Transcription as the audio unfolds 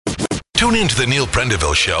Tune in to the Neil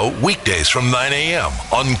Prendeville Show weekdays from 9 a.m.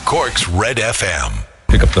 on Cork's Red FM.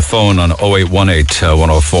 Pick up the phone on 0818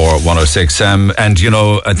 104 106. And, you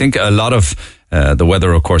know, I think a lot of the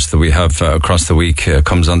weather, of course, that we have across the week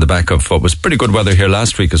comes on the back of what was pretty good weather here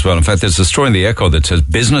last week as well. In fact, there's a story in the Echo that says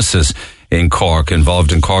businesses in Cork,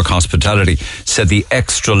 involved in Cork hospitality, said the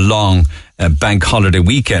extra long bank holiday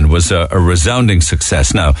weekend was a resounding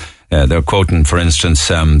success. Now, they're quoting, for instance,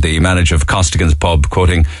 the manager of Costigan's Pub,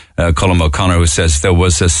 quoting Colm O'Connor, who says, "There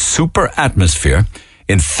was a super atmosphere.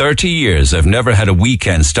 In 30 years, I've never had a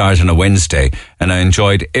weekend start on a Wednesday, and I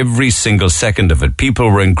enjoyed every single second of it. People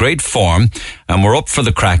were in great form and were up for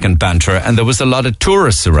the crack and banter, and there was a lot of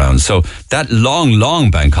tourists around." So that long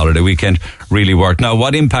bank holiday weekend really worked. Now,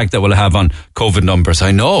 what impact that will have on COVID numbers?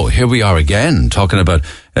 I know, here we are again, talking about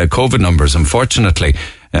COVID numbers, unfortunately.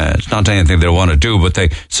 It's not anything they want to do, but they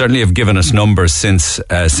certainly have given us numbers since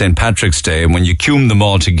St. Patrick's Day. And when you cum them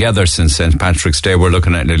all together since St. Patrick's Day, we're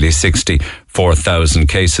looking at nearly 64,000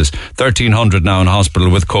 cases. 1,300 now in hospital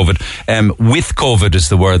with COVID. With COVID is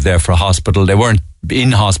the word there for hospital. They weren't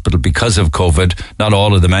in hospital because of COVID. Not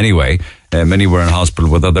all of them anyway. Many were in hospital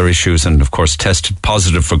with other issues and, of course, tested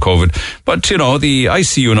positive for COVID. But, you know, the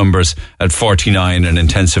ICU numbers at 49 and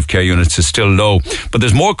intensive care units is still low. But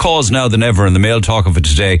there's more calls now than ever in the Mail Talk of it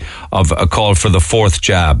today of a call for the fourth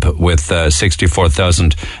jab, with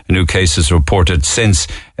 64,000 new cases reported since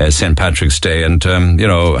St. Patrick's Day. And, you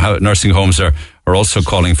know, how nursing homes are also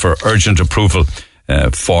calling for urgent approval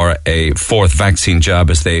for a fourth vaccine jab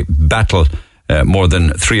as they battle more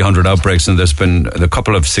than 300 outbreaks, and there's been a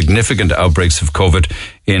couple of significant outbreaks of COVID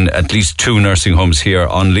in at least 2 nursing homes here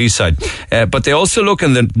on Leeside. But they also look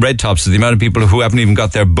in the red tops at the amount of people who haven't even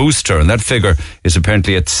got their booster, and that figure is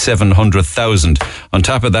apparently at 700,000. On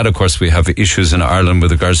top of that, of course, we have issues in Ireland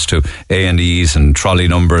with regards to A&Es and trolley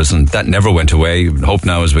numbers, and that never went away. We hope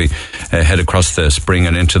now as we head across the spring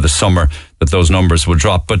and into the summer that those numbers will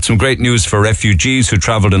drop. But some great news for refugees who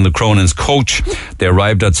travelled in the Cronin's coach. They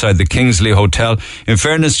arrived outside the Kingsley Hotel. In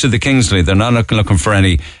fairness to the Kingsley, they're not looking for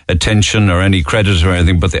any attention or any credit or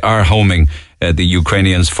anything, but they are homing the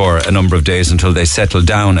Ukrainians for a number of days until they settle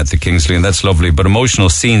down at the Kingsley, and that's lovely. But emotional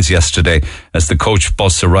scenes yesterday as the coach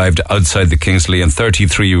bus arrived outside the Kingsley, and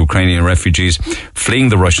 33 Ukrainian refugees fleeing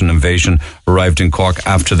the Russian invasion arrived in Cork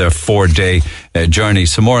after their 4-day journey.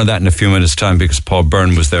 So more on that in a few minutes' time, because Paul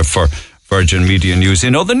Byrne was there for Virgin Media News.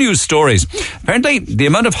 In other news stories, apparently the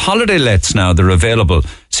amount of holiday lets now that are available,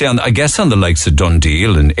 say I guess on the likes of Dundee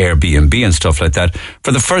and Airbnb and stuff like that,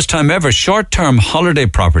 for the first time ever, short-term holiday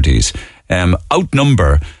properties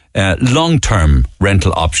outnumber long-term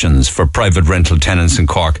rental options for private rental tenants in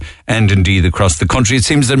Cork and indeed across the country. It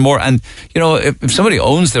seems that more, and you know, if somebody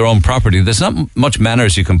owns their own property, there's not much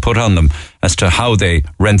manners you can put on them as to how they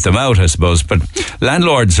rent them out, I suppose. But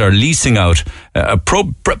landlords are leasing out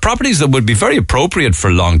properties that would be very appropriate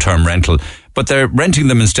for long-term rental, but they're renting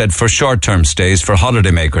them instead for short-term stays for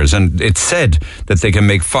holidaymakers. And it's said that they can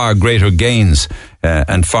make far greater gains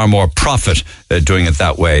and far more profit doing it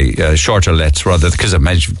that way, shorter lets rather, because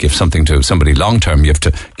imagine you give something to somebody long-term, you have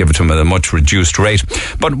to give it to them at a much reduced rate.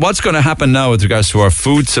 But what's going to happen now with regards to our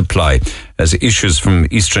food supply as issues from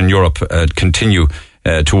Eastern Europe continue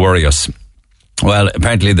to worry us? Well,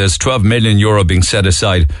 apparently there's 12 million euro being set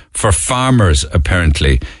aside for farmers,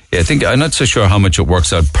 apparently. I'm not so sure how much it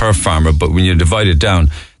works out per farmer, but when you divide it down,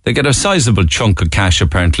 they get a sizable chunk of cash,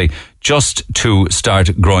 apparently, just to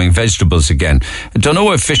start growing vegetables again. I don't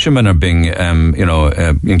know if fishermen are being,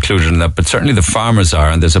 included in that, but certainly the farmers are.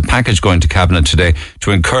 And there's a package going to Cabinet today to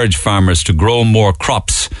encourage farmers to grow more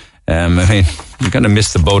crops. We kind of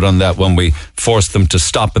missed the boat on that when we forced them to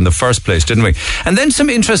stop in the first place, didn't we? And then some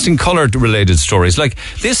interesting colour-related stories, like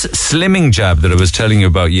this slimming jab that I was telling you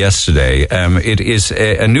about yesterday. It is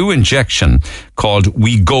a new injection called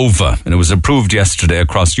Wegovy, and it was approved yesterday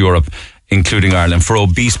across Europe, including Ireland, for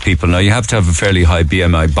obese people. Now, you have to have a fairly high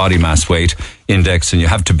BMI, body mass weight index, and you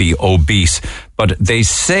have to be obese. But they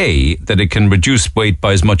say that it can reduce weight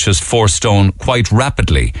by as much as 4 stone quite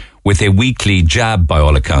rapidly with a weekly jab, by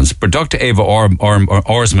all accounts. But Dr. Ava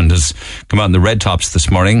Orsmond has come out in the red tops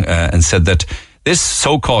this morning and said that this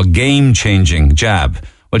so-called game-changing jab,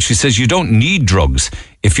 well, she says you don't need drugs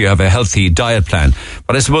if you have a healthy diet plan.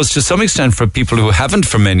 But I suppose to some extent for people who haven't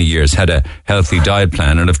for many years had a healthy diet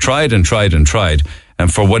plan and have tried and tried and tried,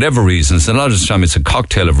 and for whatever reasons, and a lot of the time it's a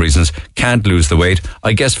cocktail of reasons, can't lose the weight.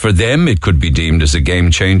 I guess for them it could be deemed as a game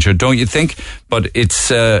changer, don't you think? But it's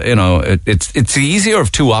it's the easier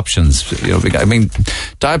of two options. I mean,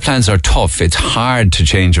 diet plans are tough. It's hard to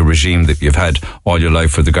change a regime that you've had all your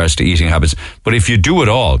life with regards to eating habits. But if you do it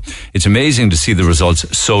all, it's amazing to see the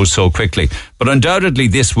results so quickly. But undoubtedly,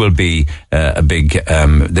 this will be a big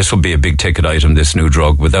ticket item, this new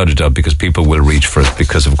drug, without a doubt, because people will reach for it,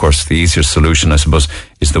 because, of course, the easier solution, I suppose,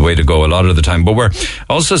 is the way to go a lot of the time. But we're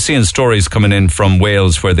also seeing stories coming in from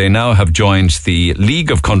Wales where they now have joined the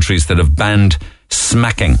League of countries that have banned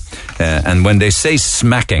smacking. And when they say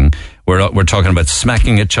smacking, we're talking about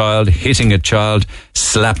smacking a child, hitting a child,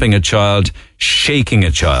 slapping a child, shaking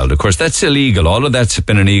a child. Of course, that's illegal. All of that's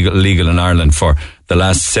been illegal in Ireland for the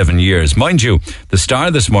last 7 years. Mind you, the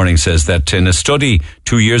Star this morning says that in a study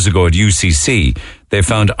 2 years ago at UCC, they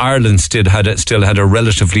found Ireland still had a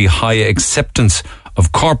relatively high acceptance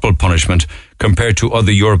of corporal punishment compared to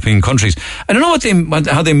other European countries. I don't know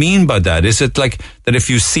how they mean by that. Is it like that if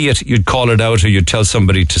you see it, you'd call it out, or you'd tell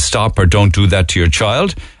somebody to stop or don't do that to your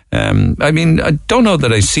child? I don't know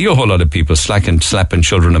that I see a whole lot of people slapping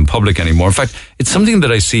children in public anymore. In fact, it's something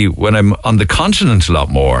that I see when I'm on the continent a lot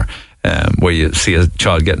more, where you see a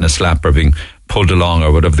child getting a slap or being pulled along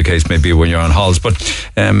or whatever the case may be when you're on halls. But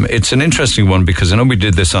it's an interesting one, because I know we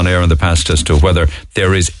did this on air in the past as to whether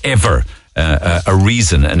there is ever a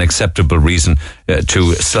reason, an acceptable reason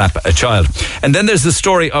to slap a child. And then there's the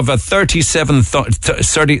story of a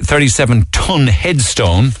 37-ton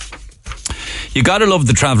headstone. You got to love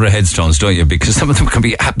the Traveller headstones, don't you? Because some of them can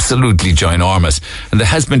be absolutely ginormous. And there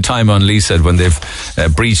has been time, on Lee said, when they've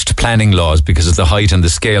breached planning laws because of the height and the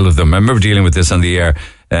scale of them. I remember dealing with this on the air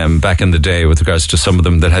back in the day with regards to some of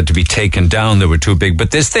them that had to be taken down. They were too big.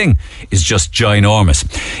 But this thing is just ginormous.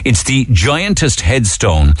 It's the giantest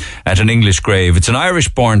headstone at an English grave. It's an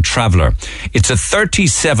Irish-born traveller. It's a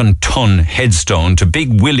 37-ton headstone to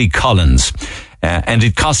Big Willie Collins. And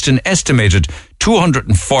it cost an estimated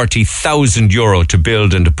 €240,000 to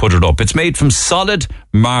build and to put it up. It's made from solid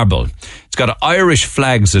marble. It's got Irish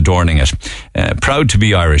flags adorning it. Proud to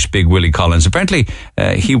be Irish, Big Willie Collins. Apparently,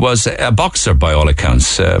 he was a boxer by all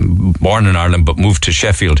accounts, born in Ireland but moved to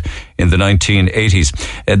Sheffield in the 1980s.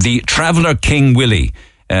 The Traveller King Willie.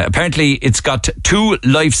 Apparently, it's got 2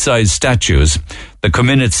 life-size statues that come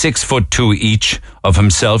in at 6'2" each of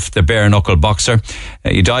himself, the bare-knuckle boxer.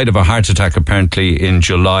 He died of a heart attack apparently in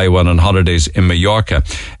July while on holidays in Mallorca.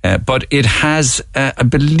 But it has, I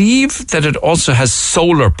believe that it also has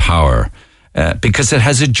solar power because it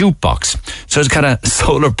has a jukebox. So it's got a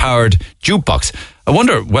solar-powered jukebox. I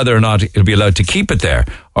wonder whether or not it'll be allowed to keep it there,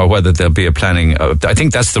 or whether there'll be a planning. I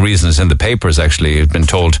think that's the reason it's in the papers. Actually, you've been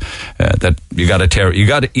told that you got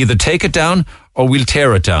to either take it down or we'll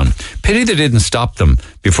tear it down. Pity they didn't stop them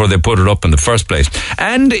before they put it up in the first place.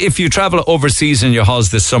 And if you travel overseas in your halls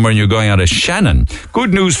this summer and you're going out of Shannon,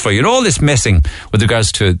 good news for you. And all this messing with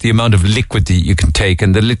regards to the amount of liquid that you can take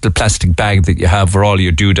and the little plastic bag that you have for all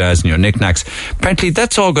your doodads and your knickknacks, apparently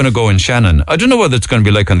that's all going to go in Shannon. I don't know whether it's going to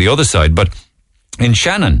be like on the other side, but in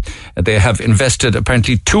Shannon, they have invested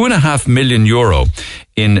apparently €2.5 million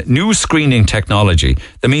in new screening technology.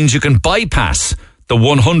 That means you can bypass the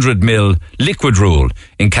 100ml liquid rule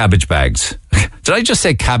in cabbage bags. Did I just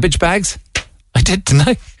say cabbage bags? I did, didn't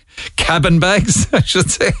I? Cabin bags, I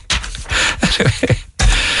should say. Anyway.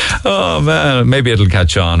 Oh man, maybe it'll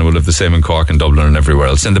catch on. We'll have the same in Cork and Dublin and everywhere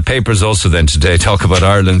else. And the papers also then today talk about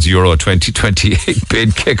Ireland's Euro 2028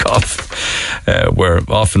 bid kick-off. We're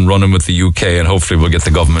often running with the UK, and hopefully we'll get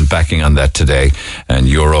the government backing on that today. And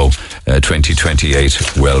Euro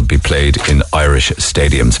 2028 will be played in Irish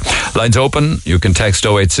stadiums. Lines open. You can text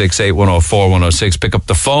 0868 104 106. Pick up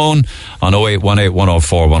the phone on 0818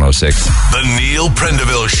 104 106. The Neil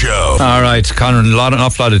Prendeville Show. All right, Conor, an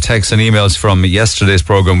awful lot of texts and emails from yesterday's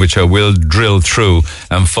program, which I will drill through,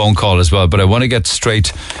 and phone call as well. But I want to get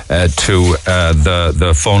straight to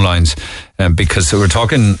the phone lines, because we're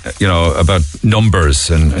talking, about numbers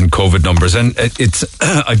and COVID numbers, and it's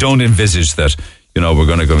I don't envisage that we're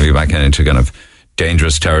going to be back into kind of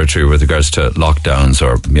dangerous territory with regards to lockdowns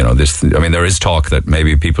or this. I mean, there is talk that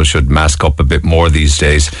maybe people should mask up a bit more these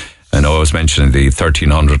days. I know I was mentioning the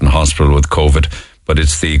 1,300 in hospital with COVID, but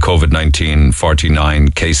it's the COVID-19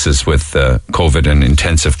 49 cases with COVID and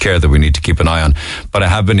intensive care that we need to keep an eye on. But I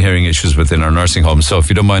have been hearing issues within our nursing homes. So if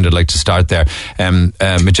you don't mind, I'd like to start there.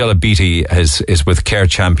 Micheál Beattie is with Care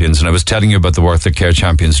Champions, and I was telling you about the work that Care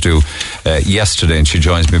Champions do yesterday, and she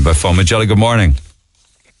joins me by phone. Micheál, good morning.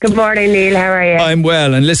 Good morning, Neil. How are you? I'm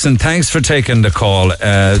well, and listen, thanks for taking the call.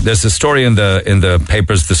 There's a story in the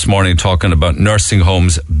papers this morning talking about nursing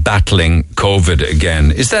homes battling COVID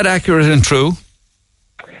again. Is that accurate and true?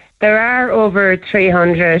 There are over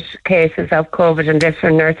 300 cases of COVID in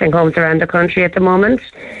different nursing homes around the country at the moment.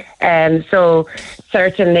 So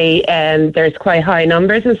certainly there's quite high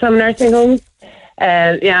numbers in some nursing homes.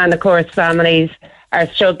 And of course families are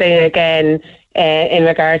struggling again, in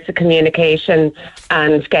regards to communication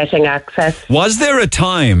and getting access. Was there a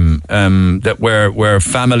time that where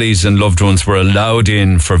families and loved ones were allowed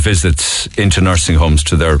in for visits into nursing homes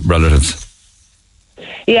to their relatives?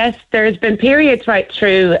 Yes, there's been periods right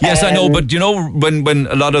through. Yes, I know, but when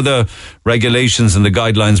a lot of the regulations and the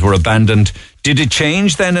guidelines were abandoned, did it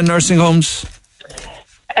change then in nursing homes?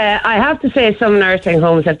 I have to say some nursing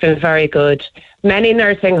homes have been very good. Many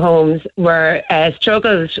nursing homes were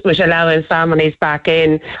struggled with allowing families back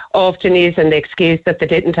in, often using the excuse that they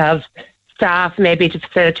didn't have staff maybe to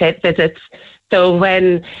facilitate visits. So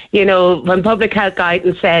when public health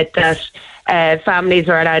guidance said that families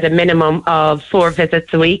were allowed a minimum of 4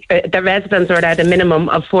 visits a week, the residents were allowed a minimum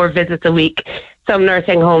of 4 visits a week, some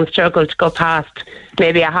nursing homes struggled to go past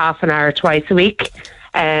maybe a half an hour twice a week.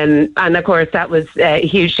 And of course that was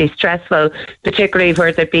hugely stressful, particularly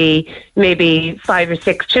where there'd be maybe 5 or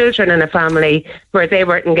 6 children in a family where they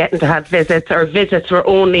weren't getting to have visits, or visits were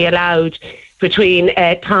only allowed between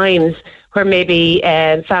times where maybe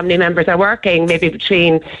family members are working, maybe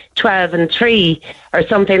between 12 and 3 or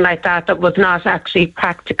something like that, that was not actually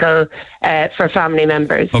practical for family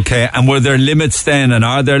members. Okay, and were there limits then, and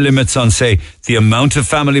are there limits on, say, the amount of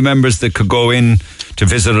family members that could go in to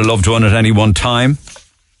visit a loved one at any one time?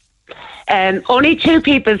 Only 2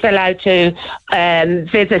 people is allowed to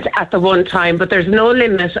visit at the one time, but there's no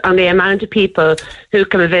limit on the amount of people who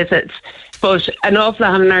can visit. But an awful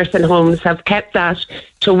lot of nursing homes have kept that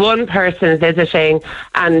to 1 person visiting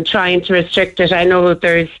and trying to restrict it. I know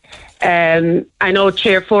there's 3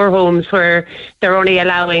 or 4 homes where they're only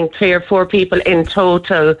allowing 3 or 4 people in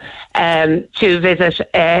total to visit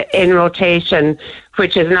in rotation,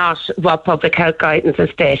 which is not what public health guidance is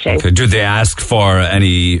stating. Okay. Do they ask for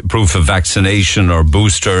any proof of vaccination or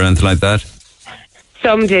booster or anything like that?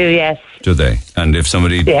 Some do, yes. Do they? And if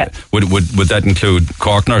somebody... Yeah. Would that include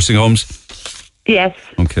Cork nursing homes? Yes.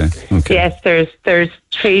 Okay. Yes, there's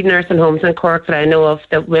 3 nursing homes in Cork that I know of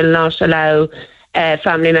that will not allow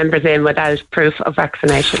family members in without proof of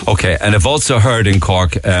vaccination. Okay, and I've also heard in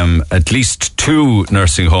Cork at least 2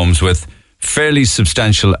 nursing homes with fairly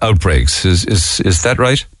substantial outbreaks. Is that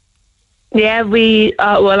right? Yeah,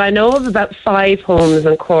 I know of about 5 homes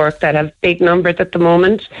in Cork that have big numbers at the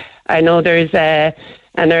moment. I know there's a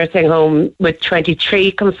nursing home with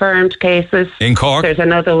 23 confirmed cases. In Cork? There's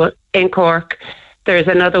another one in Cork. There's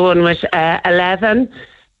another one with 11.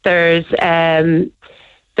 There's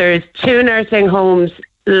 2 nursing homes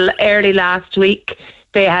early last week.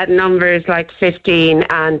 They had numbers like 15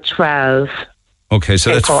 and 12. Okay,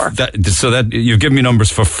 so that you've given me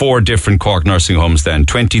numbers for 4 different Cork nursing homes then,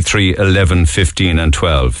 23, 11, 15 and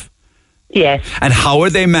 12. Yes. And how are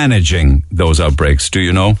they managing those outbreaks, do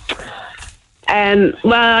you know?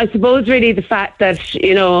 Well, I suppose really the fact that,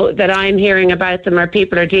 that I'm hearing about them or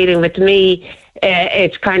people are dealing with me,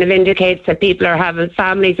 it kind of indicates that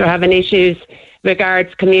families are having issues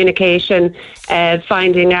regards communication,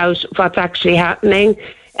 finding out what's actually happening.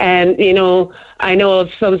 And, I know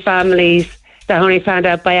of some families that only found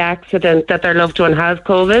out by accident that their loved one has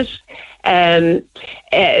COVID.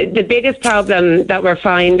 The biggest problem that we're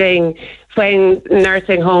finding when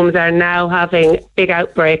nursing homes are now having big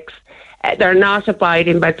outbreaks, they're not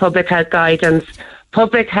abiding by public health guidance.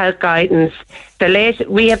 Public health guidance,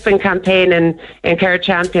 we have been campaigning in Care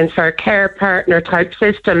Champions for a care partner type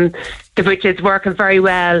system, which is working very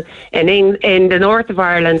well in the north of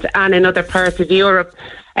Ireland and in other parts of Europe.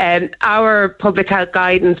 Our public health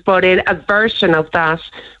guidance brought in a version of that,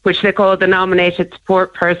 which they call the nominated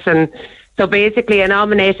support person. So basically, a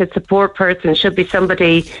nominated support person should be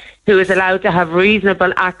somebody who is allowed to have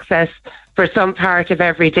reasonable access for some part of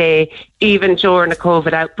every day, even during a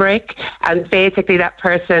COVID outbreak. And basically that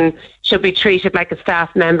person should be treated like a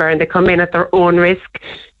staff member, and they come in at their own risk,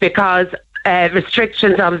 because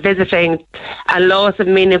restrictions on visiting and loss of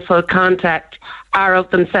meaningful contact are of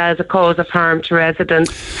themselves a cause of harm to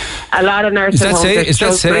residents. A lot of nursing homes is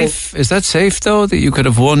that safe? Is that safe, though, that you could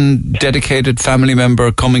have one dedicated family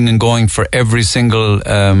member coming and going for every single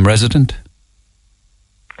resident?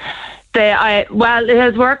 Well, it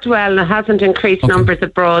has worked well and it hasn't increased numbers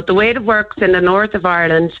abroad. The way it works in the north of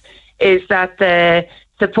Ireland is that the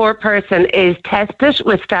support person is tested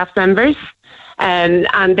with staff members, and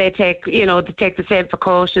they take the same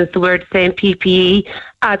precautions, to wear the same PPE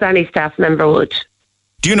as any staff member would.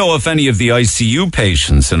 Do you know if any of the ICU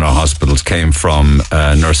patients in our hospitals came from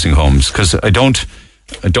nursing homes? Because I don't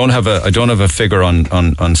have a figure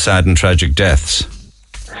on sad and tragic deaths.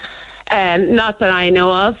 Not that I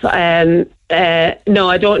know of. No,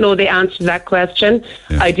 I don't know the answer to that question.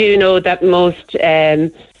 Yeah. I do know that most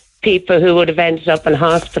people who would have ended up in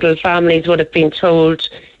hospital, families would have been told,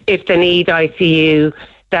 if they need ICU,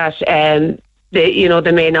 that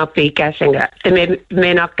they may not be getting it. They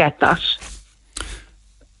may not get that.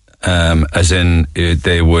 As in,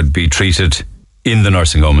 they would be treated in the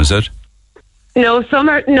nursing home, is it? No,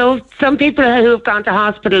 some people who have gone to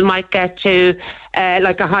hospital might get to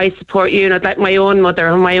like a high support unit, like my own mother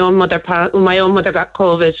got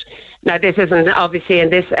COVID. Now this isn't obviously in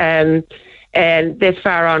this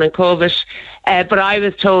far on in COVID, but I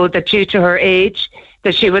was told that due to her age,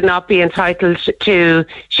 that she would not be entitled to,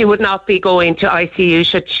 she would not be going to ICU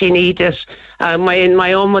should she need it. In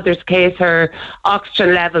my own mother's case, her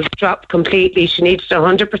oxygen levels dropped completely. She needed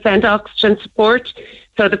 100% oxygen support.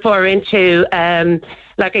 So they put her into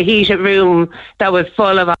like a heated room that was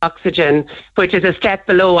full of oxygen, which is a step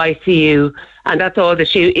below ICU, and that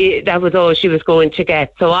was all she was going to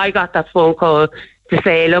get. So I got that phone call to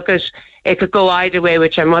say, look, it could go either way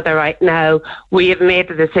with your mother right now. We have made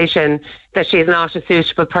the decision that she's not a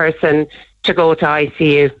suitable person to go to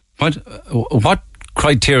ICU. What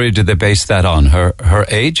criteria did they base that on? Her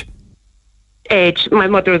age? Age. My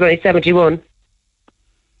mother was only 71.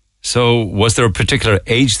 So was there a particular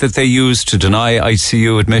age that they used to deny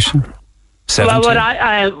ICU admission? 70?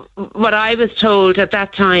 Well, what I was told at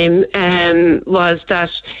that time was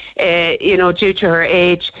that, due to her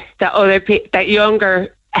age, that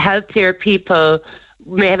younger, healthier people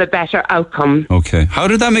may have a better outcome. Okay. How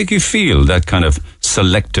did that make you feel, that kind of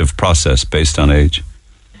selective process based on age?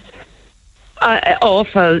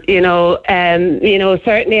 Awful,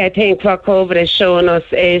 certainly I think what COVID has shown us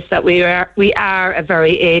is that we are a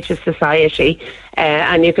very ageist society,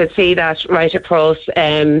 and you could see that right across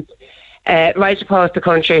the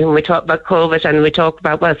country when we talk about COVID and we talk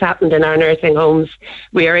about what's happened in our nursing homes.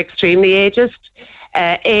 We are extremely ageist.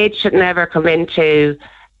 Age should never come into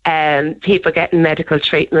people getting medical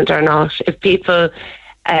treatment or not. If people,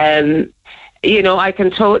 I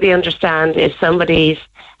can totally understand if somebody's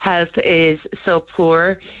health is so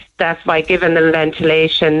poor that by giving them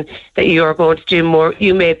ventilation that you're going to do more,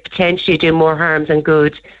 you may potentially do more harm than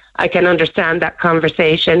good. I can understand that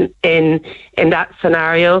conversation in that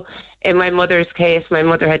scenario. In my mother's case, my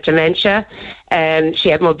mother had dementia and she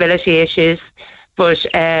had mobility issues, but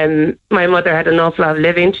my mother had an awful lot of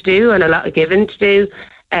living to do and a lot of giving to do.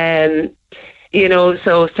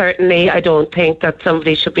 So certainly I don't think that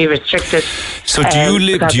somebody should be restricted. So do you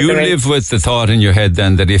live with the thought in your head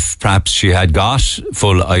then that if perhaps she had got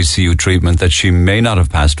full ICU treatment that she may not have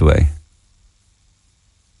passed away?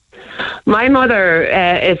 My mother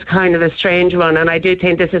is kind of a strange one, and I do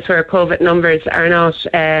think this is where COVID numbers are not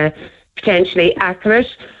potentially accurate.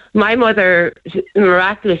 My mother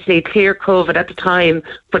miraculously cleared COVID at the time,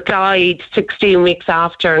 but died 16 weeks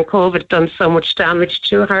after, and COVID done so much damage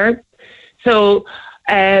to her. So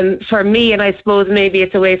for me, and I suppose maybe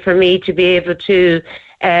it's a way for me to be able to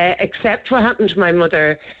accept what happened to my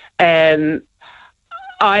mother, I'm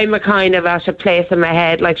a kind of at a place in my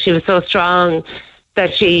head, like she was so strong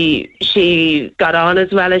that she got on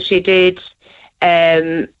as well as she did.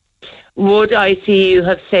 Would ICU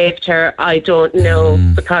have saved her? I don't know,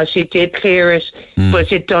 because she did clear it, but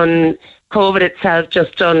COVID itself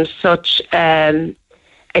just done such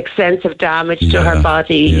extensive damage to her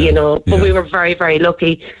body, but we were very, very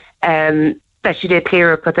lucky that she did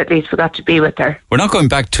clear it, but at least we got to be with her. We're not going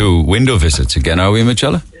back to window visits again, are we,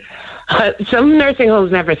 Micheál? Some nursing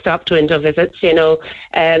homes never stopped window visits,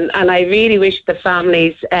 and I really wish the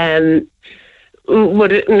families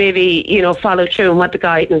would maybe, follow through on what the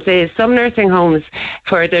guidance is. Some nursing homes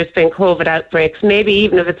where there's been COVID outbreaks, maybe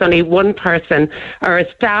even if it's only one person or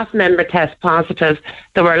a staff member tests positive,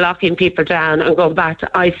 that we're locking people down and going back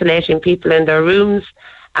to isolating people in their rooms.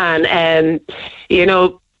 And,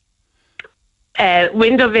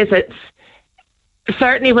 window visits,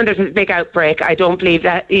 certainly when there's a big outbreak, I don't believe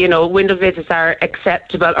that, window visits are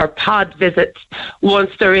acceptable, or pod visits,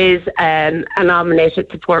 once there is a nominated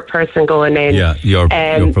support person going in. Yeah, your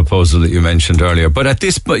proposal that you mentioned earlier. But at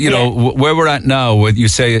this, where we're at now, you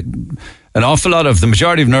say an awful lot of the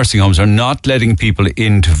majority of nursing homes are not letting people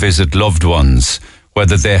in to visit loved ones,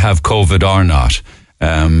 whether they have COVID or not.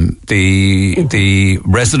 The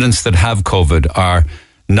residents that have COVID are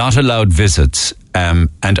not allowed visits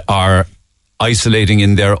and are isolating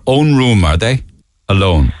in their own room, are they?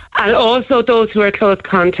 Alone. And also those who are close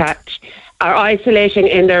contact are isolating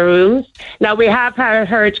in their rooms. Now, we have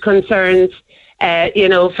heard concerns,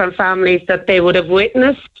 from families that they would have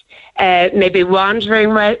witnessed maybe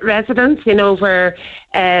wandering residents, where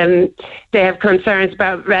they have concerns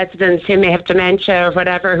about residents who may have dementia or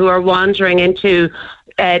whatever, who are wandering into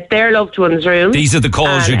their loved one's room. These are the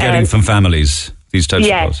calls you're getting from families. these types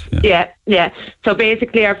of calls. Yeah. So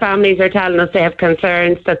basically our families are telling us they have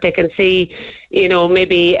concerns that they can see,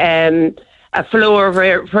 maybe a floor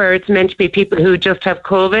where it's meant to be people who just have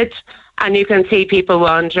COVID, and you can see people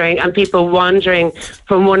wandering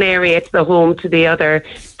from one area to the home to the other.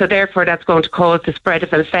 So therefore that's going to cause the spread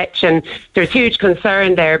of infection. There's huge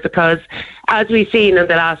concern there because, as we've seen in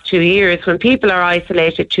the last 2 years, when people are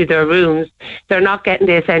isolated to their rooms, they're not getting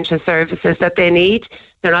the essential services that they need.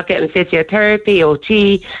 They're not getting physiotherapy,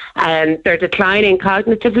 OT, and they're declining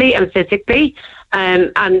cognitively and physically.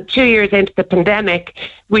 And 2 years into the pandemic,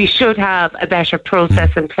 we should have a better process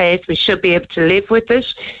in place. We should be able to live with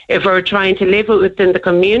it. If we're trying to live within the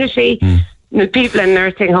community, the people in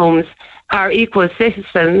nursing homes are equal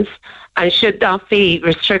citizens and should not be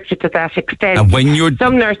restricted to that extent. And when you're...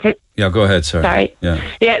 Some nursing... Yeah, go ahead, sorry.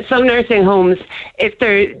 Yeah, some nursing homes, if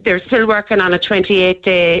they're still working on a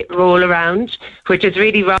 28-day roll around, which is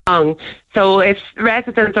really wrong. So if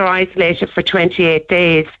residents are isolated for 28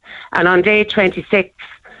 days and on day 26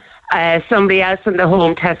 somebody else in the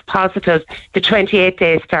home tests positive, the 28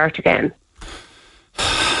 days start again.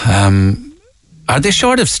 Are they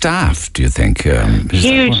short of staff, do you think?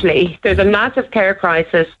 Hugely. There's a massive care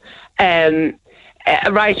crisis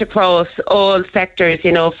right across all sectors,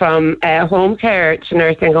 from home care to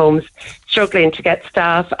nursing homes, struggling to get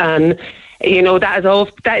staff, and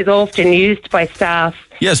that is often used by staff.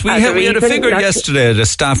 Yes, we had a figure yesterday, a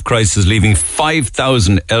staff crisis leaving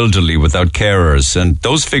 5,000 elderly without carers, and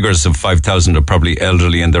those figures of 5,000 are probably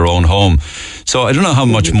elderly in their own home. So I don't know how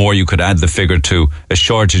much more you could add the figure to a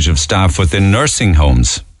shortage of staff within nursing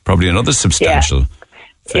homes. Probably another substantial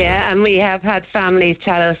figure. Yeah, and we have had families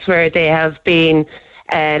tell us where they have been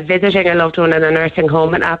visiting a loved one in a nursing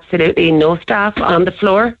home and absolutely no staff on the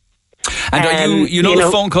floor. And are the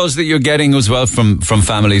phone calls that you're getting as well from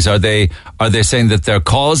families, are they saying that their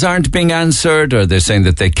calls aren't being answered, or are they saying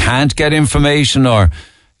that they can't get information, or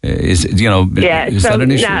is that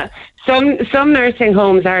an issue? Some nursing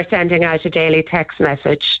homes are sending out a daily text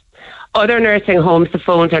message. Other nursing homes, the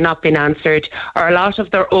phones are not being answered, or a lot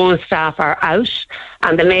of their own staff are out,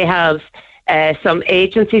 and they may have some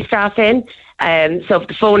agency staff in. So if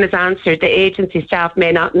the phone is answered, the agency staff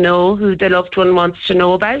may not know who the loved one wants to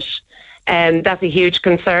know about. That's a huge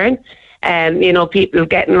concern. People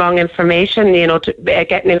getting wrong information,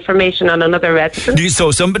 getting information on another resident.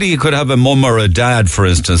 So somebody could have a mum or a dad, for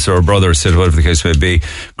instance, or a brother, whatever the case may be,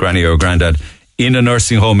 granny or granddad, in a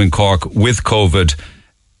nursing home in Cork with COVID.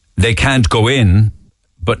 They can't go in,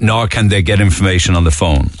 but nor can they get information on the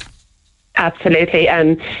phone. Absolutely,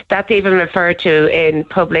 and that's even referred to in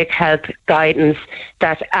public health guidance,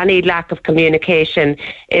 that any lack of communication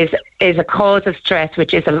is a cause of stress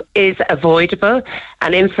which is avoidable,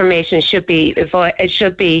 and information should be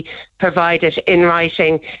provided in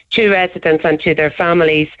writing to residents and to their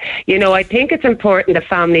families. I think it's important that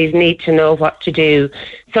families need to know what to do.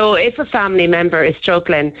 So if a family member is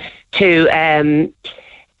struggling to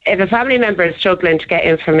get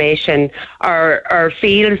information or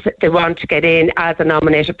feels they want to get in as a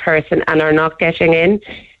nominated person and are not getting in,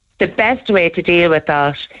 the best way to deal with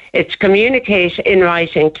that is to communicate in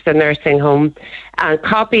writing to the nursing home and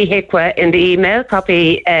copy HICWA in the email,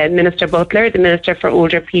 copy Minister Butler, the Minister for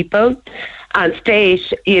Older People, and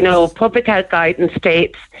state, public health guidance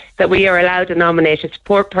states that we are allowed a nominated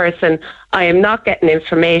support person. I am not getting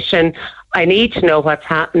information. I need to know what's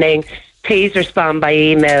happening. Please respond by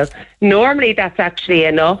email. Normally that's actually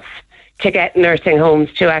enough to get nursing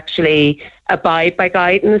homes to actually abide by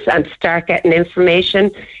guidance and start getting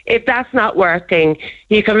information. If that's not working,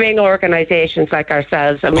 you can ring organisations like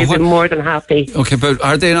ourselves, and we've been more than happy. Okay, but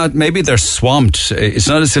are they not, maybe they're swamped. It's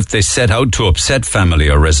not as if they set out to upset family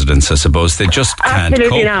or residents, I suppose. They just can't cope.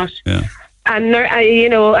 Absolutely not. Yeah. And,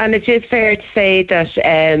 and it is fair to say that,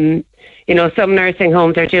 some nursing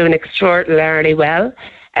homes are doing extraordinarily well.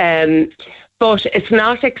 But it's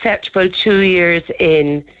not acceptable 2 years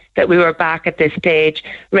in that we were back at this stage.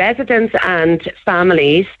 Residents and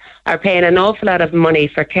families are paying an awful lot of money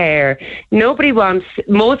for care.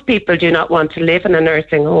 Most people do not want to live in a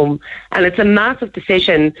nursing home, and it's a massive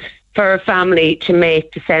decision for a family to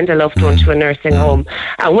make, to send a loved one to a nursing home.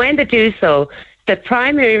 And when they do so, the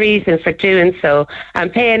primary reason for doing so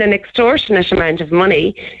and paying an extortionate amount of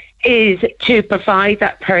money is to provide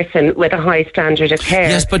that person with a high standard of care.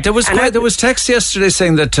 Yes, but there was text yesterday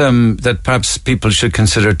saying that that perhaps people should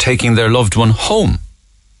consider taking their loved one home.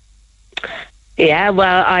 Yeah,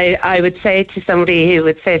 well, I would say to somebody who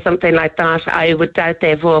would say something like that, I would doubt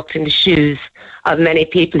they've walked in the shoes of many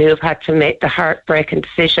people who have had to make the heartbreaking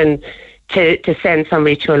decision to send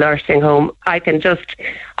somebody to a nursing home. I gave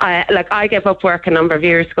up work a number of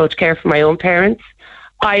years ago to care for my own parents.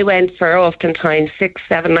 I went for oftentimes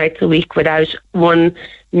 6-7 nights a week without 1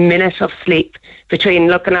 minute of sleep, between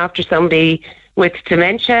looking after somebody with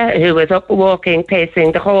dementia who was up walking,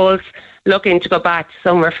 pacing the halls, looking to go back to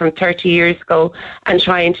somewhere from 30 years ago, and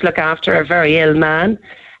trying to look after a very ill man.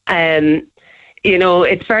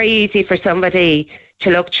 It's very easy for somebody to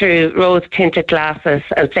look through rose-tinted glasses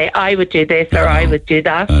and say, I would do this or I would do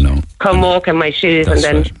that. I know. Come walk in my shoes. That's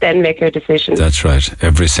and then make your decision. That's right.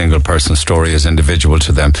 Every single person's story is individual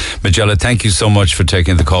to them. Micheál, thank you so much for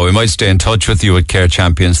taking the call. We might stay in touch with you at Care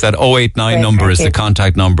Champions. That 089 number is the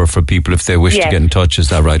contact number for people if they wish to get in touch. Is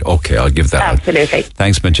that right? Okay, I'll give that Absolutely. out.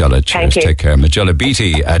 Thanks, Micheál. Cheers. Take care. Micheál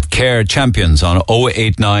Beattie at Care Champions on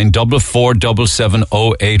 089 4477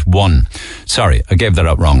 081. Sorry, I gave that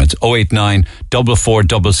out wrong. It's 089 4477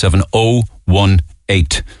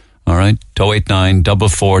 018. All right, 089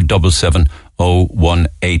 4477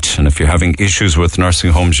 018. And if you're having issues with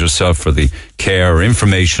nursing homes yourself for the care or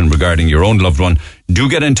information regarding your own loved one, do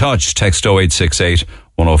get in touch. Text 0868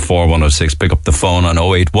 104 106. Pick up the phone on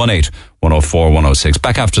 0818 104 106.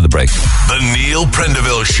 Back after the break. The Neil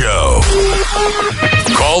Prendeville Show.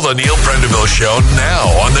 Call the Neil Prendeville Show now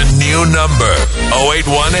on the new number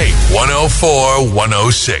 0818 104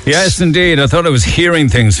 106. Yes, indeed. I thought I was hearing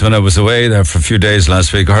things when I was away there for a few days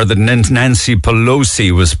last week. I heard that Nancy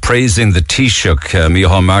Pelosi was praising the Taoiseach,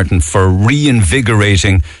 Micheál Martin, for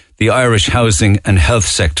reinvigorating the Irish housing and health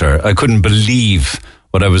sector. I couldn't believe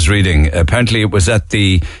what I was reading. Apparently it was at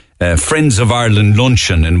the Friends of Ireland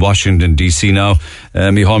luncheon in Washington, D.C. Now,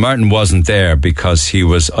 Micheál Martin wasn't there because he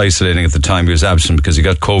was isolating at the time. He was absent because he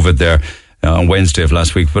got COVID there on Wednesday of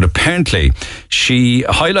last week. But apparently she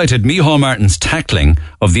highlighted Micheál Martin's tackling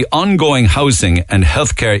of the ongoing housing and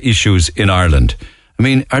healthcare issues in Ireland. I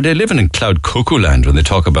mean, are they living in cloud cuckoo land when they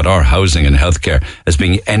talk about our housing and healthcare as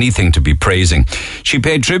being anything to be praising? She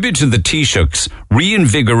paid tribute to the Taoiseach's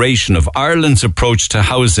reinvigoration of Ireland's approach to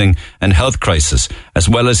housing and health crisis, as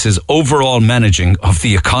well as his overall managing of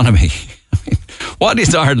the economy. I mean, what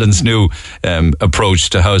is Ireland's new approach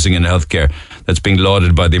to housing and healthcare that's being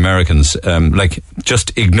lauded by the Americans?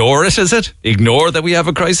 Just ignore it, is it? Ignore that we have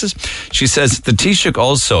a crisis? She says the Taoiseach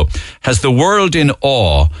also has the world in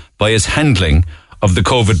awe by his handling of the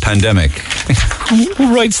COVID pandemic.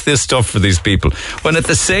 Who writes this stuff for these people? When at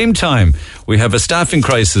the same time, we have a staffing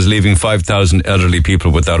crisis leaving 5,000 elderly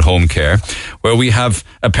people without home care, where we have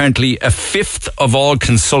apparently a fifth of all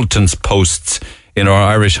consultants' posts in our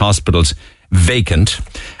Irish hospitals vacant,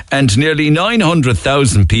 and nearly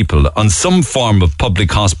 900,000 people on some form of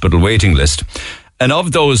public hospital waiting list. And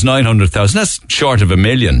of those 900,000, that's short of 1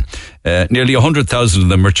 million. Nearly 100,000 of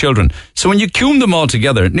them are children. So when you cum them all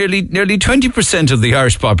together, nearly 20% of the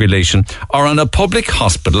Irish population are on a public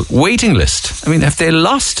hospital waiting list. I mean, have they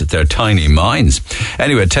lost their tiny minds?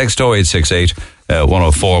 Anyway, text 0868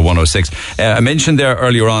 104 106. I mentioned there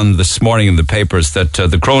earlier on this morning in the papers that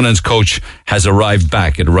the Cronin's coach has arrived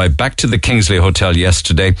back. It arrived back to the Kingsley Hotel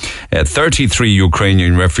yesterday. 33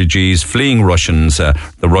 Ukrainian refugees fleeing the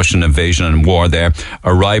Russian invasion and war there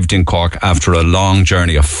arrived in Cork after a long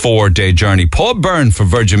journey, a 4-day journey. Paul Byrne for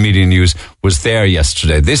Virgin Media News was there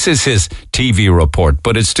yesterday. This is his TV report,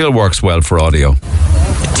 but it still works well for audio.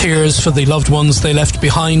 Tears for the loved ones they left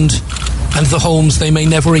behind and the homes they may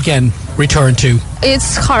never again return to.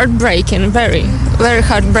 It's heartbreaking, very, very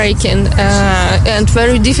heartbreaking, and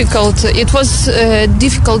very difficult. It was a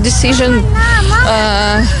difficult decision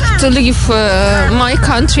to leave my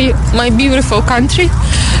country, my beautiful country,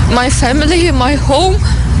 my family, my home,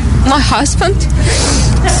 my husband.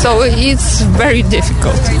 So it's very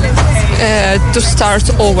difficult to start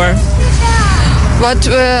over. But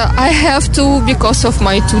I have to because of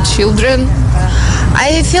my 2 children.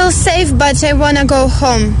 I feel safe, but I want to go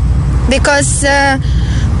home because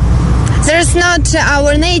there's not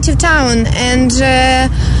our native town and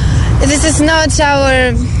this is not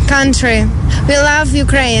our country. We love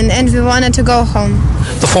Ukraine and we wanted to go home.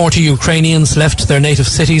 The 40 Ukrainians left their native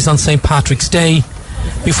cities on St. Patrick's Day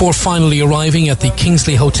before finally arriving at the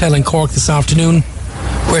Kingsley Hotel in Cork this afternoon,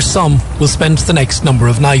 where some will spend the next number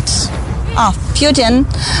of nights. Putin,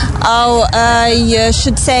 I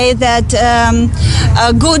should say that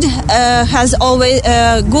good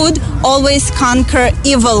always conquer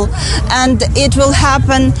evil, and it will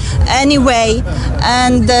happen anyway.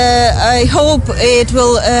 And I hope it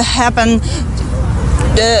will happen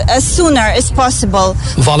as sooner as possible.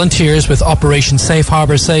 Volunteers with Operation Safe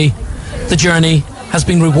Harbour say the journey has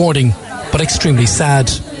been rewarding but extremely sad.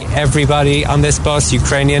 everybody on this bus,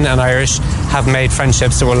 Ukrainian and Irish, have made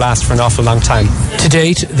friendships that will last for an awful long time. To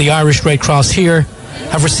date, the Irish Red Cross here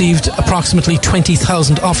have received approximately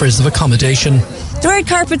 20,000 offers of accommodation. The red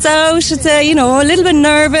carpet's out. It's a little bit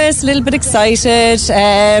nervous, a little bit excited.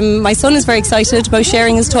 My son is very excited about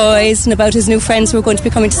sharing his toys and about his new friends who are going to be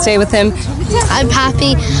coming to stay with him. I'm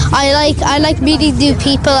happy. I like meeting new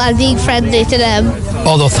people and being friendly to them.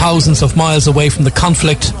 Although thousands of miles away from the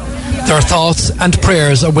conflict, their thoughts and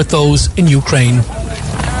prayers are with those in Ukraine.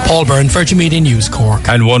 Paul Byrne, Virgin Media News, Cork.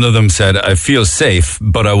 And one of them said, I feel safe,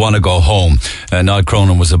 but I want to go home. Niall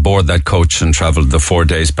Cronin was aboard that coach and travelled the 4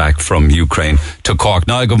 days back from Ukraine to Cork.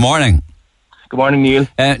 Niall, good morning. Good morning, Neil.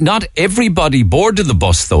 Not everybody boarded the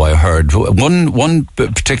bus, though, I heard. One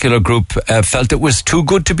particular group felt it was too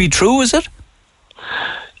good to be true, is it?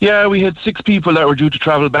 Yeah, we had 6 people that were due to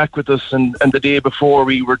travel back with us, and the day before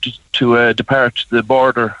we were to depart the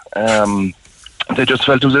border, they just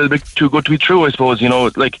felt it was a little bit too good to be true, I suppose. It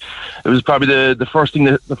was probably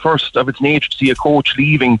the first of its nature to see a coach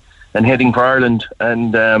leaving and heading for Ireland,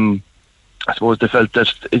 and I suppose they felt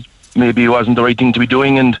that it maybe wasn't the right thing to be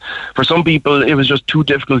doing, and for some people it was just too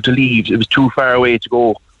difficult to leave. It was too far away to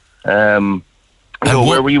go.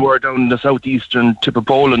 Where we were down the southeastern tip of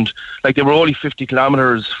Poland, they were only 50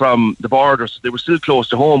 kilometres from the border, so they were still close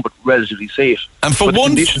to home, but relatively safe. And for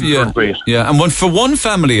one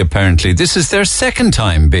family, apparently, this is their second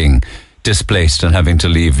time being displaced and having to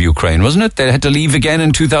leave Ukraine, wasn't it? They had to leave again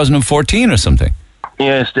in 2014 or something.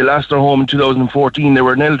 Yes, they lost their home in 2014. They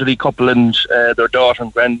were an elderly couple and their daughter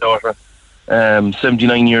and granddaughter,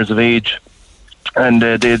 79 years of age, and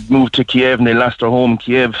they had moved to Kiev and they lost their home in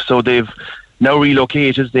Kiev, so they've now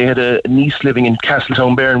relocated. They had a niece living in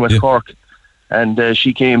Castletown, Bairn, West Cork, and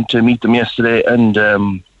she came to meet them yesterday, and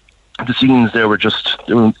the scenes there were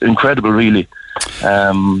incredible, really.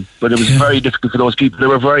 But it was very difficult for those people. They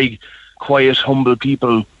were very quiet, humble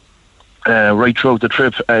people right throughout the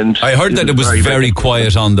trip. And I heard that it was very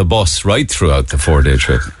quiet on the bus right throughout the 4-day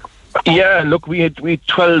trip. Yeah, look, we had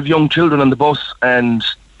 12 young children on the bus, and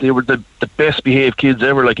they were the best behaved kids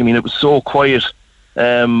ever. It was so quiet.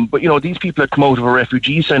 But these people had come out of a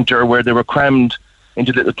refugee centre where they were crammed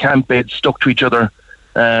into little camp beds, stuck to each other.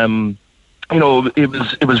 It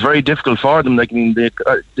was very difficult for them. They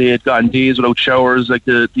had gone days without showers.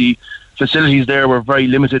 The facilities there were very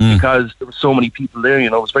limited because there were so many people there. It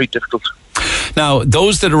was very difficult. Now,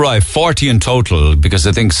 those that arrived, 40 in total, because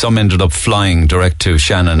I think some ended up flying direct to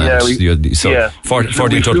Shannon. 40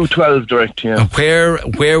 in total. 12 direct. Yeah.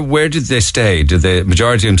 Where did they stay? Did the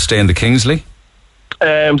majority of them stay in the Kingsley?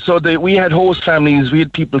 We had host families. We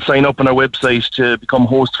had people sign up on our website to become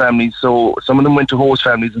host families. So some of them went to host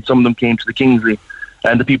families and some of them came to the Kingsley.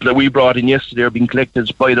 And the people that we brought in yesterday are being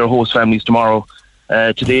collected by their host families tomorrow.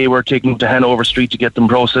 Today we're taking them to Hanover Street to get them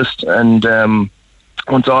processed. And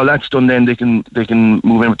once all that's done, then they can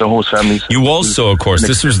move in with their host families. You also, of course,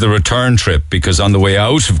 this was the return trip, because on the way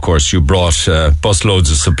out, of course, you brought busloads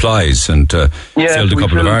of supplies and filled a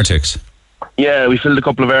couple of Arctics. Yeah, we filled a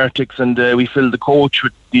couple of Arctics, and we filled the coach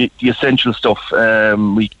with the essential stuff.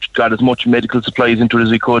 We got as much medical supplies into it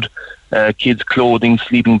as we could. Kids' clothing,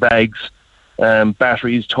 sleeping bags,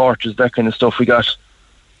 batteries, torches, that kind of stuff. We got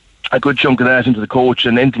a good chunk of that into the coach,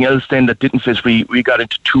 and anything else then that didn't fit, we got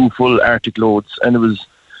into 2 full Arctic loads. And it was,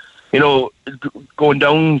 going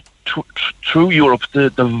down through Europe, the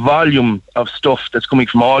volume of stuff that's coming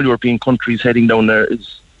from all European countries heading down there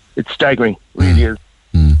it's staggering, really is.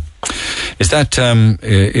 Is that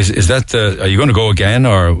are you going to go again,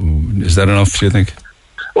 or is that enough, do you think?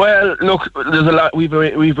 Well, look, there's a lot.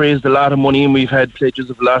 We've raised a lot of money, and we've had pledges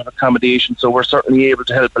of a lot of accommodation, so we're certainly able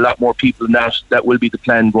to help a lot more people, and that will be the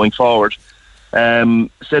plan going forward.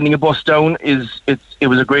 Sending a bus down it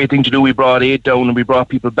was a great thing to do. We brought 8 down and we brought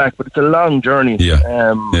people back, but it's a long journey.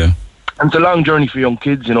 And it's a long journey for young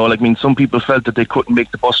kids, some people felt that they couldn't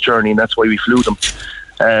make the bus journey, and that's why we flew them.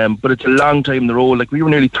 But it's a long time in the road. We were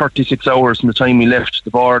nearly 36 hours from the time we left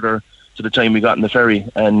the border to the time we got in the ferry.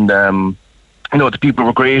 And, the people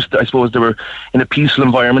were great. I suppose they were in a peaceful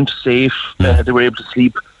environment, safe. They were able to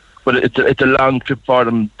sleep. But it's a long trip for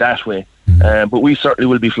them that way. But we certainly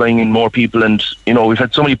will be flying in more people. And, we've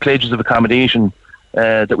had so many pledges of accommodation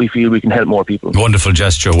that we feel we can help more people. Wonderful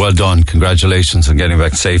gesture. Well done. Congratulations on getting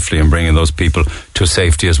back safely and bringing those people to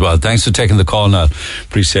safety as well. Thanks for taking the call, Niall.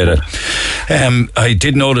 Appreciate it. I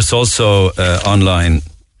did notice also online,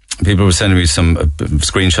 people were sending me some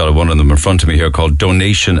screenshot of one of them in front of me here called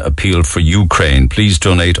Donation Appeal for Ukraine. Please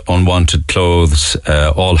donate unwanted clothes,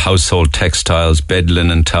 all household textiles, bed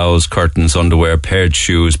linen, towels, curtains, underwear, paired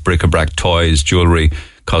shoes, bric-a-brac toys, jewellery,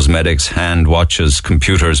 cosmetics, hand watches,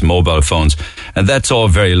 computers, mobile phones. And that's all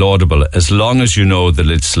very laudable as long as you know that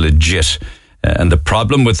it's legit. And the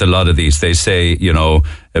problem with a lot of these, they say,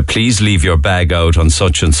 please leave your bag out on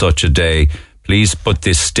such and such a day. Please put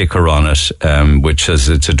this sticker on it, which says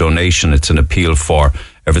it's a donation, it's an appeal for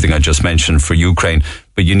everything I just mentioned for Ukraine.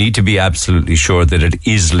 But you need to be absolutely sure that it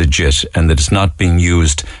is legit and that it's not being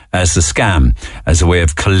used as a scam, as a way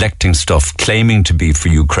of collecting stuff, claiming to be for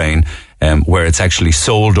Ukraine, where it's actually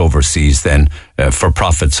sold overseas then for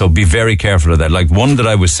profit. So be very careful of that. Like one that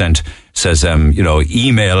I was sent says,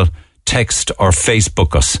 email, text or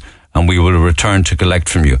Facebook us and we will return to collect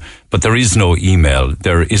from you. But there is no email,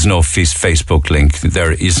 there is no Facebook link,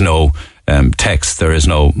 there is no text, there is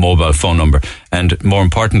no mobile phone number. And more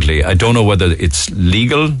importantly, I don't know whether it's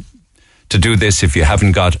legal to do this if you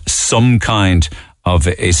haven't got some kind of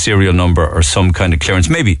a serial number or some kind of clearance.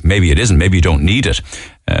 Maybe it isn't, maybe you don't need it.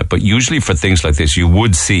 But usually for things like this, you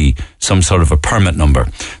would see some sort of a permit number.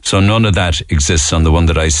 So none of that exists on the one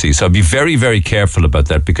that I see. So I'd be very, very careful about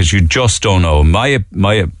that because you just don't know. My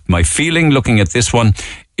feeling looking at this one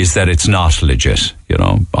is that it's not legit,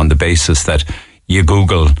 on the basis that you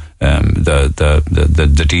Google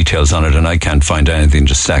the details on it, and I can't find anything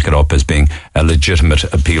to stack it up as being a legitimate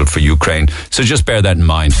appeal for Ukraine. So just bear that in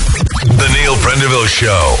mind. The Neil Prendeville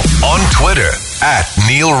Show on Twitter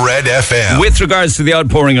 @NeilRedFM. With regards to the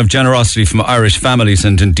outpouring of generosity from Irish families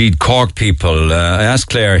and indeed Cork people, I asked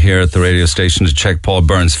Claire here at the radio station to check Paul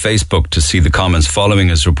Byrne's Facebook to see the comments following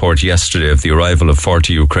his report yesterday of the arrival of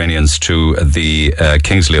 40 Ukrainians to the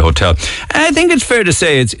Kingsley Hotel. And I think it's fair to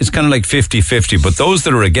say it's kind of like 50-50, but those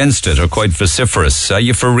that are against it are quite vociferous. Are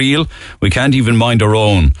you for real? We can't even mind our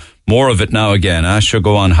own. More of it now again. Sure,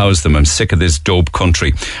 go on, house them. I'm sick of this dope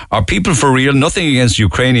country. Are people for real? Nothing against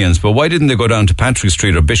Ukrainians, but why didn't they go down to Patrick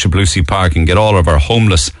Street or Bishop Lucy Park and get all of our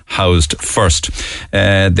homeless housed first?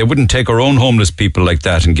 They wouldn't take our own homeless people like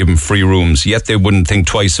that and give them free rooms, yet they wouldn't think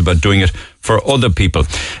twice about doing it for other people.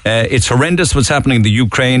 It's horrendous what's happening in the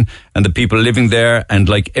Ukraine and the people living there, and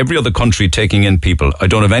like every other country taking in people. I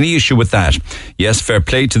don't have any issue with that. Yes, fair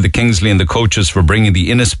play to the Kingsley and the coaches for bringing the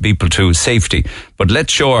innocent people to safety. But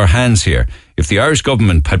let's show our hands here. If the Irish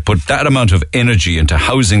government had put that amount of energy into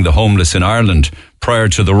housing the homeless in Ireland prior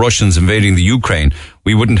to the Russians invading the Ukraine,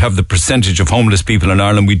 we wouldn't have the percentage of homeless people in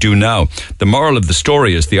Ireland we do now. The moral of the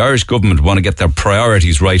story is the Irish government want to get their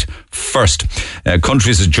priorities right first.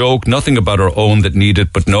 Country's a joke, nothing about our own that need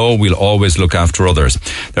it, but no, we'll always look after others.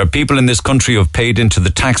 There are people in this country who have paid into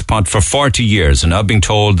the tax pot for 40 years and now being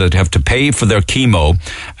told that they have to pay for their chemo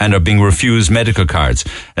and are being refused medical cards.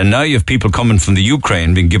 And now you have people coming from the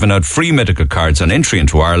Ukraine being given out free medical cards on entry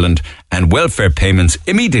into Ireland and welfare payments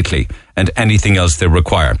immediately and anything else they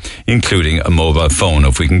require, including a mobile phone.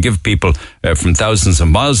 If we can give people from thousands of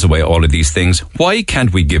miles away all of these things, why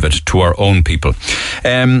can't we give it to our own people?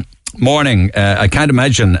 Morning. I can't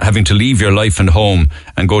imagine having to leave your life and home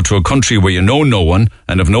and go to a country where you know no one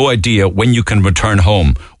and have no idea when you can return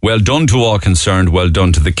home. Well done to all concerned. Well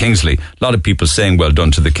done to the Kingsley. A lot of people saying well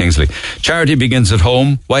done to the Kingsley. Charity begins at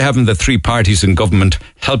home. Why haven't the three parties in government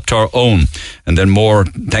helped our own? And then more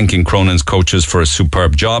thanking Cronin's coaches for a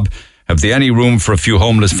superb job. Have they any room for a few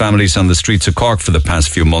homeless families on the streets of Cork for the past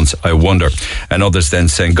few months? I wonder. And others then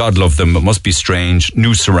saying, God love them, it must be strange,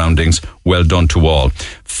 new surroundings, well done to all.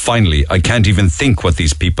 Finally, I can't even think what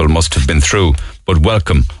these people must have been through, but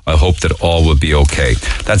welcome. I hope that all will be okay.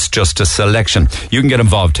 That's just a selection. You can get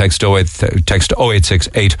involved. Text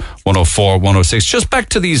 0868 104 106. Just back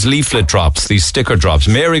to these leaflet drops, these sticker drops.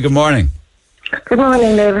 Mary, good morning. Good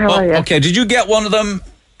morning, Dave. How are you? Okay, did you get one of them?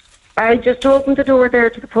 I just opened the door there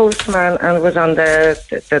to the postman and it was on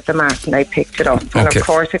the mat and I picked it up. And of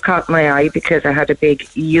course it caught my eye because I had a big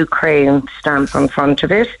Ukraine stamp on front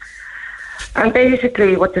of it. And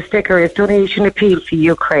basically what the sticker is, donation appeal for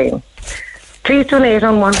Ukraine. Please donate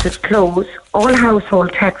unwanted clothes, all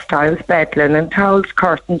household textiles, bed linen, towels,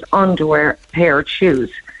 curtains, underwear, paired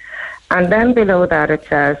shoes. And then below that it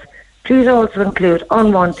says, please also include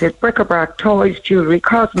unwanted bric-a-brac, toys, jewellery,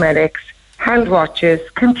 cosmetics, hand watches,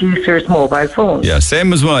 computers, mobile phones. Yeah,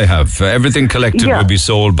 same as what I have. Everything collected will be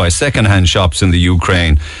sold by second-hand shops in the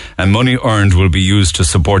Ukraine, and money earned will be used to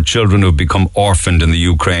support children who have become orphaned in the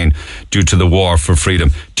Ukraine due to the war for freedom.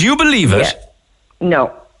 Do you believe it?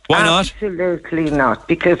 No. Why not? Absolutely not.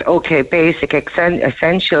 Because, basic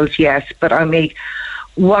essentials, yes, but I mean,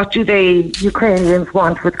 what do they, Ukrainians,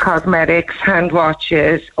 want with cosmetics, hand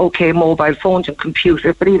watches, mobile phones and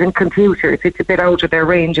computers, but even computers, it's a bit out of their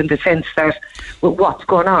range in the sense that, what's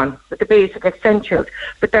going on with the basic essentials.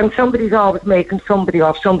 But then somebody's always making somebody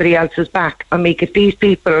off somebody else's back. I mean, if these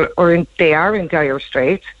people they are in dire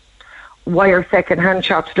straits, why are second-hand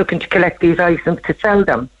shops looking to collect these items to sell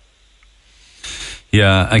them?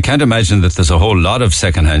 Yeah, I can't imagine that there's a whole lot of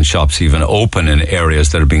second-hand shops even open in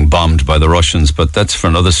areas that are being bombed by the Russians, but that's for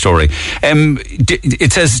another story.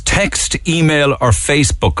 It says text, email or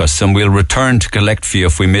Facebook us and we'll return to collect for you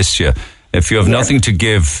if we miss you. If you have nothing to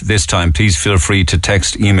give this time, please feel free to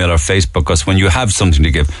text, email or Facebook us when you have something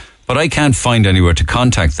to give. But I can't find anywhere to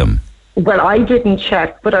contact them. Well, I didn't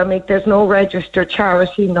check, but I mean, there's no registered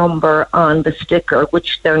charity number on the sticker,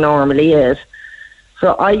 which there normally is.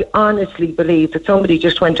 So I honestly believe that somebody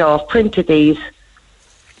just went off, printed these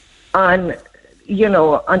on,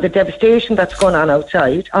 on the devastation that's going on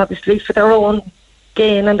outside, obviously for their own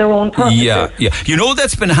gain and their own purposes. Yeah.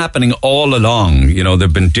 That's been happening all along.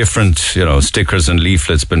 There've been different, stickers and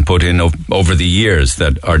leaflets been put in over the years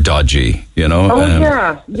that are dodgy,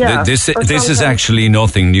 This is actually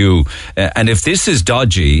nothing new. And if this is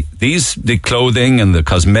dodgy, the clothing and the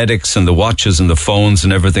cosmetics and the watches and the phones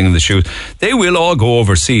and everything and the shoes, they will all go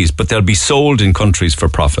overseas, but they'll be sold in countries for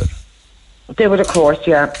profit. They would, of course,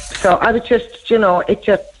 yeah. So I was just,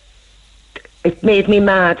 it made me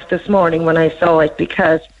mad this morning when I saw it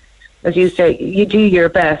because, as you say, you do your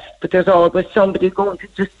best, but there's always somebody going to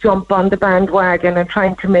just jump on the bandwagon and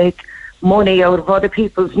trying to make money out of other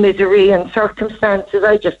people's misery and circumstances.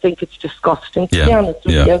 I just think it's disgusting, to be honest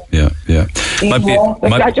with you. Yeah.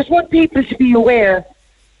 I just want people to be aware,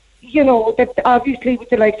 that obviously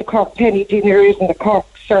with the likes of Cork Penny Dinners and the Cork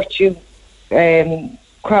Search You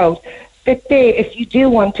crowd, that if you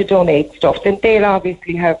do want to donate stuff, then they'll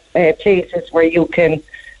obviously have places where you can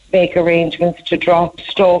make arrangements to drop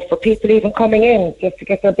stuff for people even coming in just to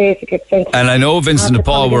get their basic expenses. And I know Vincent and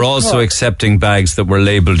Paul were also accepting bags that were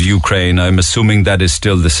labelled Ukraine. I'm assuming that is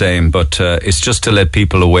still the same, but it's just to let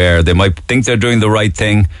people aware. They might think they're doing the right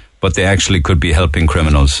thing, but they actually could be helping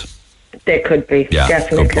criminals. They could be,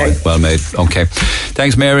 definitely. Good point. Well made. Okay.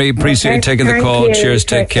 Thanks, Mary. Appreciate you taking the call. You. Cheers.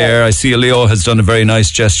 Take care. I see Leo has done a very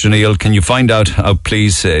nice gesture, Neil. Can you find out,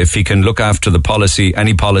 please, if he can look after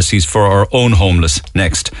any policies for our own homeless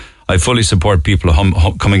next? I fully support people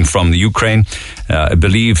coming from the Ukraine. I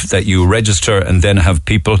believe that you register and then have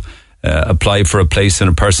people apply for a place in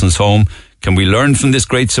a person's home. Can we learn from this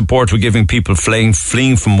great support we're giving people fleeing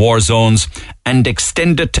from war zones and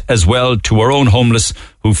extend it as well to our own homeless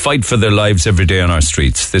who fight for their lives every day on our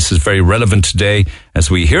streets? This is very relevant today as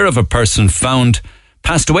we hear of a person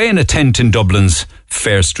passed away in a tent in Dublin's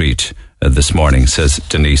Fair Street this morning, says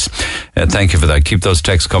Denise. Thank you for that. Keep those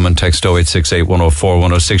texts coming. Text 0868 104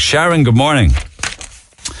 106. Sharon, good morning.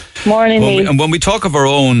 Morning, Neil. And when we talk of our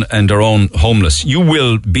own homeless, you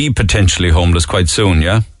will be potentially homeless quite soon,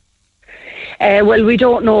 yeah? Well, we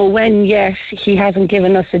don't know when yet. He hasn't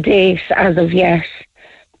given us a date as of yet.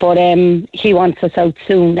 But he wants us out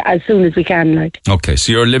soon as we can. Okay,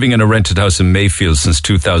 so you're living in a rented house in Mayfield since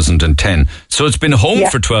 2010. So it's been home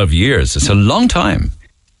for 12 years. It's a long time.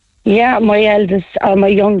 Yeah, my youngest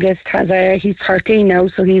he's 13 now,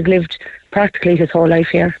 so he's lived practically his whole life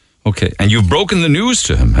here. Okay, and you've broken the news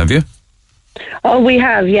to him, have you? Oh, we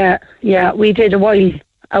have, yeah. Yeah, we did a while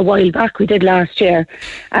back. We did last year.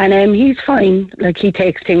 And he's fine. He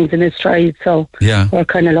takes things in his stride, so we're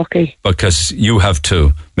kind of lucky. Because you have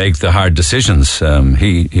to make the hard decisions.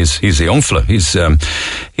 He's a young fella. He's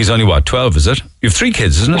only, 12, is it? You have 3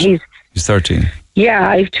 kids, isn't it? He's 13. Yeah,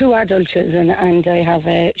 I have 2 adult children, and I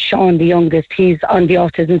have Sean, the youngest. He's on the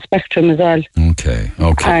autism spectrum as well. Okay.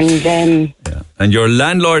 And and your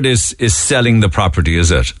landlord is selling the property,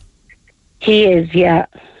 is it? He is, yeah.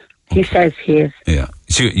 He says he is. Yeah.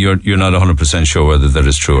 So you're not 100% sure whether that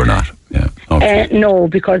is true or not? Yeah. Okay. No,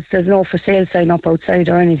 because there's no for sale sign up outside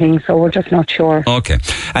or anything, so we're just not sure. Okay.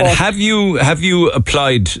 And have you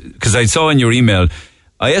applied, because I saw in your email,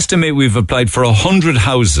 I estimate we've applied for 100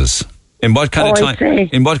 houses. In what kind of time?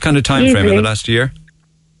 In what kind of time frame in the last year?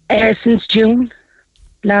 Since June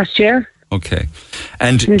last year. Okay.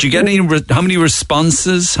 And do you get how many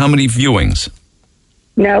responses? How many viewings?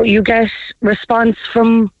 Now, you get response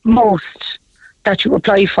from most that you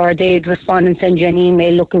apply for. They'd respond and send you an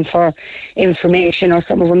email looking for information, or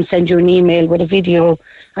some of them send you an email with a video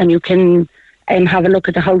and you can have a look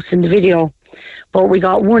at the house in the video. But we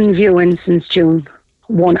got 1 viewing since June.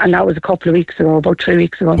 1, and that was a couple of weeks ago, about 3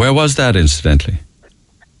 weeks ago. Where was that, incidentally?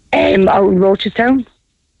 Out in Rochestown.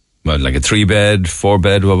 Well, like a 3-bed,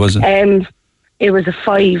 4-bed, what was it? It was a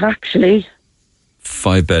 5, actually.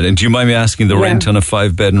 5-bed. And do you mind me asking the rent on a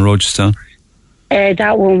 5-bed in Rochestown?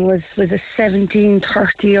 That one was a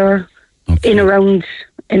 1730 or in around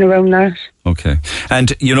that. Okay.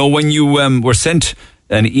 And, when you were sent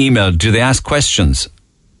an email, do they ask questions?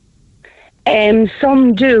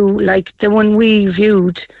 Some do, like the one we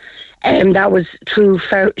viewed. That was through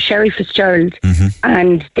Sherry Fitzgerald,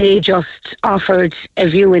 and they just offered a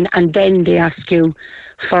viewing, and then they ask you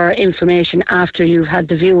for information after you've had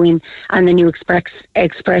the viewing, and then you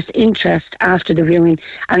express interest after the viewing,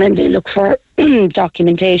 and then they look for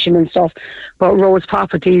documentation and stuff. But Rose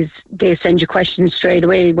Properties, they send you questions straight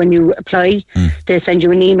away when you apply. They send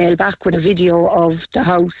you an email back with a video of the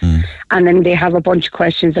house, and then they have a bunch of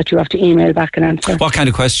questions that you have to email back and answer. What kind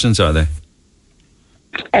of questions are they?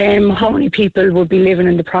 How many people would be living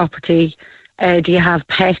in the property? Do you have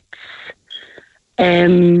pets?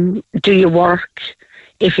 Do you work?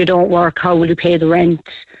 If you don't work, how will you pay the rent?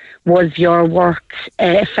 Was your work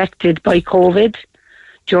affected by COVID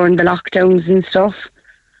during the lockdowns and stuff?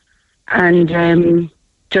 And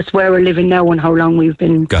just where we're living now and how long we've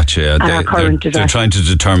been at our current address. They're trying to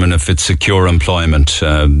determine if it's secure employment.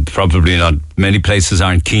 Probably not. Many places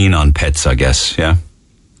aren't keen on pets, I guess, yeah?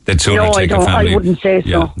 They'd sooner take a family. I wouldn't say so.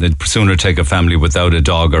 Yeah, they'd sooner take a family without a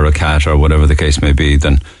dog or a cat or whatever the case may be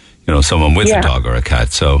than, someone with a dog or a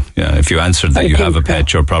cat. So, yeah, if you answered that you have a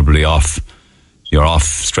pet, you're probably off. You're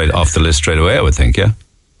straight off the list straight away, I would think, yeah?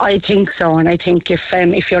 I think so, and I think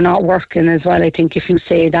if you're not working as well, I think if you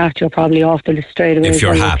say that, you're probably off the list straight away. If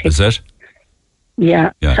you're HAP, is it?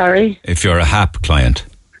 Yeah, sorry? If you're a HAP client?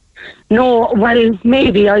 No, well,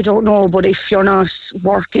 maybe, I don't know, but if you're not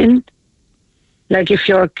working, like if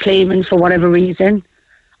you're claiming for whatever reason,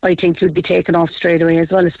 I think you'd be taken off straight away as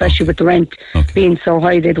well, especially with the rent being so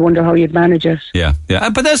high. They'd wonder how you'd manage it. Yeah.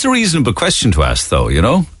 But that's a reasonable question to ask, though,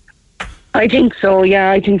 I think so,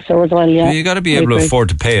 I think so as well, yeah. You got to be able to afford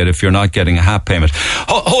to pay it if you're not getting a HAP payment.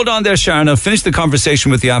 Hold on there, Sharon. I'll finish the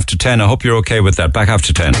conversation with you after 10. I hope you're okay with that. Back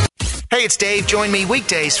after 10. Hey, it's Dave. Join me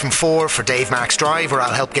weekdays from 4 for Dave Max Drive, where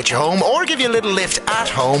I'll help get you home or give you a little lift at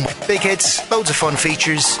home. Big hits, loads of fun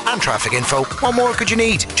features and traffic info. What more could you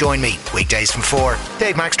need? Join me weekdays from 4.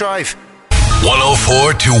 Dave Max Drive.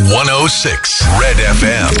 104 to 106 Red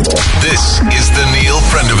FM. This is the Neil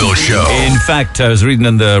Prendeville Show. In fact, I was reading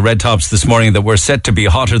in the Red Tops this morning that we're set to be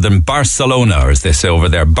hotter than Barcelona, or as they say over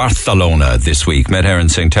there, Barcelona this week. Met Heron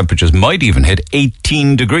saying temperatures might even hit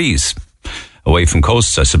 18 degrees. Away from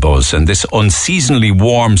coasts, I suppose. And this unseasonably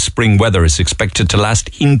warm spring weather is expected to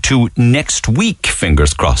last into next week,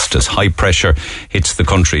 fingers crossed, as high pressure hits the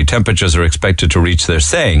country. Temperatures are expected to reach, they're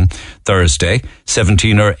saying, Thursday,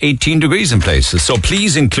 17 or 18 degrees in places. So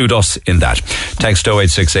please include us in that. Text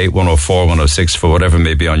 0868 104 106 for whatever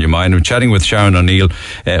may be on your mind. I'm chatting with Sharon O'Neill,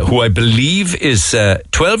 who I believe is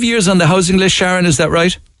 12 years on the housing list. Sharon, is that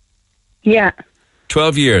right? Yeah.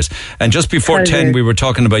 12 years. And just before 10, we were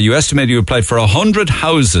talking about, you estimated you applied for 100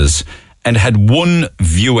 houses and had one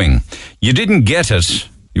viewing. You didn't get it.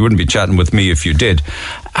 You wouldn't be chatting with me if you did.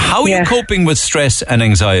 How are you coping with stress and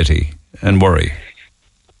anxiety and worry?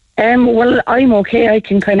 Well, I'm okay. I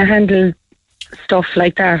can kind of handle stuff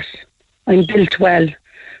like that. I'm built well.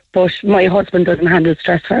 But my husband doesn't handle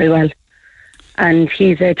stress very well. And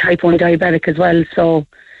he's a type 1 diabetic as well, so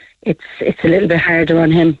it's a little bit harder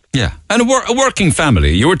on him. Yeah, and a working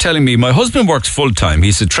family. You were telling me my husband works full-time.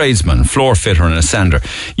 He's a tradesman, floor fitter and a sander.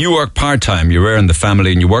 You work part-time. You're in the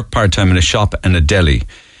family and you work part-time in a shop and a deli.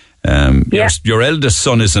 Your eldest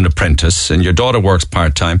son is an apprentice and your daughter works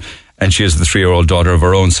part-time and she has the 3-year-old daughter of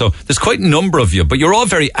her own. So there's quite a number of you, but you're all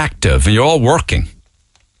very active and you're all working.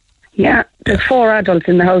 Yeah, there's 4 adults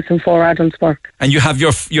in the house and 4 adults work. And you have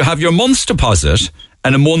your month's deposit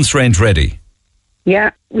and a month's rent ready.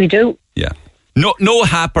 Yeah, we do. Yeah. No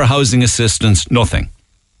HAP or housing assistance, nothing.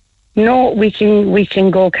 No, we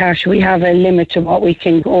can go cash. We have a limit to what we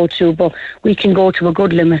can go to, but we can go to a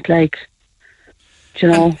good limit, like,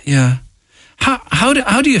 yeah.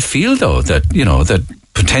 How do you feel though that that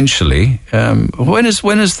potentially when is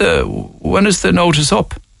the notice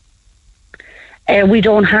up? We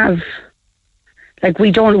don't have,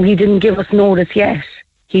 he didn't give us notice yet.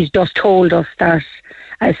 He's just told us that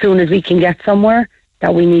as soon as we can get somewhere,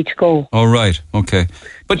 that we need to go. Oh, right. Okay.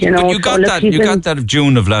 But you got that of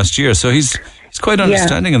June of last year, so he's quite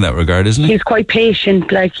understanding in that regard, isn't he? He's quite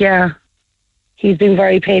patient, He's been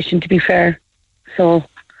very patient, to be fair. So,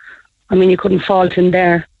 I mean, you couldn't fault him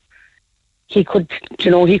there. He could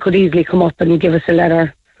easily come up and give us a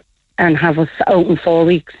letter and have us out in 4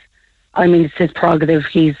 weeks. I mean, it's his prerogative.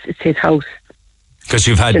 It's his house. Because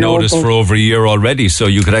you've had notice for over a year already, so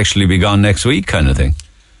you could actually be gone next week, kind of thing.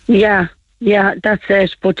 Yeah, that's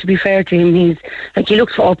it. But to be fair to him, he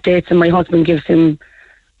looks for updates, and my husband gives him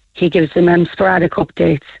sporadic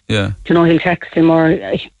updates. Yeah. He'll text him, or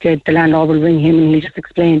the landlord will ring him, and he'll just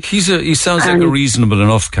explain. He sounds like a reasonable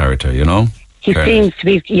enough character, He seems to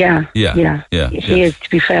be, yeah. He is, to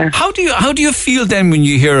be fair. How do you feel then when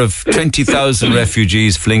you hear of 20,000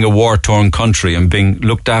 refugees fleeing a war-torn country and being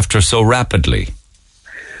looked after so rapidly?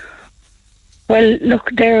 Well,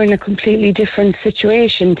 look, they're in a completely different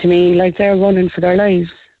situation to me. Like, they're running for their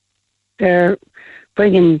lives. They're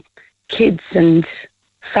bringing kids and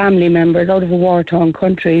family members out of a war-torn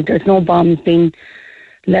country. There's no bombs being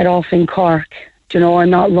let off in Cork. You know, I'm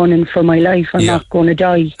not running for my life. I'm not going to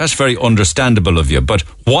die. That's very understandable of you. But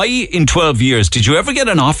why, in 12 years, did you ever get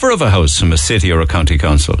an offer of a house from a city or a county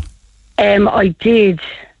council? I did.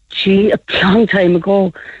 A long time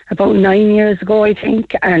ago, about 9 years ago, I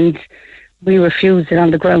think, and we refused it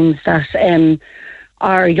on the grounds that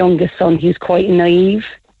our youngest son, he's quite naive,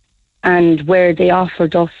 and where they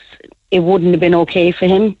offered us, it wouldn't have been okay for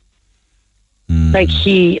him. Like,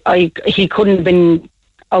 he couldn't have been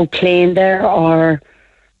outplaying there or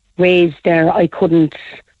raised there. I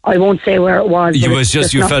won't say where it was. You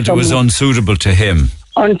felt it was unsuitable to him.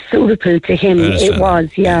 Unsuitable to him, it was,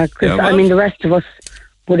 yeah. Because I mean, the rest of us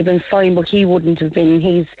would have been fine, but he wouldn't have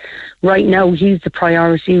been. Right now he's the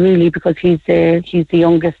priority, really, because he's the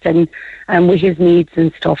youngest, and with his needs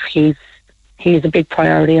and stuff, he's a big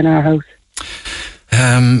priority in our house.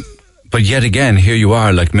 But yet again, here you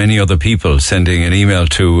are, like many other people, sending an email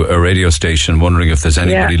to a radio station wondering if there's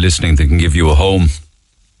anybody listening that can give you a home.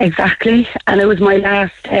 Exactly. And it was my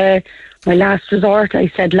last resort. I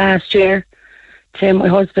said last year to my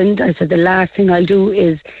husband, I said the last thing I'll do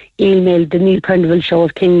is email the Neil Prendeville show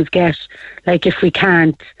of Kingsgate, like, if we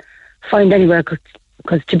can't find anywhere.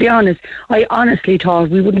 Because to be honest, I honestly thought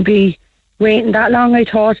we wouldn't be waiting that long. I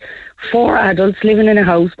thought 4 adults living in a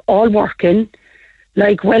house, all working,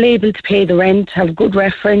 like, well able to pay the rent, have good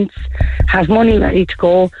reference, have money ready to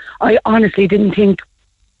go. I honestly didn't think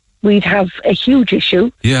we'd have a huge issue.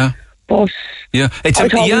 Yeah. But that's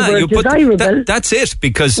it,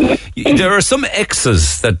 because there are some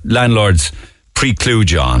X's that landlords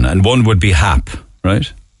preclude you on, and one would be HAP, right?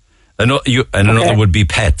 Another would be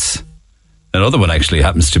pets. Another one actually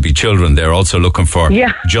happens to be children. They're also looking for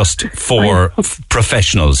just 4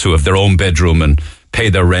 professionals who have their own bedroom and pay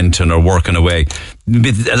their rent and are working away.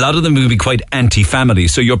 A lot of them will be quite anti-family,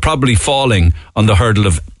 so you're probably falling on the hurdle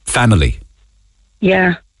of family.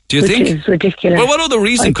 Yeah. Do you think? Which is ridiculous. Well, what other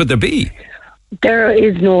reason could there be? There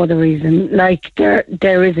is no other reason. Like, there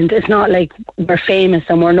isn't. It's not like we're famous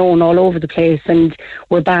and we're known all over the place and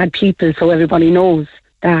we're bad people, so everybody knows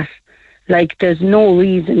that. Like, there's no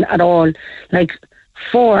reason at all. Like,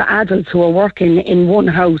 4 adults who are working in one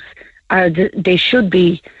house, they should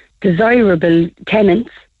be desirable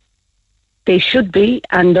tenants. They should be,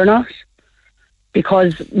 and they're not,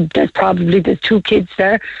 because there's 2 kids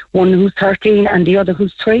there, one who's 13 and the other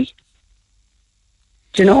who's 3.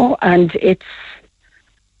 Do you know? And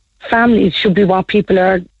families should be what people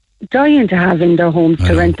are dying to have in their homes,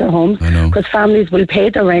 to rent their homes, because families will pay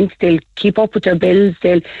their rent, they'll keep up with their bills,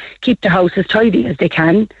 they'll keep the house as tidy as they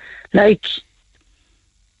can. Like,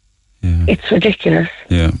 it's ridiculous.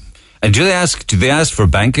 Yeah. And do they ask for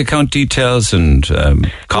bank account details and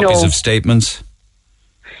copies of statements?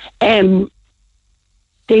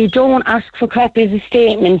 They don't ask for copies of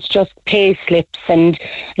statements, just pay slips and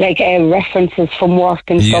references from work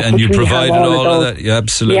and stuff. And you provided all of that? Yeah,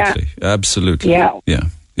 absolutely. Yeah. Absolutely.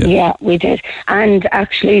 Yeah, we did. And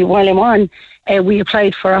actually, while I'm on, we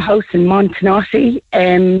applied for a house in Montenotte.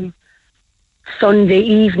 Sunday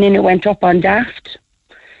evening it went up on Daft,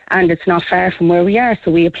 and it's not far from where we are,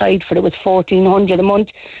 so we applied for it. It was $1,400 a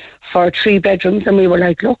month for 3 bedrooms, and we were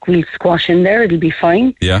like, look, we'll squash in there, it'll be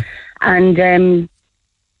fine. Yeah. And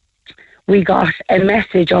we got a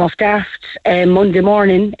message off Daft Monday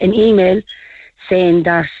morning, an email, saying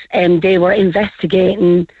that they were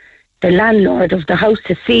investigating the landlord of the house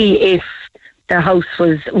to see if the house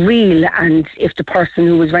was real and if the person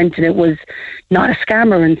who was renting it was not a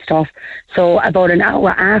scammer and stuff. So about an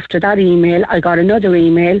hour after that email, I got another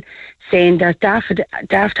email saying that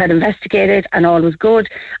Daft had investigated and all was good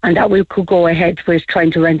and that we could go ahead with trying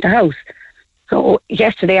to rent the house. So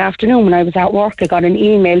yesterday afternoon when I was at work, I got an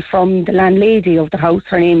email from the landlady of the house.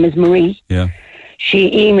 Her name is Marie. Yeah. She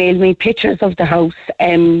emailed me pictures of the house,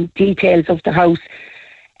 details of the house,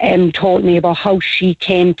 told me about how she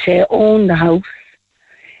came to own the house.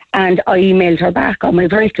 And I emailed her back on my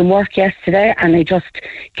break in work yesterday, and I just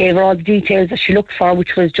gave her all the details that she looked for,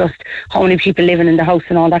 which was just how many people living in the house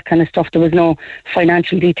and all that kind of stuff. There was no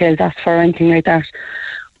financial details asked for or anything like that.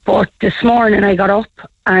 But this morning I got up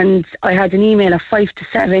and I had an email at 5 to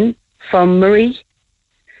 7 from Marie,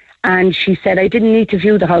 and she said I didn't need to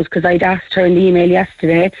view the house because I'd asked her in the email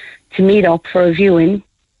yesterday to meet up for a viewing,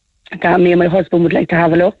 that me and my husband would like to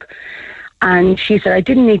have a look. And she said, I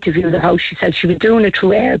didn't need to view the house. She said she was doing it through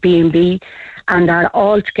Airbnb, and that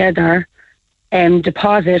altogether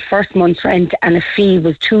deposit, first month's rent and a fee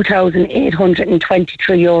was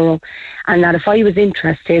 €2,823, and that if I was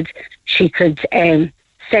interested, she could send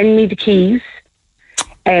me the keys,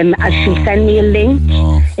 and she'll send me a link.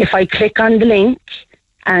 If I click on the link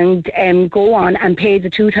and go on and pay the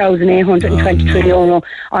 €2,823,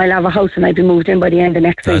 I'll have a house and I'll be moved in by the end of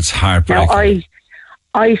next week. That's heartbreaking. Now,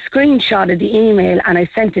 I screenshotted the email and I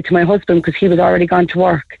sent it to my husband because he was already gone to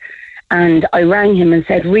work. And I rang him and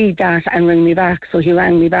said, read that and ring me back. So he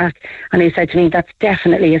rang me back and he said to me, that's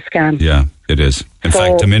definitely a scam. Yeah, it is. In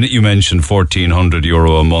fact, the minute you mentioned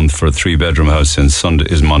 €1,400 a month for a 3-bedroom house in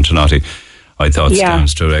Montenotte, I thought scam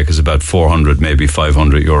straight away, because about €400, maybe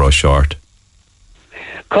 €500 short.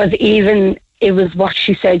 Because even it was what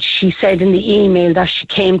she said. She said in the email that she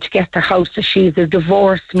came to get the house, that she's a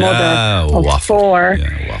divorced mother of 4,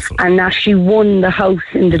 and that she won the house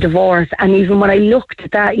in the divorce. And even when I looked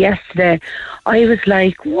at that yesterday, I was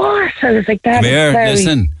like, what? I was like, that is very...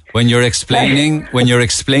 Listen, when you're explaining,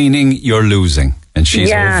 you're losing. And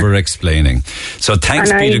she's over-explaining. So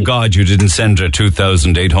thanks be to God you didn't send her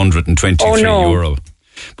 €2,823.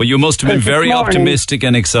 But you must have been very optimistic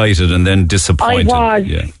and excited, and then disappointed.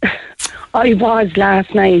 I was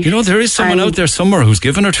last night. You know, there is someone out there somewhere who's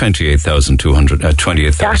given her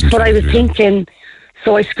 $28,000. That's what I was thinking.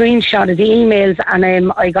 So I screenshotted the emails, and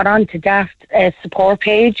I got onto Daft support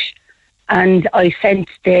page, and I sent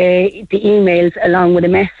the emails along with a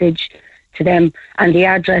message to them and the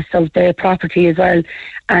address of the property as well.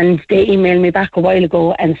 And they emailed me back a while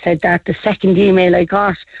ago and said that the second email I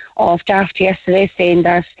got off Daft yesterday saying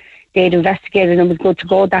that they'd investigated and was good to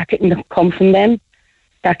go, that didn't come from them.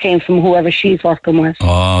 That came from whoever she's working with.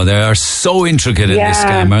 Oh, they are so intricate in this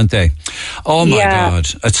scam, aren't they? Oh my God.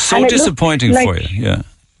 It's so disappointing for you. Yeah.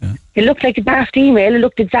 It looked like a Daft email. It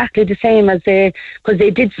looked exactly the same as because they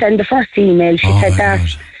did send the first email. She said that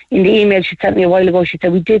in the email she sent me a while ago. She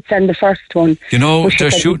said, we did send the first one. You know,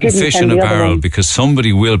 they're shooting fish in a barrel because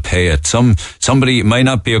somebody will pay it. Somebody, it might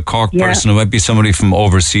not be a Cork person, it might be somebody from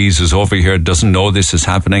overseas who's over here, doesn't know this is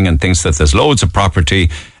happening and thinks that there's loads of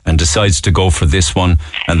property and decides to go for this one,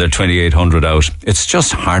 and they're 2,800 out. It's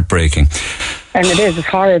just heartbreaking. And it is. It's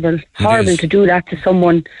horrible. Horrible to do that to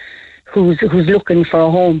someone who's looking for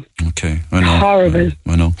a home. Okay, I know. Horrible.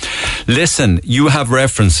 I know. Listen, you have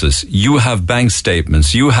references, you have bank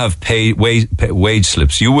statements, you have wage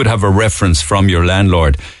slips, you would have a reference from your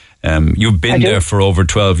landlord. You've been there for over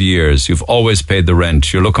 12 years. You've always paid the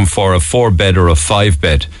rent. You're looking for a 4-bed or a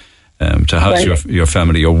 5-bed to house your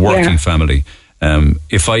family, your working family.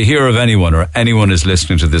 If I hear of anyone or anyone is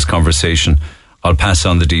listening to this conversation, I'll pass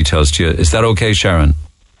on the details to you. Is that okay, Sharon?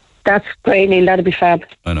 That's great, Neil. That'd be fab.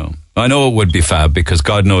 I know it would be fab, because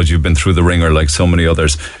God knows you've been through the ringer like so many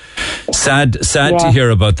others. Sad to hear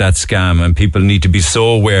about that scam, and people need to be so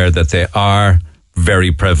aware that they are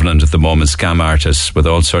very prevalent at the moment, scam artists with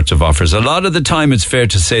all sorts of offers. A lot of the time it's fair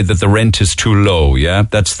to say that the rent is too low,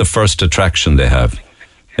 That's the first attraction they have.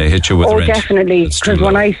 They hit you with rent. Oh, definitely. Because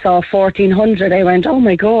when I saw 1,400, I went, oh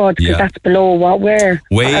my God, because that's below what we're...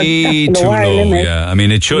 Way too low, I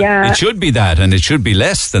mean, it should be that, and it should be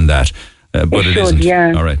less than that. But it isn't.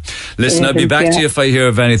 All right. Listen, I'll be back to you if I hear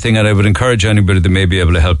of anything, and I would encourage anybody that may be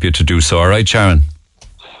able to help you to do so. All right, Sharon?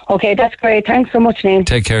 Okay, that's great. Thanks so much, Neil.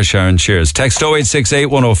 Take care, Sharon. Cheers. Text 0868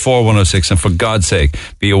 104 106, and for God's sake,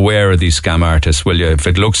 be aware of these scam artists, will you? If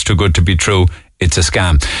it looks too good to be true, it's a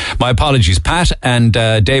scam. My apologies. Pat and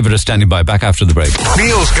David are standing by. Back after the break.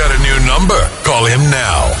 Neil's got a new number. Call him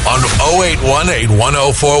now on 0818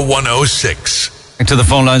 104 106. Back to the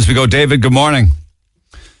phone lines we go. David, good morning.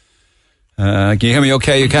 Can you hear me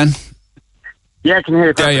okay? You can? Yeah, I can hear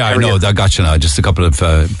you. Yeah, I know. I got you now. Just a couple of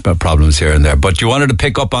problems here and there. But you wanted to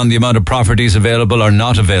pick up on the amount of properties available or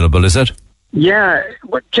not available, is it? Yeah,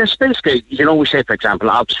 just basically, we say, for example,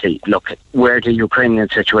 obviously, look, where the Ukrainian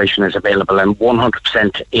situation is available, and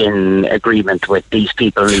 100% in agreement with these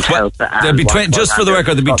people need help. There'll be just for the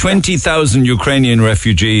record, there'll be 20,000 Ukrainian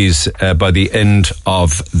refugees by the end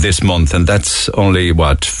of this month, and that's only,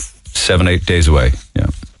 7-8 days away.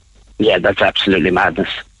 Yeah, that's absolutely madness.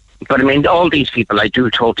 But I mean, all these people, I do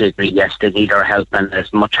totally agree, yes, they need our help, and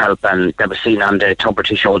as much help, and they were seen on the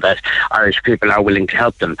Tuberty show that Irish people are willing to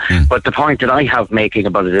help them. But the point that I have making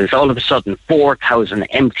about it is all of a sudden 4,000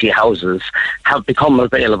 empty houses have become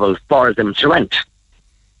available for them to rent.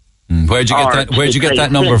 Where'd you get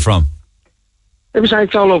that number from?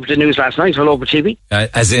 It's all over the news last night, all over TV.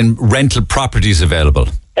 As in rental properties available?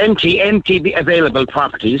 Empty available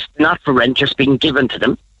properties, not for rent, just being given to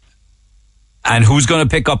them. And who's going to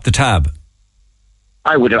pick up the tab?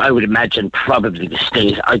 I would imagine probably the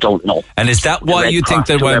state. I don't know. And is that why you think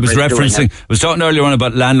that what I was referencing? I was talking earlier on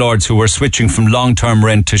about landlords who were switching from long-term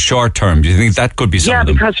rent to short-term. Do you think that could be some of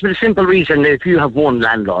them? Yeah, because for the simple reason, if you have one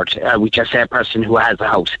landlord, which I say a person who has a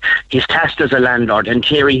house, he's tasked as a landlord. In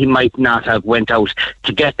theory, he might not have went out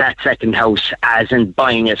to get that second house, as in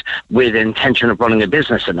buying it with the intention of running a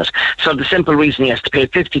business in it. So the simple reason, he has to pay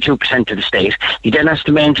 52% to the state. He then has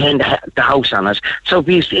to maintain the house on it. So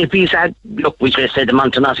if he's had, look, we just said the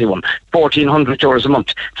Montanati one, €1,400 a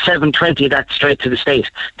month, $720, that's straight to the state.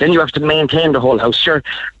 Then you have to maintain the whole house. Sure,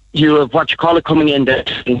 you have what you call it coming in, that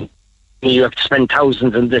you have to spend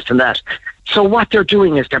thousands and this and that. So what they're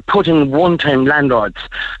doing is they're putting one-time landlords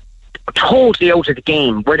totally out of the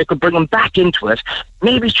game, where they could bring them back into it,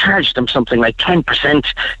 maybe charge them something like 10%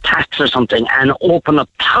 tax or something, and open up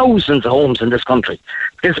thousands of homes in this country.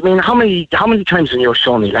 Because, I mean, how many times in your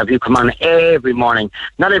show, Neil, have you come on every morning,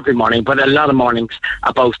 not every morning, but a lot of mornings,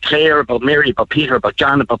 about Claire, about Mary, about Peter, about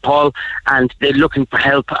John, about Paul, and they're looking for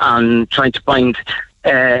help on trying to find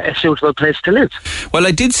a suitable place to live. Well,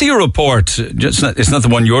 I did see a report, it's not the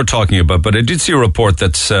one you're talking about, but I did see a report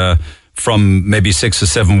that's from maybe 6 or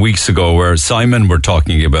 7 weeks ago, where Simon were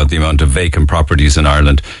talking about the amount of vacant properties in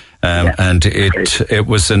Ireland. And it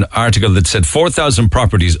was an article that said 4,000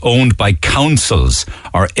 properties owned by councils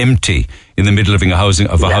are empty in the middle of a housing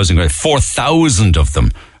 4,000 of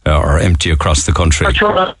them are empty across the country. I'm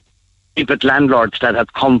sure but landlords that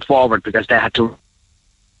have come forward because they had to.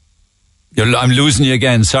 I'm losing you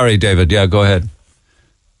again. Sorry, David. Yeah, go ahead.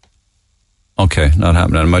 Okay, not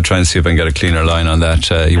happening. I might try and see if I can get a cleaner line on that.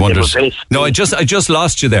 You wonders? No, I just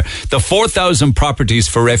lost you there. The 4,000 properties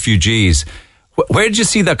for refugees. Where did you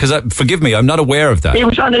see that? Because forgive me, I'm not aware of that. It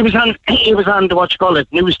was on the what you call it,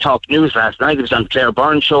 News last night. It was on Claire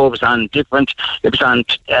Byrne's show. It was on different. It was on.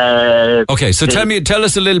 Okay, so tell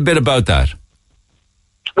us a little bit about that.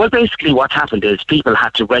 Well, basically, what happened is people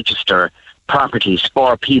had to register properties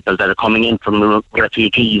for people that are coming in from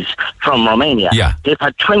refugees from Romania. Yeah. They've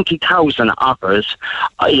had 20,000 offers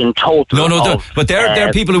in total. But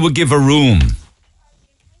they're people who would give a room.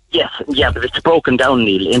 Yes, yeah, but it's broken down,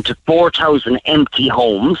 Neil, into 4,000 empty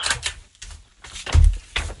homes,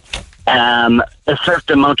 a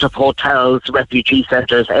certain amount of hotels, refugee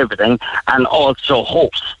centres, everything, and also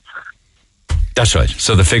hosts. That's right.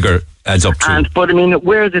 So the figure adds up to. But I mean,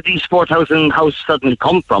 where did these 4,000 houses suddenly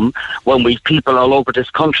come from when we've people all over this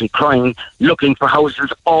country crying, looking for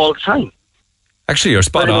houses all the time? Actually, you're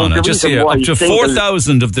spot on. I just see up to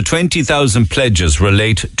 4,000 of the 20,000 pledges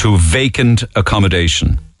relate to vacant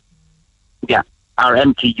accommodation. Yeah, are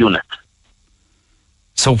empty units.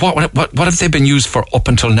 So what have they been used for up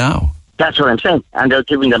until now? That's what I'm saying, and they're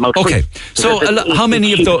giving them out free. Okay, so how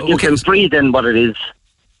many of those? You can free then what it is.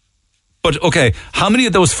 But okay, how many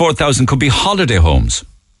of those 4,000 could be holiday homes?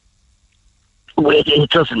 Well, it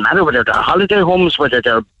doesn't matter whether they're holiday homes, whether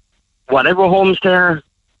they're whatever homes they're.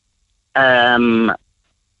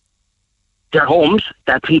 They're homes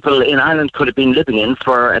that people in Ireland could have been living in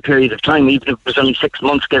for a period of time, even if it was only 6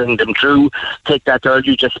 months getting them through. Take that girl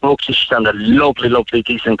you just spoke to. She sounded a lovely, lovely,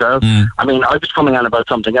 decent girl. I mean, I was coming on about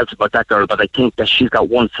something else about that girl, but I think that she's got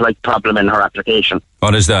one slight problem in her application.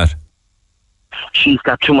 What is that? She's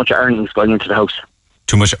got too much earnings going into the house.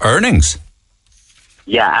 Too much earnings?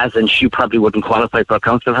 Yeah, as in she probably wouldn't qualify for a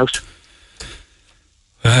council house.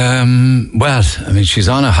 Well, I mean, she's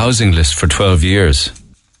on a housing list for 12 years.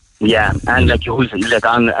 Yeah, and like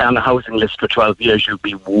on a housing list for 12 years, you'd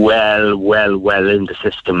be well in the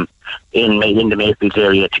system in the Mayfield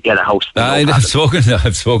area to get a house. I've spoken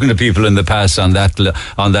to people in the past on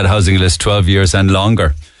that housing list 12 years and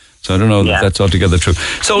longer. So I don't know if that's altogether true.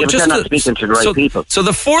 So just not speaking to the right people. So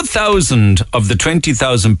the 4,000 of the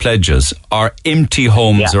 20,000 pledges are empty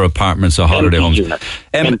homes or apartments or holiday homes.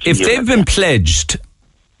 If they've been pledged,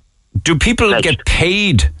 do people get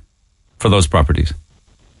paid for those properties?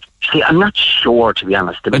 See, I'm not sure, to be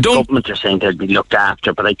honest. The government are saying they'll be looked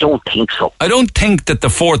after, but I don't think so. I don't think that the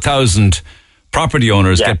 4,000 property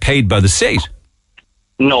owners get paid by the state.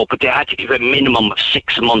 No, but they had to give a minimum of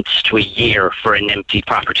 6 months to a year for an empty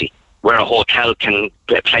property, where a hotel can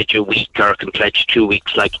pledge a week or can pledge 2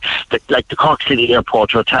 weeks, like the Cork City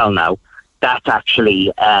Airport Hotel now. That's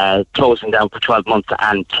actually closing down for 12 months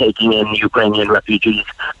and taking in Ukrainian refugees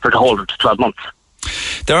for the whole of the 12 months.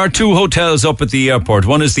 There are 2 hotels up at the airport.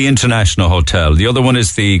 One is the International Hotel. The other one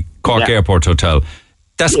is the Cork Airport Hotel.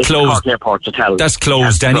 That's closed. Cork Airport Hotel. That's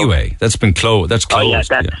closed anyway. That's been closed. That's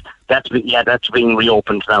closed. That's being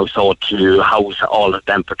reopened now, so to house all of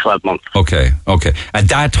them for 12 months. Okay. And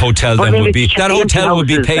that hotel would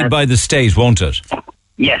be paid by the state, won't it?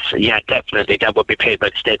 Yes, yeah, definitely. That would be paid by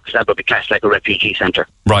the state because that would be classed like a refugee centre.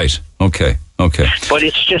 Right, okay. But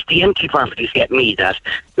it's just the empty properties get me that,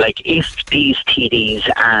 like, if these TDs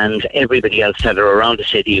and everybody else that are around the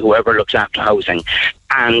city, whoever looks after housing,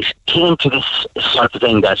 and came to this sort of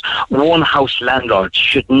thing that one house landlords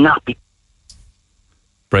should not be...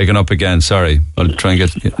 Breaking up again, sorry. I'll try and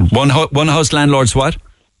get... One house landlords what?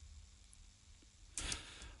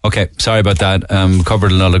 Okay, sorry about that.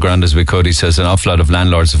 Covered another ground as we could. He says an awful lot of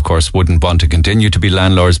landlords, of course, wouldn't want to continue to be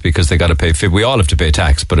landlords because they got to pay... We all have to pay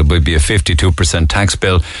tax, but it would be a 52% tax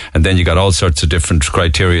bill, and then you got all sorts of different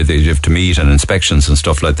criteria that you have to meet and inspections and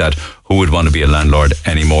stuff like that. Who would want to be a landlord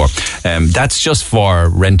anymore? That's just for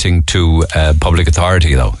renting to public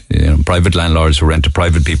authority, though. Private landlords who rent to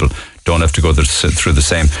private people don't have to go through the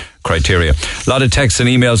same criteria. A lot of texts and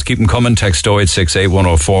emails, keep them coming. Text 0868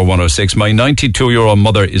 104 106. My 92-year-old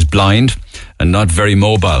mother is blind and not very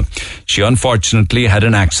mobile. She unfortunately had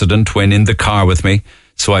an accident when in the car with me,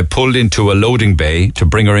 so I pulled into a loading bay to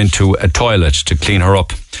bring her into a toilet to clean her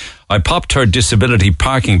up. I popped her disability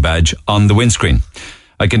parking badge on the windscreen.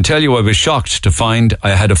 I can tell you I was shocked to find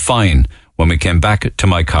I had a fine when we came back to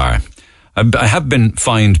my car. I have been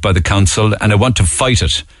fined by the council and I want to fight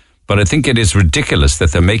it, but I think it is ridiculous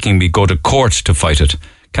that they're making me go to court to fight it.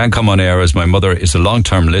 Can't come on air as my mother is a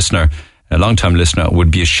long-time listener,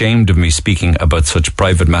 would be ashamed of me speaking about such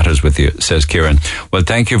private matters with you, says Kieran. Well,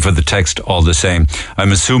 thank you for the text all the same.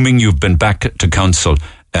 I'm assuming you've been back to council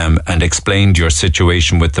and explained your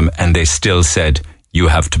situation with them, and they still said you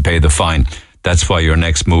have to pay the fine. That's why your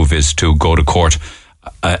next move is to go to court.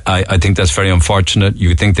 I think that's very unfortunate.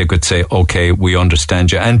 You think they could say, okay, we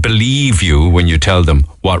understand you, and believe you when you tell them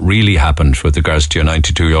what really happened with regards to your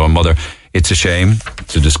 92-year-old mother. It's a shame.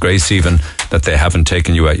 It's a disgrace even that they haven't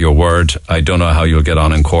taken you at your word. I don't know how you'll get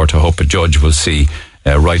on in court. I hope a judge will see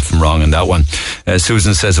right from wrong in that one.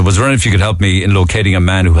 Susan says, I was wondering if you could help me in locating a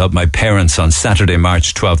man who helped my parents on Saturday,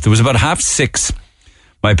 March 12th. It was about 6:30.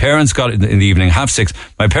 My parents got, in the evening, 6:30,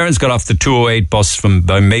 my parents got off the 208 bus from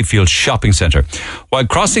Mayfield Shopping Centre. While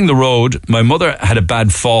crossing the road, my mother had a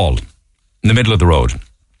bad fall in the middle of the road.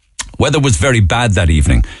 Weather was very bad that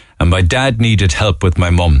evening, and my dad needed help with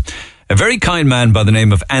my mum. A very kind man by the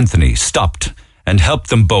name of Anthony stopped and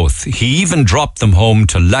helped them both. He even dropped them home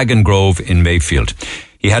to Lagan Grove in Mayfield.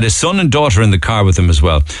 He had his son and daughter in the car with him as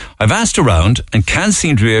well. I've asked around and can't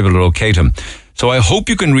seem to be able to locate him. So I hope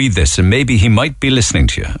you can read this and maybe he might be listening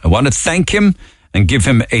to you. I want to thank him and give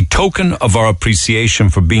him a token of our appreciation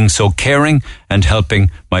for being so caring and helping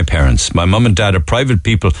my parents. My mum and dad are private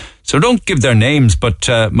people, so don't give their names, but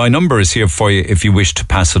my number is here for you if you wish to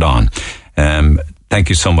pass it on. Thank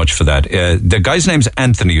you so much for that. The guy's name's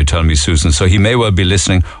Anthony, you tell me, Susan, so he may well be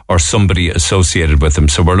listening or somebody associated with him.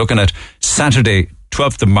 So we're looking at Saturday,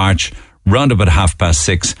 12th of March, round about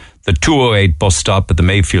 6:30, the 208 bus stop at the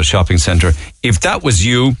Mayfield Shopping Centre. If that was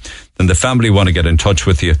you, then the family want to get in touch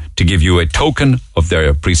with you to give you a token of their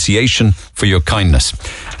appreciation for your kindness.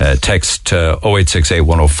 Text 0868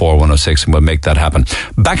 104 106 and we'll make that happen.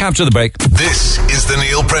 Back after the break. This is the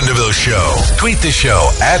Neil Prendeville Show. Tweet the show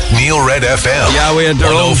at Neil Red FM. Yeah, we had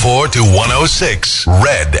 104 to 106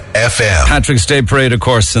 Red FM. Patrick's Day Parade, of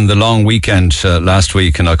course, in the long weekend last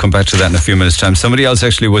week, and I'll come back to that in a few minutes' time. Somebody else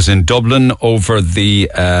actually was in Dublin over the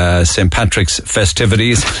St. Patrick's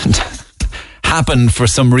festivities. Happened for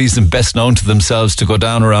some reason best known to themselves to go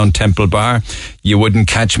down around Temple Bar. You wouldn't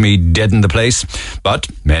catch me dead in the place, but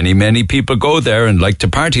many people go there and like to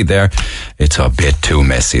party there. It's a bit too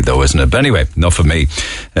messy though, isn't it? But anyway, enough of me.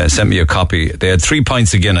 Sent me a copy. They had 3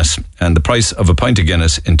 pints of Guinness, and the price of a pint of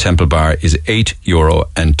Guinness in Temple Bar is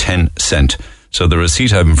 €8.10. So the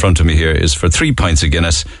receipt I have in front of me here is for 3 pints of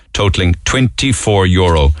Guinness, totaling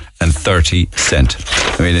 €24.30.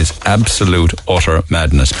 I mean, it's absolute, utter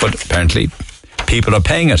madness. But apparently, people are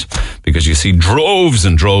paying it because you see droves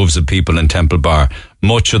and droves of people in Temple Bar,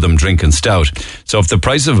 much of them drinking stout. So if the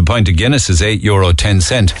price of a pint of Guinness is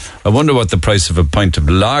 €8.10, I wonder what the price of a pint of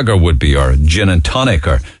lager would be, or gin and tonic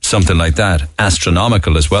or something like that.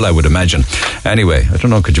 Astronomical as well, I would imagine. Anyway, I don't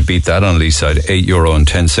know, could you beat that on Lee's side?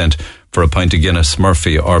 €8.10 for a pint of Guinness,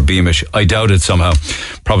 Murphy or Beamish. I doubt it somehow.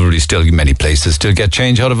 Probably still many places still get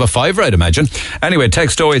change out of a fiver, I'd imagine. Anyway,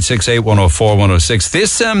 text 0868 104 106.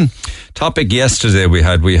 This topic yesterday we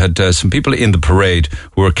had some people in the parade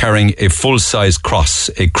who were carrying a full-size cross,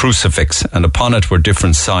 a crucifix, and upon it were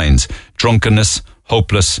different signs: drunkenness,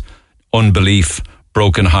 hopeless, unbelief,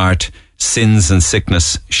 broken heart, sins and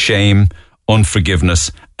sickness, shame,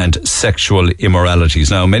 unforgiveness, and sexual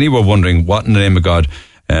immoralities. Now, many were wondering what in the name of God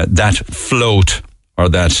that float or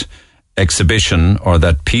that exhibition or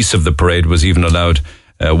that piece of the parade was even allowed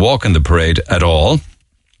walk in the parade at all.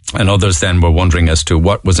 And others then were wondering as to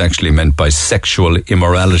what was actually meant by sexual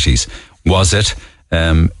immoralities. Was it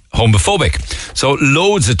homophobic? So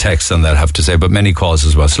loads of texts on that, I have to say, but many calls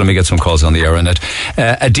as well. So let me get some calls on the air on it.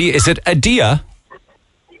 Adia, is it Adia?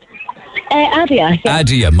 Adia. Yeah.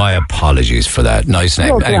 Adia, my apologies for that. Nice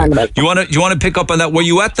name. Anyway, you want to pick up on that? Were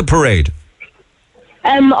you at the parade?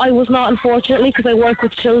 I was not, unfortunately, because I work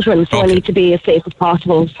with children, so I need to be as safe as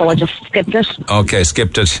possible. So I just skipped it. Okay,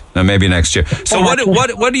 skipped it. Now maybe next year. So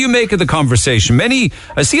what do you make of the conversation?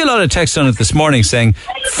 I see a lot of text on it this morning saying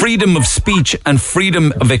freedom of speech and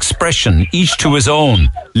freedom of expression, each to his own.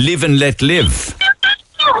 Live and let live.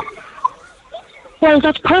 Well,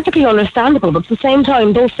 that's perfectly understandable, but at the same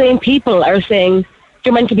time, those same people are saying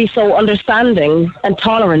you're meant to be so understanding and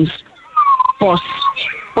tolerant, but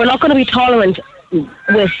we're not going to be tolerant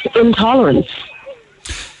with intolerance.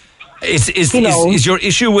 Is your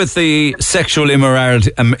issue with the sexual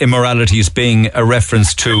immoralities being a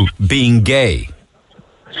reference to being gay?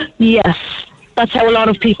 Yes, that's how a lot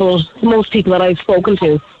of people, most people that I've spoken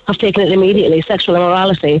to, have taken it immediately, sexual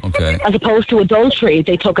immorality. Okay. As opposed to adultery,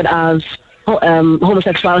 they took it as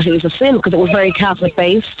homosexuality is a sin, because it was very Catholic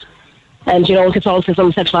based, and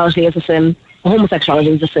Catholicism, sexuality is a sin. Homosexuality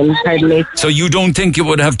is a sin, pardon me. So you don't think it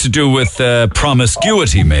would have to do with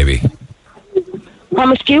promiscuity, maybe?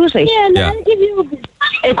 Promiscuity? Yeah.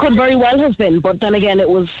 It could very well have been, but then again, it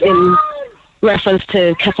was in reference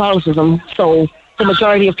to Catholicism. So the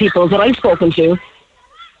majority of people that I've spoken to,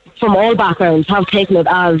 from all backgrounds, have taken it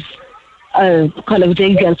as a kind of a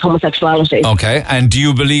dig against homosexuality. Okay, and do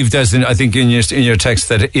you believe I think in your text,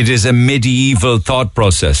 that it is a medieval thought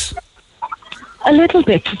process? A little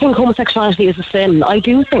bit. I think homosexuality is a sin. I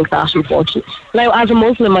do think that, unfortunately. Now, as a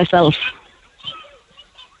Muslim myself,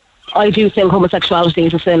 I do think homosexuality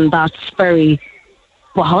is a sin that's very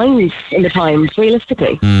behind in the times,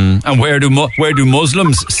 realistically. And where do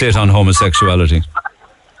Muslims sit on homosexuality?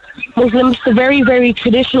 Muslims, the very, very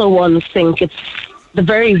traditional ones, think it's the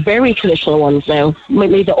very, very traditional ones now.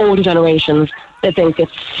 Maybe the older generations, they think it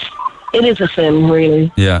is a sin,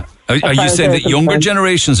 really. Yeah. Are you saying that younger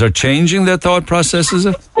generations are changing their thought process, is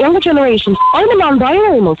it? Younger generations. I'm a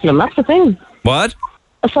non-binary Muslim, that's the thing. What?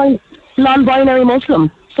 Non-binary Muslim.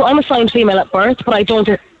 So I'm assigned female at birth, but I don't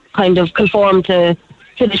kind of conform to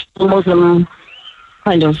traditional Muslim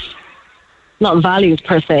kind of, not values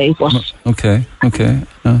per se, but... Okay.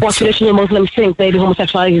 What traditional Muslims think, maybe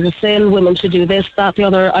homosexuality is a sin, women should do this, that, the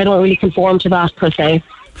other. I don't really conform to that per se.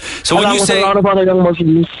 So when you say, a lot of other young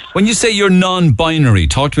Muslims. When you say you're non-binary,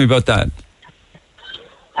 talk to me about that.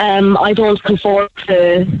 I don't conform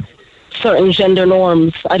to certain gender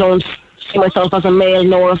norms. I don't see myself as a male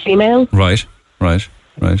nor a female. Right.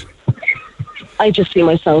 I just see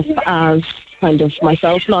myself as kind of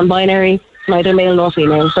myself, non-binary, neither male nor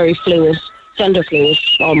female, very fluid, gender fluid,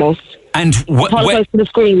 almost. And apologize for the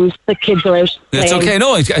screams the kids are out. That's okay.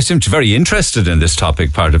 No, I seem very interested in this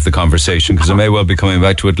topic part of the conversation, because I may well be coming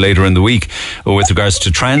back to it later in the week with regards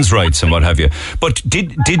to trans rights and what have you. But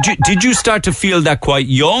did you start to feel that quite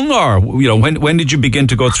young, or when did you begin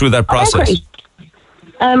to go through that process?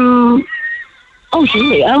 When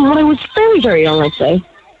I was very, very young, I'd say,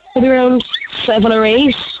 maybe around 7 or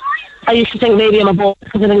 8. I used to think maybe I'm a boy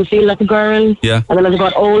because I didn't feel like a girl. Yeah. And then as I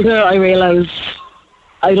got older, I realised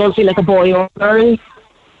I don't feel like a boy or a girl.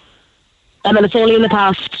 And then it's only in the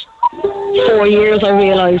past 4 years I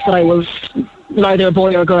realised that I was neither a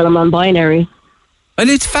boy or a girl. I'm non-binary. And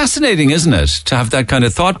it's fascinating, isn't it, to have that kind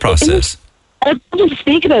of thought process? I don't to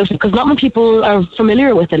speak about it because not many people are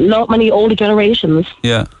familiar with it. Not many older generations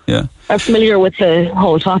are familiar with the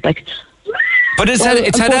whole topic. But it's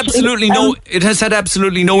had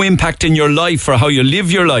absolutely no impact in your life or how you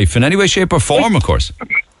live your life in any way, shape or form, of course.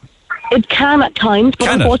 It can at times, but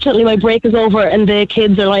unfortunately my break is over and the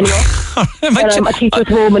kids are lining up. I'm a teacher at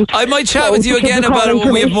the moment. I might chat with you again about it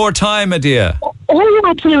when we have more time, Adia. Oh, you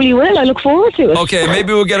absolutely will. I look forward to it. Okay,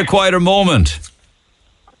 maybe we'll get a quieter moment.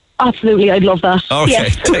 Absolutely, I'd love that. Okay,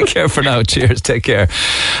 yes. Take care for now. Cheers, take care.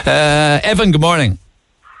 Evan, good morning.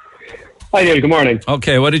 Hi, Neil, good morning.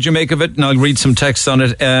 Okay, what did you make of it? And I'll read some text on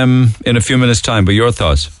it in a few minutes' time, but your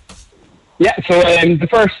thoughts? Yeah, so the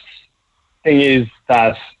first thing is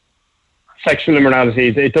that sexual immorality,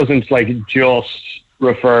 it doesn't just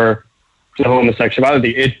refer to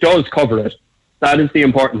homosexuality. It does cover it. That is the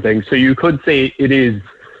important thing. So you could say it is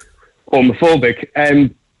homophobic.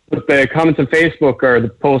 But the comments on Facebook, or the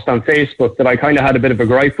post on Facebook, that I kind of had a bit of a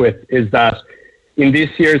gripe with is that in this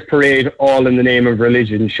year's parade, all in the name of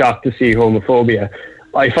religion, shocked to see homophobia.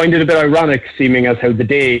 I find it a bit ironic, seeming as how the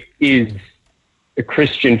day is a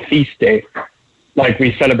Christian feast day. Like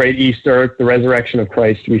we celebrate Easter, the resurrection of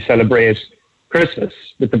Christ. We celebrate Christmas,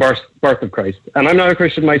 with the birth of Christ. And I'm not a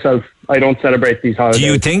Christian myself. I don't celebrate these holidays. Do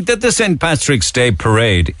you think that the St. Patrick's Day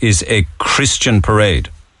parade is a Christian parade?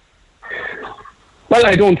 Well,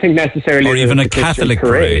 I don't think necessarily. Or even a Catholic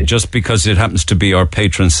parade, just because it happens to be our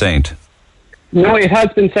patron saint. No, it has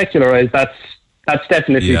been secularized. That's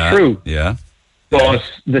definitely true. Yeah. But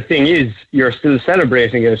the thing is, you're still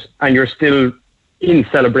celebrating it, and you're still, in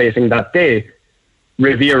celebrating that day,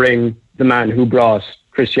 revering the man who brought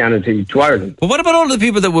Christianity to Ireland. But what about all the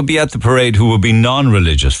people that would be at the parade who would be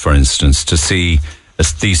non-religious, for instance, to see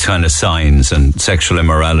these kind of signs and sexual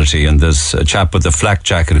immorality? And there's a chap with a flak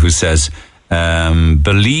jacket who says,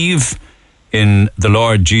 believe in the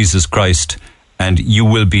Lord Jesus Christ and you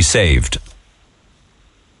will be saved.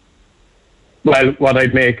 Well, what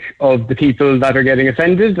I'd make of the people that are getting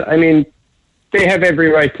offended, I mean, they have every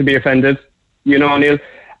right to be offended, you know, Neil.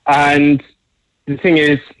 And the thing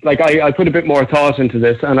is, like, I put a bit more thought into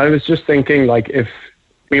this, and I was just thinking, like, if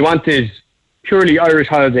we wanted purely Irish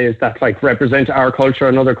holidays that, like, represent our culture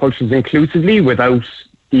and other cultures inclusively without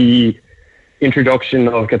the introduction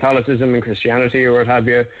of Catholicism and Christianity or what have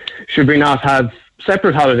you, should we not have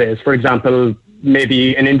separate holidays? For example,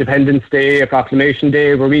 maybe an Independence Day, a Proclamation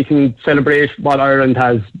Day, where we can celebrate what Ireland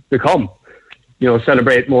has become. You know,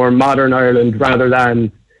 celebrate more modern Ireland rather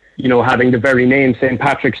than, you know, having the very name St.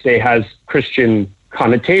 Patrick's Day has Christian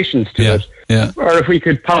connotations to it. Yeah. Or if we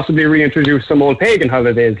could possibly reintroduce some old pagan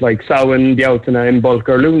holidays like Samhain, Bealtaine, and Bulk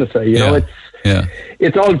or Lunasa. You know,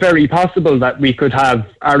 it's all very possible that we could have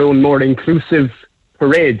our own more inclusive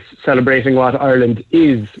parades celebrating what Ireland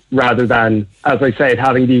is, rather than, as I said,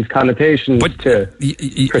 having these connotations to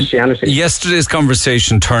Christianity. Yesterday's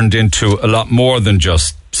conversation turned into a lot more than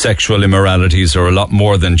just sexual immoralities, or a lot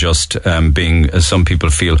more than just being, as some people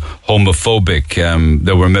feel, homophobic.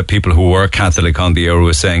 There were people who were Catholic on the air who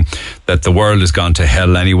were saying that the world has gone to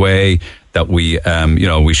hell anyway, that we,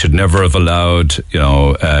 we should never have allowed,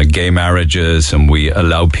 gay marriages, and we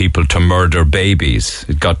allow people to murder babies.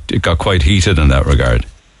 It got quite heated in that regard.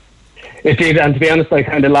 It did, and to be honest, I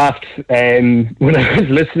kind of laughed when I was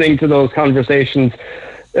listening to those conversations.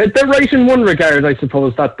 They're right in one regard, I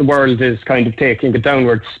suppose, that the world is kind of taking a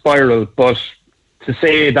downward spiral, but to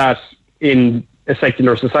say that in a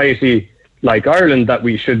secular society like Ireland that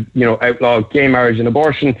we should, outlaw gay marriage and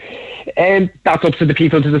abortion, that's up to the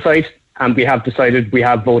people to decide. And we have decided, we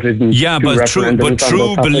have voted in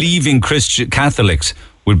true believing Christian Catholics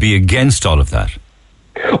would be against all of that.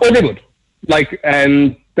 Oh, they would. Like,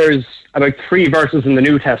 there's about 3 verses in the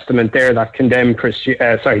New Testament there that condemn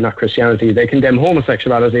not Christianity, they condemn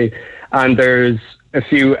homosexuality, and there's a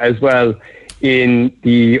few as well in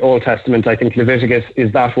the Old Testament. I think Leviticus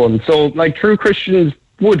is that one. So, like, true Christians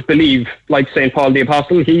would believe, like St. Paul the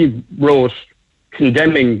Apostle, he wrote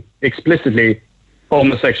condemning explicitly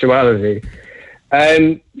homosexuality.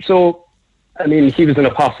 So, I mean, he was an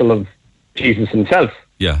apostle of Jesus himself.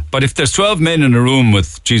 Yeah, but if there's 12 men in a room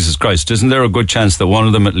with Jesus Christ, isn't there a good chance that one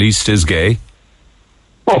of them at least is gay?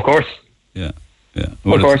 Oh, of course. Yeah.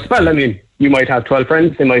 Well, of course. Well, I mean, you might have 12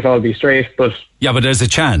 friends, they might all be straight, but... Yeah, but there's a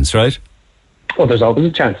chance, right? Oh, there's always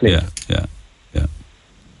a chance, Nick. Yeah.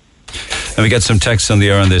 And we get some texts on the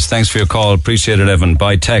air on this. Thanks for your call. Appreciate it, Evan.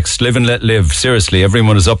 By text, live and let live. Seriously,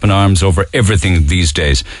 everyone is up in arms over everything these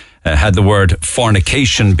days. Had the word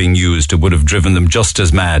fornication been used, it would have driven them just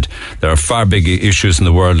as mad. There are far bigger issues in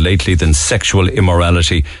the world lately than sexual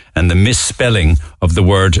immorality and the misspelling of the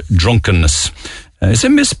word drunkenness. Is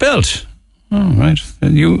it misspelled? Oh, right.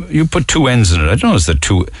 You put 2 N's in it. I don't know, is there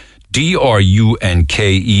 2... Drunkeness?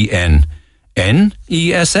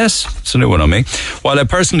 It's a new one on me. While I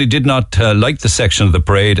personally did not like the section of the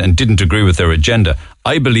parade and didn't agree with their agenda,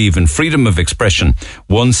 I believe in freedom of expression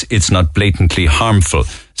once it's not blatantly harmful,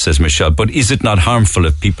 says Micheál. But is it not harmful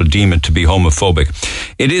if people deem it to be homophobic?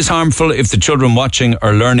 It is harmful if the children watching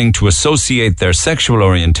are learning to associate their sexual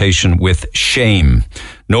orientation with shame.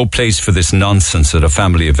 No place for this nonsense at a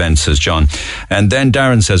family event, says John. And then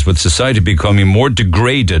Darren says, with society becoming more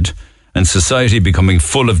degraded and society becoming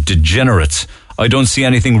full of degenerates, I don't see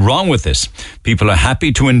anything wrong with this. People are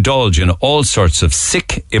happy to indulge in all sorts of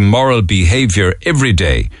sick, immoral behaviour every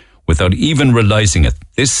day without even realising it.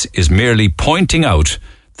 This is merely pointing out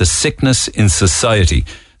the sickness in society,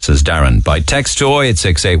 says Darren. By text to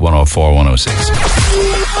 0868 104 106.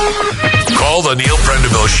 Call the Neil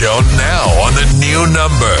Prendeville Show now on the new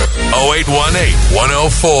number 0818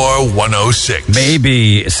 104 106.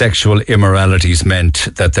 Maybe sexual immoralities meant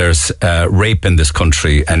that there's rape in this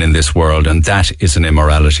country and in this world, and that is an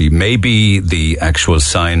immorality. Maybe the actual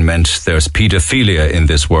sign meant there's paedophilia in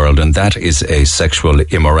this world, and that is a sexual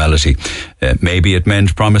immorality. Maybe it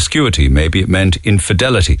meant promiscuity. Maybe it meant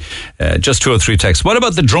infidelity. Just 2 or 3 texts. What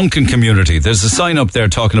about the drunken community? There's a sign up there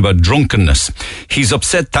talking about drunkenness. He's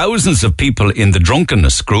upset thousands of people in the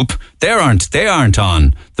drunkenness group. They aren't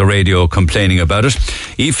on the radio complaining about it.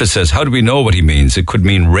 Aoife says, how do we know what he means? It could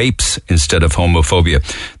mean rapes instead of homophobia.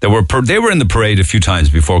 They were in the parade a few times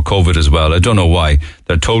before COVID as well. I don't know why.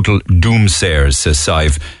 They're total doomsayers, says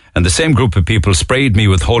Sive. And the same group of people sprayed me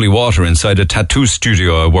with holy water inside a tattoo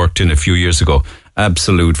studio I worked in a few years ago.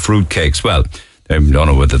 Absolute fruitcakes. Well, I don't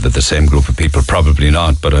know whether they're the same group of people. Probably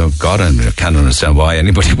not. But God, I can't understand why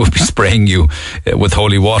anybody would be spraying you with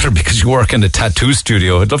holy water because you work in a tattoo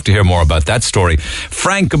studio. I'd love to hear more about that story.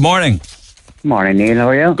 Frank, good morning. Morning, Neil. How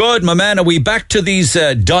are you? Good, my man. Are we back to these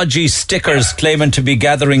dodgy stickers claiming to be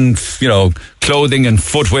gathering, clothing and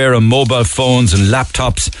footwear and mobile phones and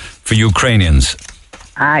laptops for Ukrainians?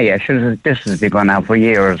 Yeah, sure. This has been going on for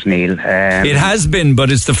years, Neil. It has been,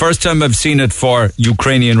 but it's the first time I've seen it for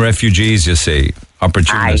Ukrainian refugees, you see,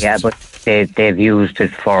 opportunists. Yeah, but they've used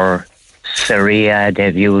it for Syria.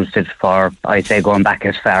 They've used it for, I'd say, going back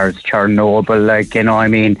as far as Chernobyl.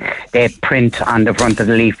 They print on the front of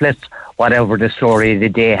the leaflets whatever the story of the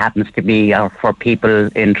day happens to be for people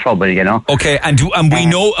in trouble, Okay, and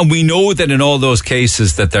we know that in all those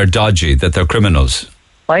cases that they're dodgy, that they're criminals.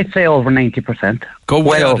 I'd say over 90%. Go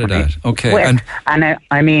way out of that. Okay.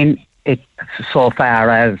 It so far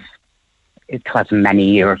as it wasn't many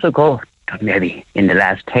years ago, maybe in the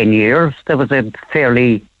last 10 years, there was a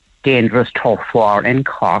fairly dangerous turf war in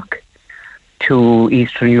Cork. 2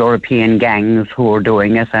 Eastern European gangs who were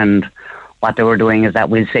doing it, and what they were doing is that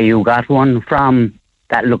we'll say you got one from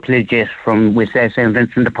that looked legit from, we say, St.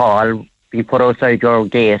 Vincent de Paul, you put outside your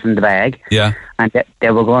gate in the bag. Yeah. And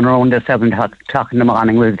they were going around at 7 o'clock in the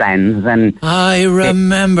morning with vans. And I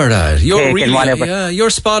remember that. You're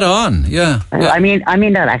spot on. Yeah. I mean,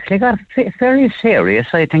 that actually got very serious.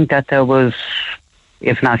 I think that there was,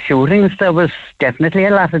 if not shootings, there was definitely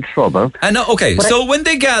a lot of trouble. And so when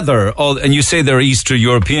they gather, and you say they're Eastern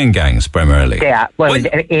European gangs primarily. Yeah,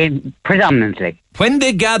 predominantly. When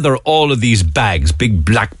they gather all of these bags, big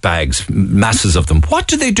black bags, masses of them, what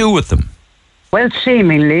do they do with them? Well,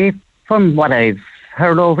 seemingly, from what I've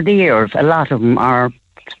heard over the years, a lot of them are,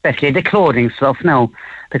 especially the clothing stuff now,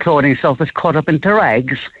 the clothing stuff is cut up into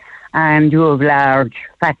rags, and you have large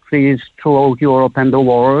factories throughout Europe and the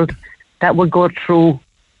world that would go through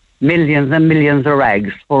millions and millions of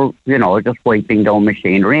rags for, just wiping down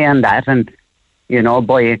machinery and that. And,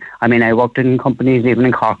 I worked in companies even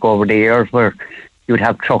in Cork over the years where you'd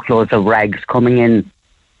have truckloads of rags coming in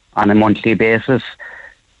on a monthly basis.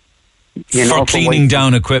 For cleaning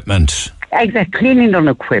down equipment. Exactly, cleaning down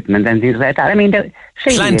equipment and things like that.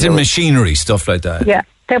 Plant and machinery, stuff like that. Yeah,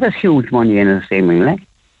 there was huge money in it, seemingly.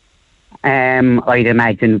 I'd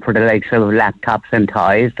imagine for the likes of laptops and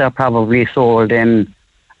toys, they're probably sold in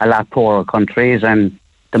a lot poorer countries, and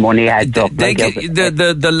the money adds up.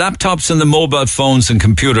 The laptops and the mobile phones and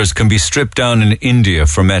computers can be stripped down in India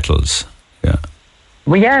for metals. Yeah.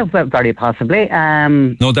 Well, yeah, very possibly.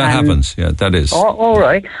 That happens. Yeah, that is. All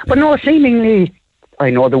right. But no, seemingly, I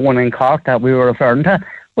know the one in Cork that we were referring to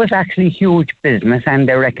was actually huge business, and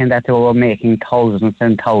they reckon that they were making thousands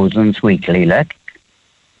and thousands weekly,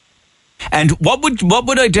 And what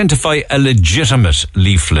would identify a legitimate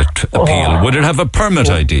leaflet appeal? Would it have a permit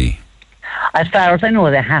ID? As far as I know,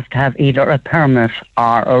 they have to have either a permit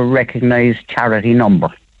or a recognised charity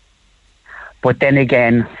number. But then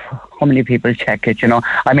again, how many people check it,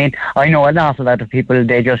 I know an awful lot of people,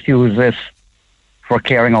 they just use this for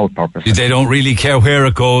clearing out purposes. They don't really care where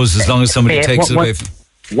it goes as long as somebody takes it away from...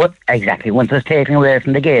 Exactly. Once it's taken away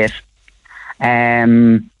from the gate,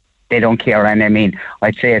 they don't care. And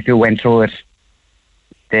I'd say if you went through it,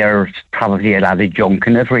 there's probably a lot of junk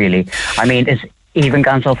in it, really. It's even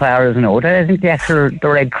gone so far as I think the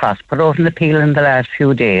Red Cross put out an appeal in the last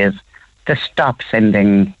few days to stop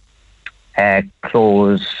sending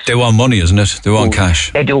clothes. They want money, isn't it? They want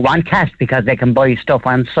cash. They do want cash because they can buy stuff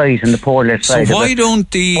on site in the poorest side. So why don't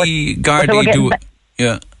the Gardaí do it?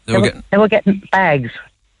 Yeah, they were getting bags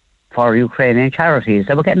for Ukrainian charities.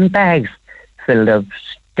 They were getting bags filled of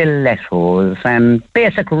stilettos and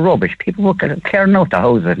basic rubbish. People were clearing out the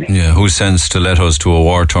houses. Yeah, who sends stilettos to a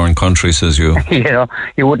war-torn country, says you?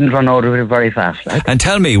 You wouldn't run out of it very fast. And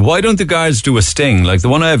tell me, why don't the guards do a sting? Like the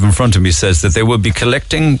one I have in front of me says that they will be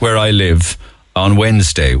collecting where I live on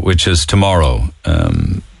Wednesday, which is tomorrow.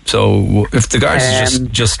 So if the guards are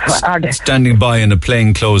just standing by in a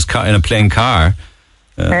plain car.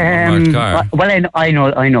 Well, I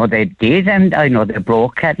know they did, and I know they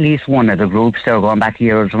broke at least one of the groups. They were going back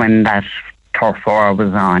years when that turf war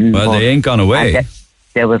was on. Well, they ain't gone away.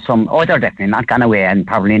 there was some, they're definitely not gone away and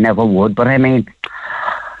probably never would, but I mean,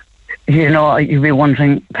 you'd be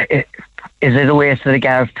wondering, is it a waste of the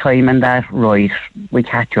guard's time and that? Right, we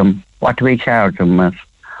catch them. What do we charge them with?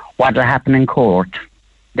 What will happen in court?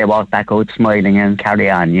 They walk back out smiling and carry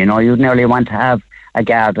on. You'd nearly want to have a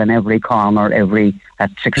guard in every corner at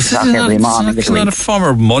 6 o'clock every morning. Isn't that a form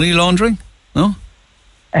of money laundering? No?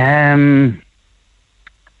 I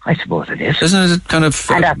suppose it is. Isn't it kind of...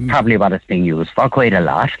 and that's probably what it's being used for quite a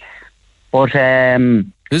lot. But...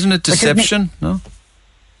 isn't it deception? No?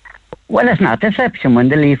 Well, it's not deception when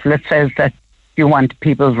the leaflet says that you want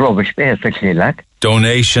people's rubbish, basically, like.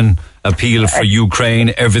 Donation appeal for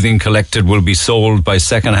Ukraine. Everything collected will be sold by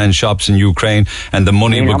second-hand shops in Ukraine, and the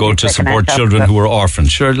money will go to support children who are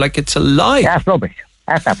orphans. Sure, like, it's a lie. That's rubbish.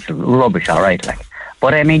 That's absolute rubbish, all right, like.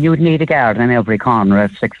 But, I mean, you'd need a guard in every corner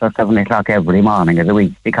at 6 or 7 o'clock every morning of the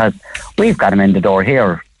week, because we've got them in the door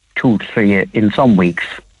here 2 to 3 in some weeks,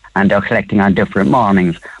 and they're collecting on different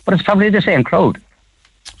mornings. But it's probably the same crowd.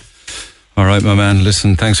 All right, my man,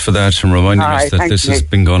 listen, thanks for that and reminding us that this has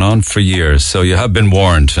been going on for years. So you have been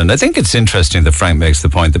warned. And I think it's interesting that Frank makes the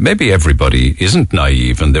point that maybe everybody isn't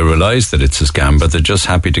naive and they realise that it's a scam, but they're just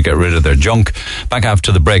happy to get rid of their junk. Back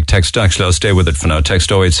after the break, actually, I'll stay with it for now. Text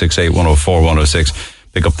 0868 104 106.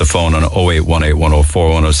 Pick up the phone on 0818 104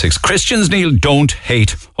 106. Christians, Neil, don't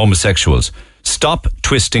hate homosexuals. Stop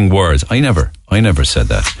twisting words. I never said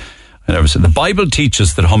that. The Bible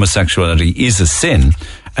teaches that homosexuality is a sin,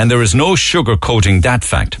 and there is no sugarcoating that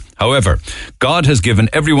fact. However, God has given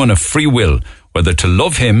everyone a free will, whether to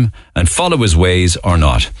love him and follow his ways or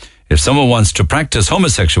not. If someone wants to practice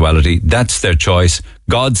homosexuality, that's their choice.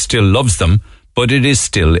 God still loves them, but it is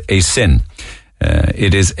still a sin.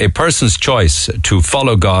 It is a person's choice to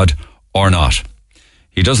follow God or not.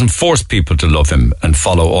 He doesn't force people to love him and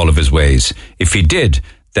follow all of his ways. If he did,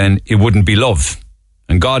 then it wouldn't be love.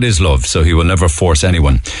 And God is love, so he will never force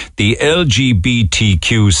anyone. The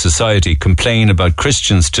LGBTQ society complain about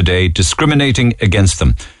Christians today discriminating against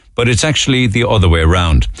them. But it's actually the other way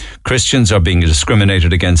around. Christians are being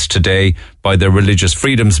discriminated against today by their religious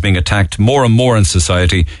freedoms being attacked more and more in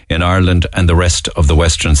society in Ireland and the rest of the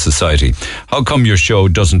Western society. How come your show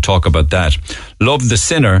doesn't talk about that? Love the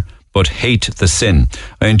sinner, but hate the sin.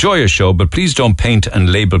 I enjoy your show, but please don't paint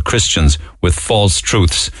and label Christians with false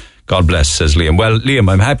truths. God bless, says Liam. Well, Liam,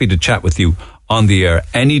 I'm happy to chat with you on the air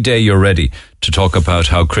any day you're ready to talk about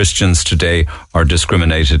how Christians today are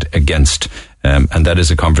discriminated against. And that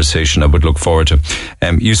is a conversation I would look forward to.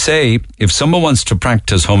 You say, if someone wants to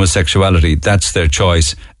practice homosexuality, that's their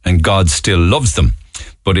choice, and God still loves them,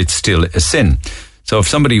 but it's still a sin. So if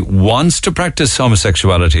somebody wants to practice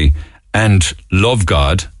homosexuality and love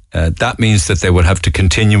God, that means that they would have to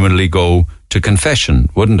continually go to confession,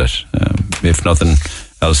 wouldn't it? If nothing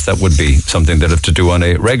else, that would be something they'd have to do on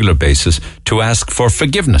a regular basis to ask for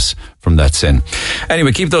forgiveness from that sin.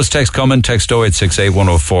 Anyway, keep those texts coming. Text 0868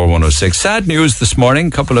 104 106. Sad news this morning.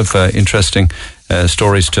 A couple of interesting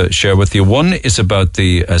stories to share with you. One is about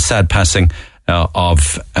the sad passing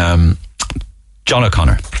of John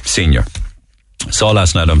O'Connor Sr. Saw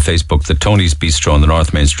last night on Facebook that Tony's Bistro on the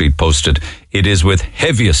North Main Street posted, "It is with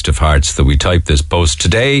heaviest of hearts that we type this post.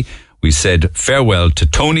 Today, we said farewell to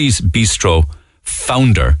Tony's Bistro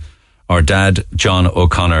founder, our dad, John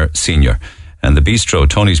O'Connor Sr. And the bistro,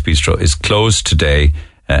 Tony's Bistro, is closed today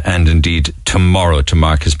and indeed tomorrow to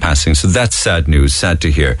mark his passing. So that's sad news. Sad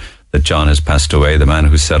to hear that John has passed away, the man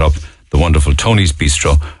who set up the wonderful Tony's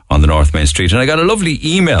Bistro on the North Main Street. And I got a lovely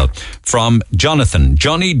email from Jonathan,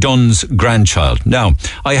 Johnny Dunn's grandchild. Now,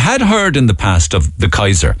 I had heard in the past of the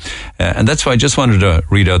Kaiser, and that's why I just wanted to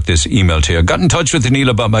read out this email to you. I got in touch with Neil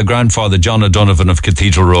about my grandfather, John O'Donovan of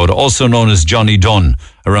Cathedral Road, also known as Johnny Dunn,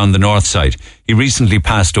 around the north side. He recently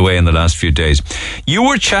passed away in the last few days. You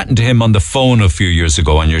were chatting to him on the phone a few years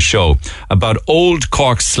ago on your show about old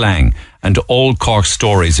Cork slang and old Cork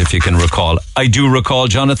stories, if you can recall. I do recall,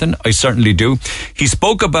 Jonathan. I certainly do. He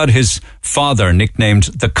spoke about his father, nicknamed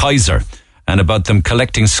the Kaiser, and about them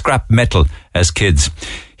collecting scrap metal as kids.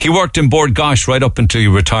 He worked in Bord Gosh right up until he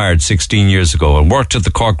retired 16 years ago, and worked at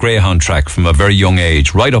the Cork Greyhound track from a very young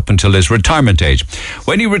age, right up until his retirement age.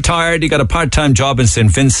 When he retired, he got a part-time job in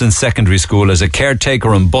St. Vincent's Secondary School as a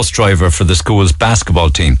caretaker and bus driver for the school's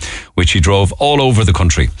basketball team, which he drove all over the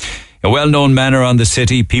country. A well-known man around the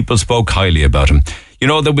city, people spoke highly about him. You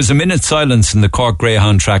know, there was a minute's silence in the Cork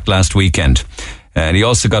Greyhound track last weekend. And he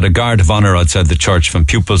also got a guard of honour outside the church from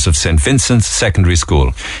pupils of St. Vincent's Secondary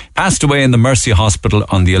School. Passed away in the Mercy Hospital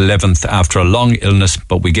on the 11th after a long illness,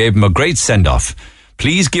 but we gave him a great send-off.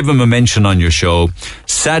 Please give him a mention on your show.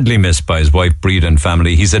 Sadly missed by his wife, Breed, and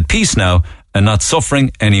family. He's at peace now and not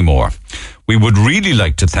suffering anymore. We would really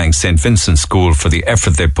like to thank St. Vincent's School for the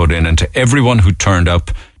effort they put in, and to everyone who turned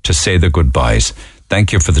up to say their goodbyes.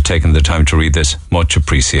 Thank you for taking the time to read this. Much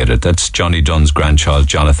appreciated. That's Johnny Dunn's grandchild,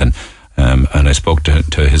 Jonathan. And I spoke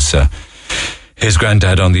to his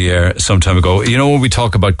granddad on the air some time ago. You know, when we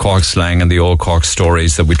talk about Cork slang and the old Cork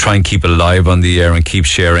stories that we try and keep alive on the air and keep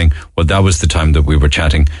sharing, well, that was the time that we were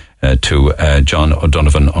chatting to John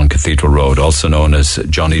O'Donovan on Cathedral Road, also known as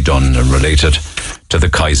Johnny Dunn, and related to the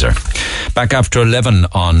Kaiser. Back after 11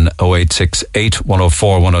 on 0868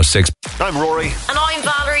 104 106. I'm Rory. And I'm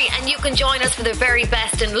Valerie, and you can join us for the very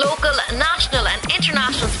best in local, national and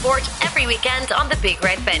international sport every weekend on the Big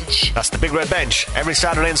Red Bench. That's the Big Red Bench, every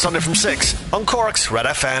Saturday and Sunday from 6 on Cork's Red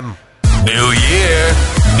FM. New year,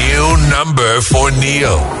 new number for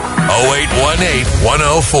Neil. 0818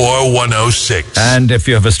 104 106. And if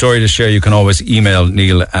you have a story to share, you can always email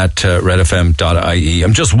Neil at redfm.ie.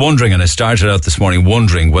 I'm just wondering, and I started out this morning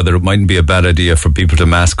wondering whether it mightn't be a bad idea for people to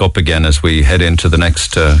mask up again as we head into the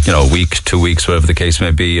next week, 2 weeks, whatever the case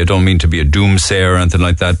may be. I don't mean to be a doomsayer or anything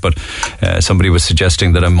like that, but somebody was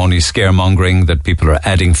suggesting that I'm only scaremongering, that people are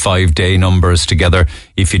adding 5-day numbers together.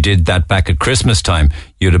 If you did that back at Christmas time,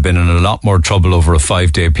 you'd have been in a lot more trouble over a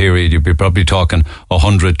 5-day period. You'd be probably talking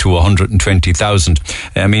 100 to 120,000.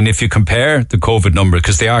 I mean, if you compare the COVID number,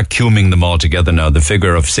 because they are cuming them all together now, the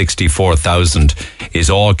figure of 64,000 is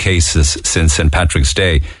all cases since St. Patrick's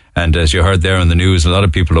Day. And as you heard there in the news, a lot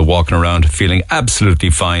of people are walking around feeling absolutely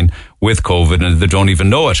fine with COVID, and they don't even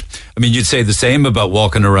know it. I mean, you'd say the same about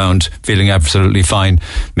walking around feeling absolutely fine,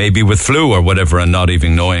 maybe with flu or whatever, and not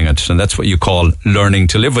even knowing it. And that's what you call learning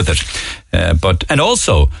to live with it. And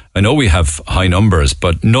also, I know we have high numbers,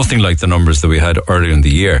 but nothing like the numbers that we had earlier in the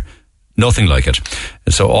year. Nothing like it.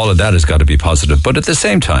 And so all of that has got to be positive. But at the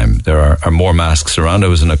same time, there are more masks around. I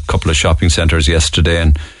was in a couple of shopping centres yesterday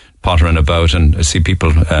and pottering about, and I see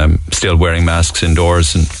people still wearing masks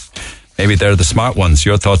indoors, and maybe they're the smart ones.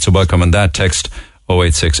 Your thoughts are welcome on that. Text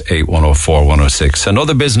 0868 104 106.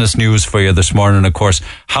 Another business news for you this morning, of course.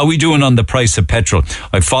 How are we doing on the price of petrol?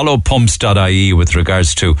 I follow pumps.ie with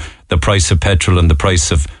regards to the price of petrol and the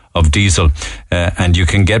price of diesel. And you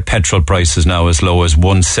can get petrol prices now as low as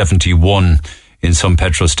 171 in some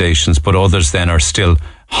petrol stations, but others then are still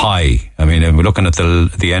high. I mean, we're looking at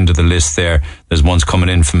the end of the list there. There's ones coming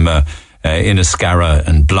in from Inniscarra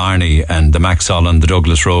and Blarney and the Maxall and the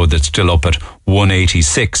Douglas Road that's still up at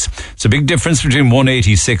 186. It's a big difference between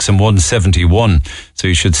 186 and 171. So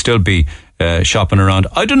you should still be shopping around.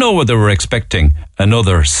 I don't know whether we're expecting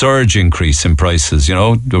another surge increase in prices. You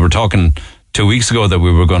know, we were talking 2 weeks ago that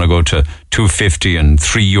we were going to go to €2.50 and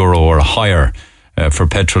 €3 or higher for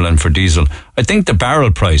petrol and for diesel. I think the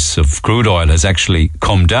barrel price of crude oil has actually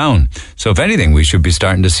come down. So if anything, we should be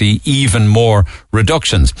starting to see even more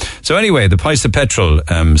reductions. So anyway, the price of petrol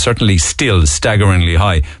certainly still staggeringly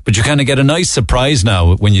high. But you kind of get a nice surprise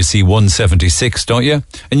now when you see 176, don't you?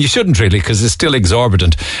 And you shouldn't really, because it's still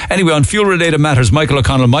exorbitant. Anyway, on fuel-related matters, Michael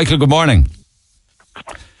O'Connell. Michael, good morning.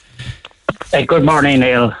 Hey, good morning,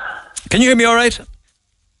 Neil. Can you hear me all right?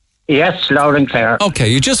 Yes, loud and clear. Okay,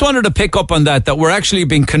 you just wanted to pick up on that we're actually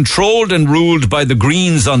being controlled and ruled by the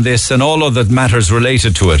Greens on this and all other matters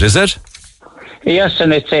related to it, is it? Yes,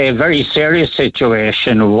 and it's a very serious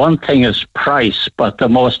situation. One thing is price, but the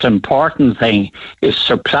most important thing is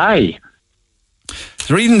supply.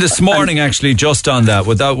 Reading this morning, actually, just on that,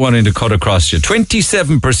 without wanting to cut across you,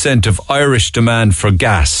 27% of Irish demand for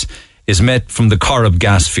gas is met from the Cork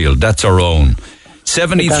gas field. That's our own.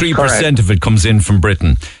 73% of it comes in from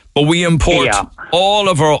Britain. But we import all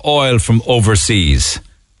of our oil from overseas.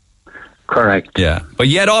 Correct. Yeah. But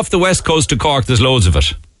yet off the west coast of Cork, there's loads of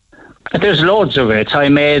it. There's loads of it. I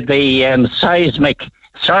made the seismic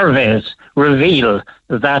surveys reveal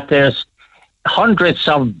that there's hundreds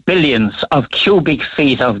of billions of cubic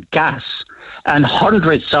feet of gas and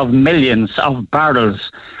hundreds of millions of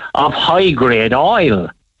barrels of high-grade oil.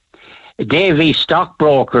 Davy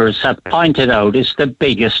stockbrokers have pointed out it's the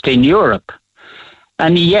biggest in Europe.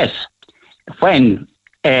 And yes, when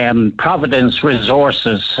Providence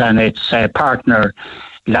Resources and its partner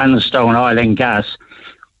Lansdowne Oil and Gas,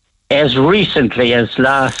 as recently as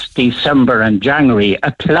last December and January,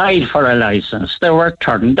 applied for a licence, they were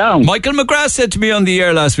turned down. Michael McGrath said to me on the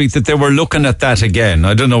air last week that they were looking at that again.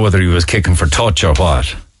 I don't know whether he was kicking for touch or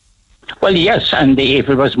what. Well, yes, and if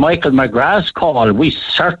it was Michael McGrath's call, we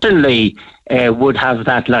certainly would have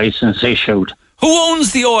that licence issued. Who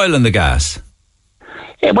owns the oil and the gas?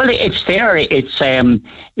 Well, it's there.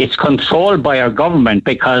 It's controlled by our government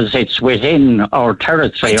because it's within our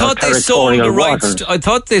territory. I thought they sold the rights. I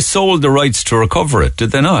thought they sold the rights to recover it.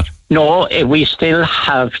 Did they not? No, we still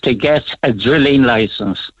have to get a drilling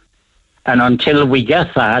licence. And until we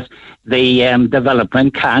get that, the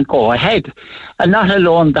development can't go ahead. And not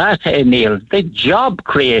alone that, Neil, the job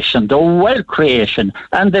creation, the wealth creation,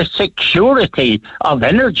 and the security of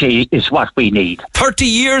energy is what we need. 30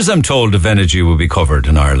 years, I'm told, of energy will be covered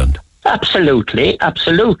in Ireland. Absolutely,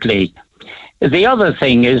 absolutely. The other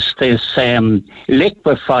thing is this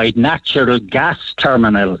liquefied natural gas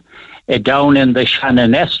terminal down in the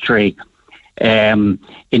Shannon Estuary in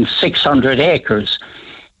 600 acres.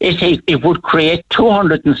 It would create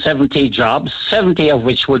 270 jobs, 70 of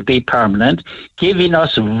which would be permanent, giving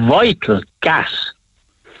us vital gas.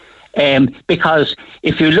 Because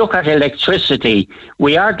if you look at electricity,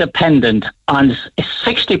 we are dependent on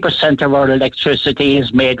 60% of our electricity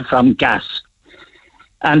is made from gas.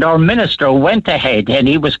 And our minister went ahead, and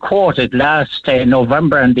he was quoted last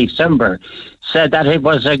November and December, said that it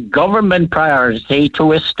was a government priority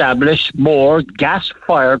to establish more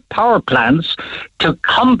gas-fired power plants to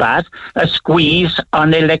combat a squeeze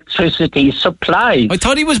on electricity supplies. I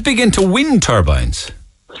thought he was big into wind turbines.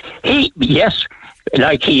 Yes,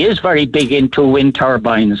 like he is very big into wind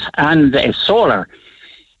turbines and solar.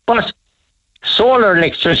 But solar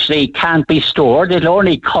electricity can't be stored. It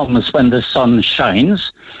only comes when the sun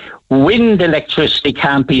shines. Wind electricity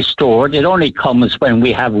can't be stored. It only comes when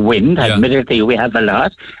we have wind. Yeah. Admittedly, we have a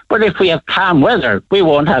lot. But if we have calm weather, we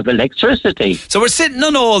won't have electricity. So we're sitting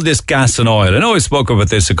on all this gas and oil. I know I spoke about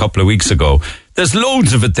this a couple of weeks ago. There's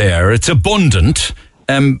loads of it there. It's abundant.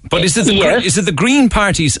 But is it the Green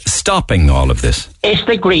Party's stopping all of this? It's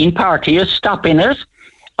the Green Party is stopping it.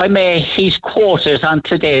 He's quoted on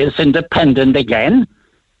today's Independent again.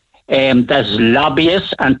 There's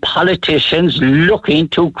lobbyists and politicians looking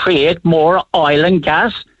to create more oil and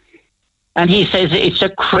gas. And he says it's a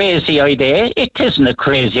crazy idea. It isn't a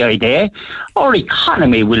crazy idea. Our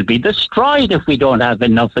economy will be destroyed if we don't have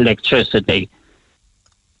enough electricity.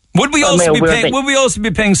 Would we also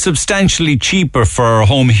be paying substantially cheaper for our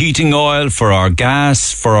home heating oil, for our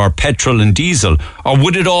gas, for our petrol and diesel? Or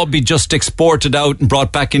would it all be just exported out and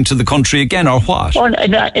brought back into the country again, or what? Oh,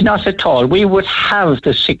 not at all. We would have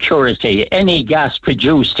the security. Any gas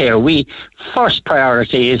produced here, first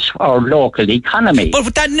priority is our local economy.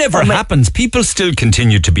 But that never happens. People still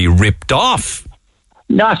continue to be ripped off.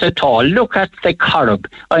 Not at all. Look at the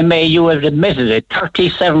Cork. You have admitted it,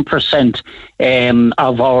 37%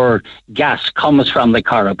 of our gas comes from the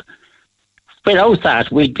Cork. Without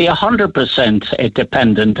that, we'd be 100%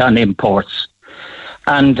 dependent on imports.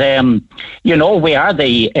 And, we are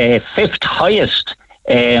the fifth highest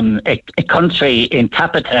country in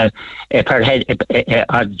capita per head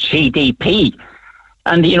GDP.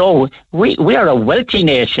 And, we are a wealthy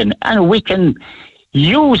nation, and we can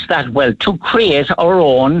use that wealth to create our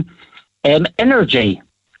own energy,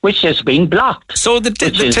 which is being blocked. So the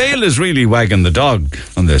tail is really wagging the dog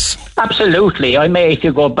on this. Absolutely. If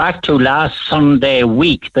you go back to last Sunday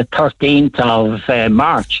week, the 13th of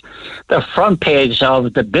March, the front page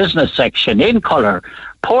of the business section in colour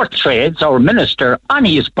portrays our minister on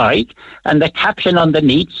his bike, and the caption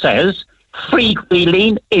underneath says,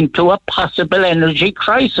 "Freewheeling into a possible energy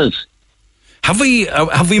crisis." Have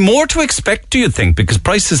we more to expect, do you think? Because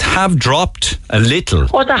prices have dropped a little.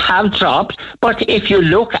 Oh, they have dropped. But if you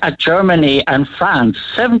look at Germany and France,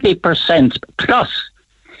 70% plus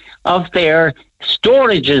of their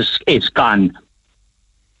storage is gone.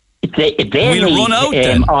 They need run out,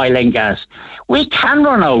 oil and gas. We can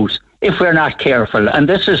run out if we're not careful. And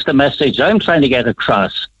this is the message I'm trying to get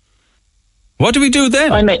across. What do we do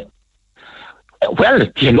then?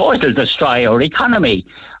 It'll destroy our economy.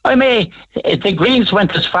 The Greens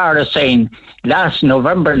went as far as saying last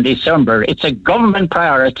November and December, it's a government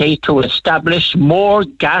priority to establish more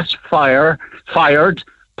gas-fired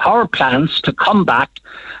power plants to combat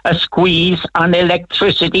a squeeze on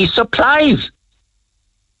electricity supplies.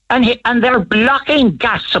 And they're blocking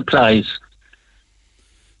gas supplies.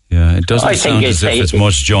 Yeah, it doesn't sound as if it's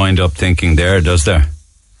much joined up thinking there, does there?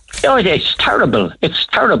 Oh, it's terrible. It's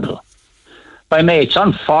terrible. It's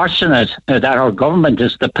unfortunate that our government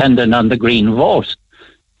is dependent on the Green vote.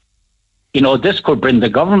 This could bring the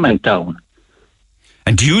government down.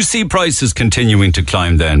 And do you see prices continuing to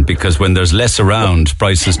climb then? Because when there's less around,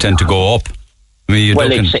 prices tend to go up.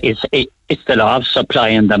 It's the law of supply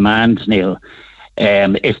and demand, Neil.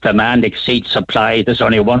 If demand exceeds supply, there's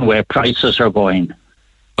only one way prices are going.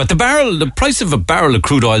 But the price of a barrel of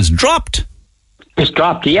crude oil's dropped. It's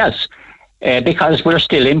dropped, yes. Because we're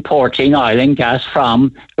still importing oil and gas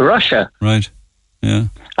from Russia. Right, yeah.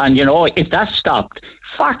 And, if that stopped,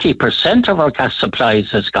 40% of our gas supplies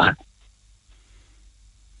has gone.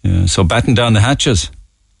 Yeah, so batten down the hatches.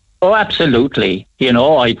 Oh, absolutely. You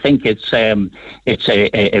know, I think it's a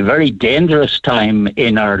very dangerous time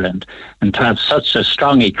in Ireland, and to have such a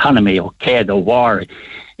strong economy. Okay, the war,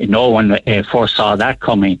 no one foresaw that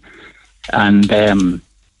coming, and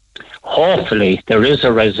hopefully there is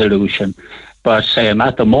a resolution. But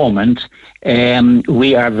at the moment,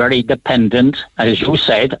 we are very dependent, as you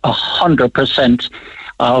said, 100%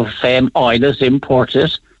 of oil is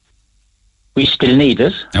imported. We still need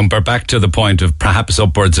it. And we're back to the point of perhaps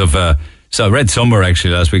upwards of, so I read somewhere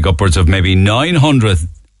actually last week, upwards of maybe 900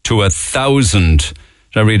 to 1,000, did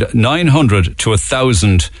I read 900 to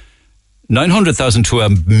 1,000, 900,000 to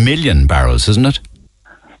 1 million barrels, isn't it?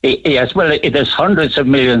 Yes, well, there's hundreds of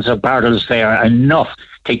millions of barrels there, enough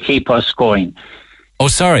to keep us going. Oh,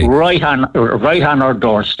 sorry. Right on our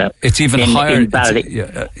doorstep. It's even higher.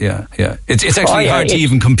 Yeah. It's actually hard to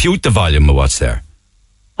even compute the volume of what's there.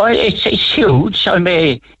 Well, it's huge. I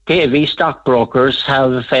mean, Davy stockbrokers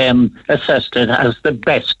have assessed it as the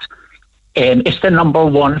best. It's the number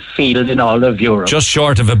one field in all of Europe. Just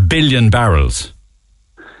short of 1 billion barrels.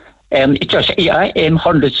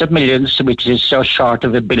 Hundreds of millions, which is just short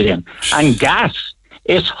of 1 billion. And gas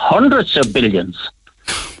is hundreds of billions.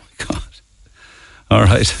 Oh, my God. All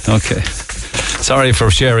right, okay. Sorry for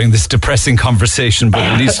sharing this depressing conversation, but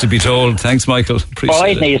it needs to be told. Thanks, Michael.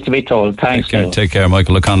 Appreciate it needs to be told. Thanks. Take care,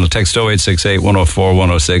 Michael O'Connell. Text 0868 104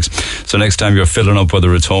 106. So next time you're filling up,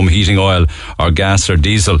 whether it's home heating oil or gas or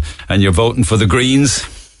diesel, and you're voting for the Greens,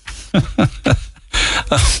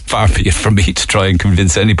 far be it from me to try and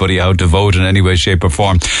convince anybody how to vote in any way, shape or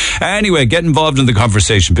form. Anyway, get involved in the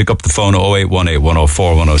conversation. Pick up the phone at 0818 104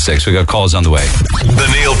 106. We got calls on the way. The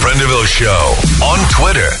Neil Prendeville Show on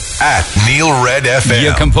Twitter at NeilRedFM.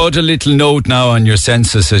 You can put a little note now on your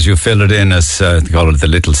census as you fill it in, as they call it, the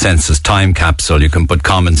little census time capsule. You can put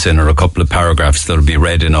comments in or a couple of paragraphs that'll be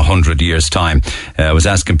read in 100 years' time. I was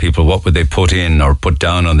asking people what would they put in or put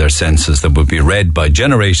down on their census that would be read by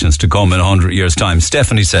generations to come in 100 years' time.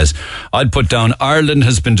 Stephanie says, I'd put down Ireland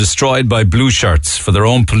has been destroyed by blue shirts for their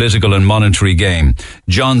own political and monetary gain.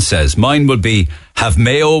 John says, mine would be, have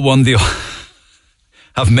Mayo won the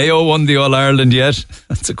All-Ireland yet?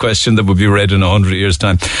 That's a question that would be read in 100 years'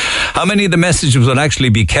 time. How many of the messages will actually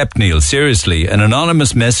be kept, Neil? Seriously, an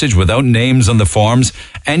anonymous message without names on the forms.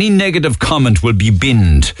 Any negative comment will be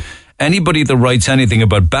binned. Anybody that writes anything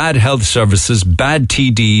about bad health services, bad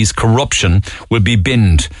TDs, corruption will be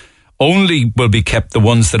binned. Only will be kept the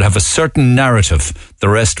ones that have a certain narrative. The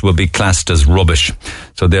rest will be classed as rubbish.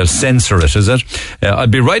 So they'll censor it, is it? I'll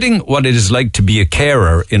be writing what it is like to be a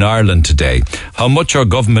carer in Ireland today. How much our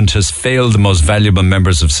government has failed the most valuable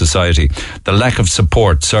members of society. The lack of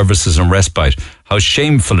support, services and respite. How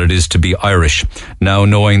shameful it is to be Irish. Now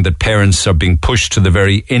knowing that parents are being pushed to the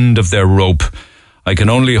very end of their rope. I can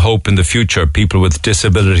only hope in the future people with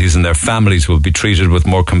disabilities and their families will be treated with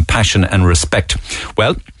more compassion and respect.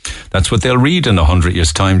 Well, that's what they'll read in 100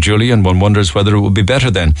 years' time, Julie, and one wonders whether it will be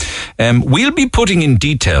better then. We'll be putting in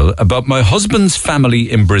detail about my husband's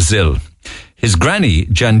family in Brazil. His granny,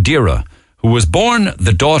 Jandira, who was born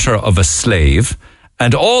the daughter of a slave,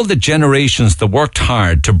 and all the generations that worked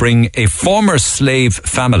hard to bring a former slave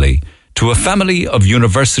family to a family of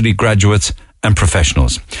university graduates and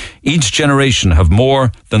professionals. Each generation have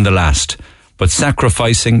more than the last, but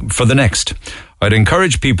sacrificing for the next. I'd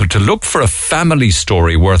encourage people to look for a family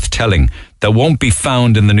story worth telling that won't be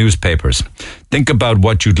found in the newspapers. Think about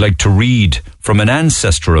what you'd like to read from an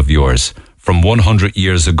ancestor of yours from 100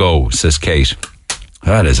 years ago, says Kate.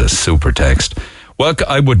 That is a super text. Well,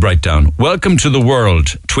 I would write down, welcome to the world,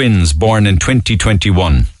 twins born in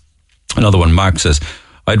 2021. Another one, Mark says,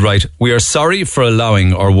 I'd write, we are sorry for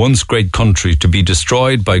allowing our once great country to be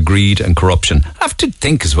destroyed by greed and corruption. I have to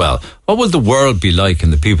think as well, what will the world be like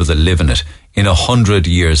and the people that live in it in 100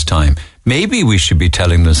 years' time? Maybe we should be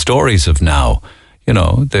telling the stories of now,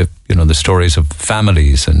 the stories of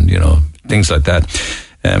families and, things like that.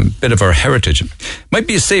 Bit of our heritage. Might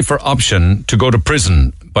be a safer option to go to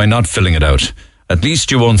prison by not filling it out. At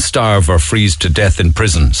least you won't starve or freeze to death in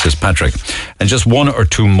prison, says Patrick. And just one or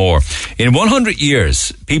two more. In 100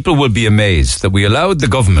 years, people will be amazed that we allowed the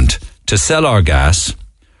government to sell our gas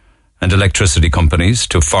and electricity companies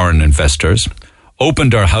to foreign investors,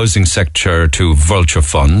 opened our housing sector to vulture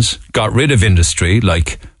funds, got rid of industry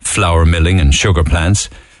like flour milling and sugar plants,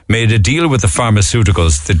 made a deal with the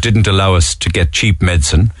pharmaceuticals that didn't allow us to get cheap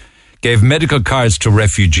medicine, gave medical cards to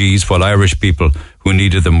refugees while Irish people who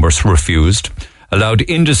needed them were refused, allowed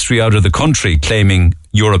industry out of the country claiming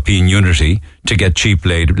European unity to get cheap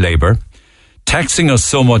labour, taxing us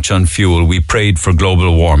so much on fuel we prayed for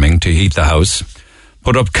global warming to heat the house,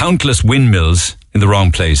 put up countless windmills in the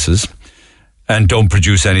wrong places, and don't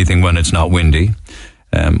produce anything when it's not windy.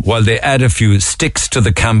 While they add a few sticks to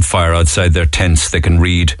the campfire outside their tents, they can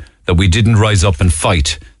read that we didn't rise up and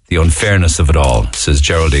fight the unfairness of it all, says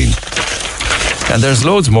Geraldine. And there's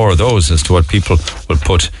loads more of those as to what people will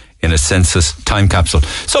put in a census time capsule.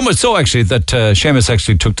 So much so, actually, that Seamus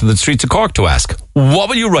actually took to the streets of Cork to ask, what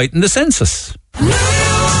will you write in the census?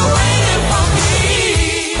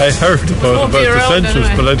 I heard about the census,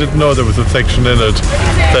 but I didn't know there was a section in it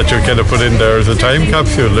that you kind of put in there as a time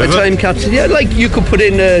capsule. Time capsule, yeah. Like you could put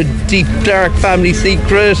in a deep, dark family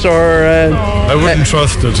secret, or I wouldn't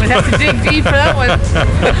trust it. We'd have to dig deep for that one.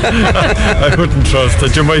 I wouldn't trust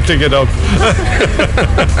it. You might dig it up.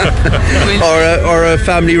 or a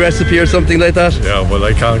family recipe or something like that. Yeah, well,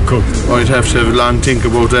 I can't cook. I'd have to have a long think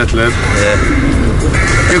about that, lad. Yeah.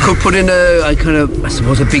 You could put in I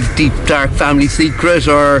suppose, a big, deep, dark family secret,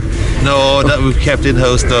 or... No, that was kept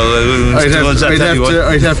in-house, though.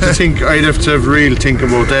 I'd have to think, I'd have to have real think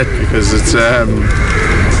about that, because it's,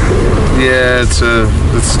 it's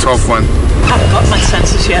a tough one. I haven't got my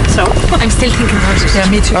census yet, so I'm still thinking about it. Yeah,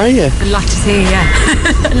 me too. Are you? A lot to say, yeah.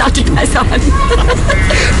 A lot to pass on.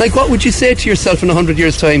 Like, what would you say to yourself in 100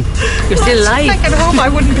 years' time? You're still alive. Like at home, I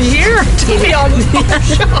wouldn't be here, to be honest.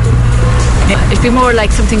 It'd be more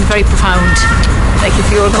like something very profound. Like if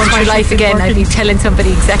you were going through life again, I'd be telling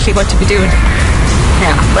somebody exactly what to be doing.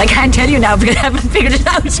 Yeah, well, I can't tell you now because I haven't figured it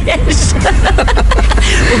out yet.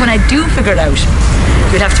 But when I do figure it out,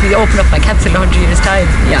 you'd have to be open up my capsule in 100 years' time.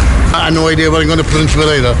 Yeah. I have no idea what I'm going to put into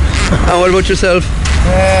it either. And what about yourself?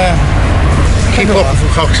 Keep up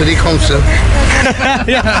for Cork City Council.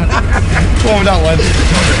 Yeah. Go with that one.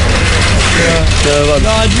 Yeah.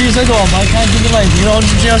 No, geez, I don't. I can't think of anything.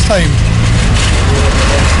 100 years' time.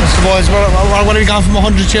 I suppose what have we gone from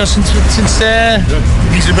 100 years since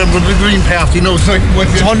he's remember the Green Party, you know, it's like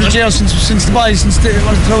 100 years since the boys, since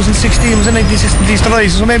 2016 was in 1960 these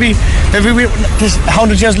devices. So maybe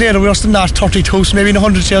 100 years later we're still not 32, so maybe in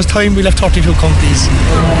 100 years time we'll have 32 companies.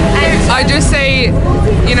 I just say,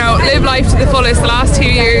 live life to the fullest. The last 2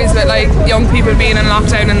 years with like young people being in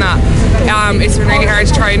lockdown and that, it's been really hard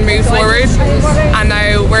to try and move forward, and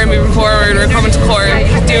now we're moving forward. We're coming to Cork,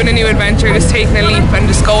 doing a new adventure, just taking a leap and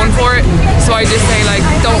just going for it. So I just say, like,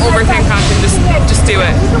 don't overthink that and just do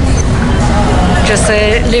it. Just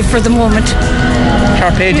live for the moment.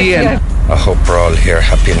 Carpe diem. I hope we're all here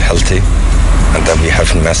happy and healthy, and that we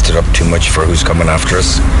haven't messed it up too much for who's coming after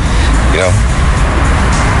us,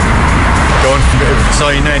 Don't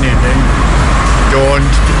sign anything.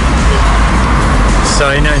 Don't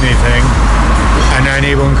sign anything, and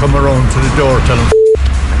anyone come around to the door, tell them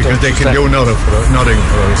because they can do nothing for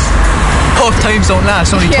us. Tough times don't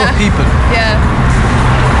last, only tough people. Yeah.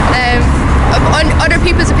 Other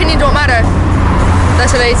people's opinion don't matter.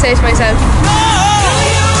 That's what I'd say to myself.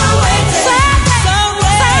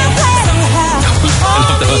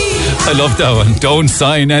 I love that one. Don't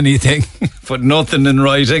sign anything. Put nothing in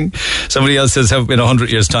writing. Somebody else says, in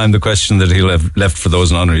 100 years' time, the question that he'll have left for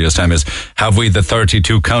those in 100 years' time is, have we the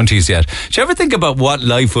 32 counties yet? Do you ever think about what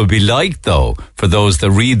life will be like, though, for those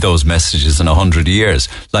that read those messages in 100 years?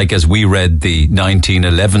 Like as we read the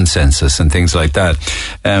 1911 census and things like that.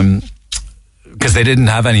 Because they didn't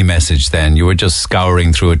have any message then. You were just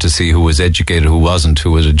scouring through it to see who was educated, who wasn't,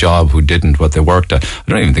 who had a job, who didn't, what they worked at. I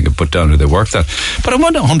don't even think it put down who they worked at. But I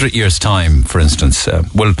wonder 100 years' time, for instance,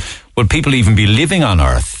 will people even be living on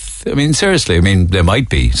Earth? I mean, seriously, there might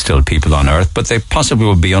be still people on Earth, but they possibly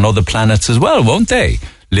will be on other planets as well, won't they?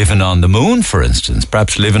 Living on the moon, for instance,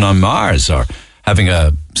 perhaps living on Mars, or having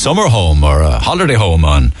a summer home or a holiday home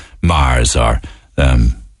on Mars, or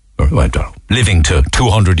I don't know, living to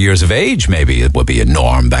 200 years of age. Maybe it would be a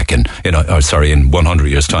norm back in 100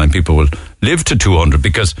 years' time. People will live to 200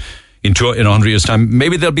 because in 100 years' time,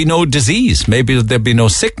 maybe there'll be no disease, maybe there'll be no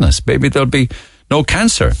sickness, maybe there'll be no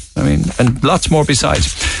cancer. And lots more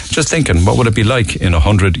besides. Just thinking, what would it be like in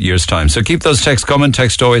 100 years' time? So keep those texts coming.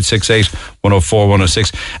 Text 0868 104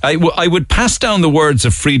 106. I would pass down the words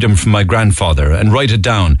of freedom from my grandfather and write it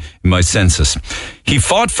down in my census. He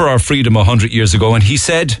fought for our freedom 100 years ago, and he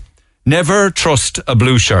said, never trust a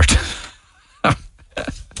blue shirt.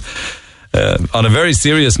 On a very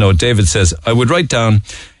serious note, David says, I would write down,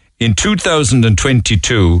 in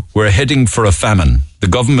 2022, we're heading for a famine. The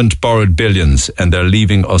government borrowed billions and they're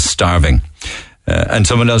leaving us starving. And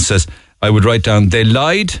someone else says, I would write down, they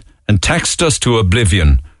lied and taxed us to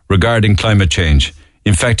oblivion regarding climate change.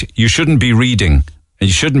 In fact, you shouldn't be reading, and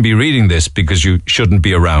you shouldn't be reading this because you shouldn't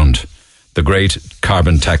be around. The great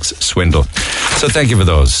carbon tax swindle. So thank you for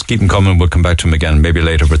those. Keep them coming. We'll come back to them again, maybe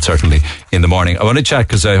later, but certainly in the morning. I want to chat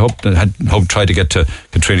because I had tried to get to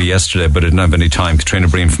Katrina yesterday, but I didn't have any time. Katrina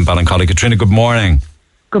Breen from Ballincollig. Katrina, good morning.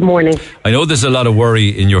 Good morning. I know there's a lot of worry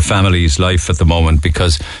in your family's life at the moment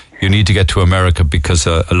because you need to get to America because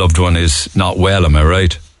a loved one is not well, am I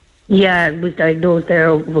right? Yeah, I was diagnosed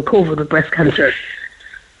there with COVID with breast cancer.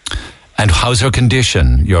 And how's her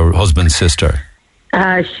condition, your husband's sister?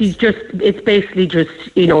 It's basically just,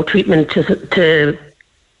 treatment to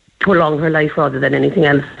prolong her life rather than anything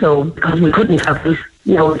else. So, because we couldn't have this,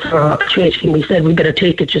 it's our situation, we said we better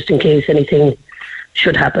take it just in case anything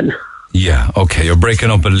should happen. Yeah, okay, you're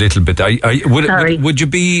breaking up a little bit. Sorry. Would you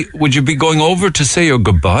be going over to say your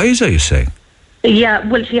goodbyes, are you saying? Yeah,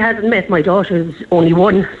 well, she hasn't met my daughter's only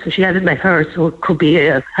one, so she hasn't met her, so it could be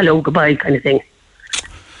a hello, goodbye kind of thing.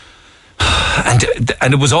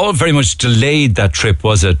 And it was all very much delayed, that trip,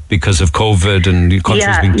 was it? Because of COVID and the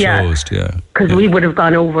country's been closed, yeah. Because we would have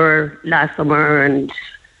gone over last summer and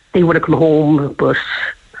they would have come home, but...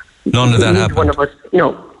 None of that happened? One of us,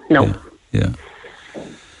 no. Yeah.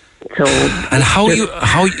 So... And how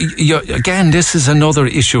you again, this is another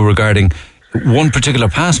issue regarding one particular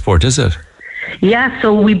passport, is it? Yeah,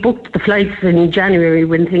 so we booked the flights in January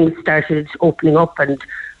when things started opening up, and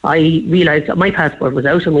I realised that my passport was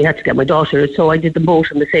out and we had to get my daughter's, so I did them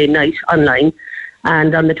both on the same night online.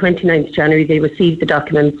 And on the 29th of January, they received the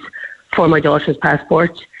documents for my daughter's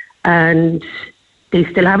passport, and they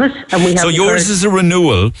still have it. And we have. So yours is a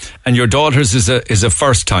renewal, and your daughter's is a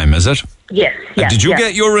first time, is it? Yes. Yeah. Did you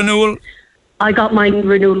get your renewal? I got mine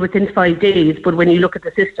renewal within 5 days, but when you look at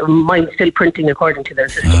the system, mine's still printing according to their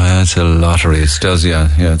system. That's a lottery. It does, yeah.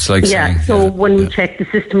 It's like saying... So when we check the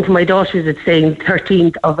system for my daughter's, it's saying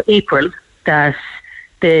 13th of April that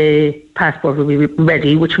the passport will be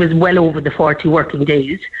ready, which was well over the 40 working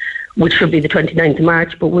days, which should be the 29th of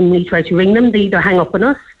March. But when we try to ring them, they either hang up on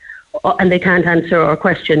us and they can't answer our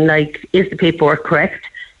question, like, is the paperwork correct?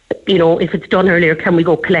 If it's done earlier, can we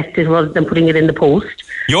go collect it rather than putting it in the post?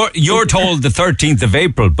 You're told the 13th of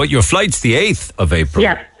April, but your flight's the 8th of April.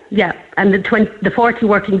 Yeah. And the 40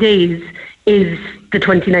 working days is the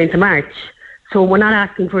 29th of March. So we're not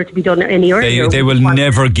asking for it to be done any earlier. They will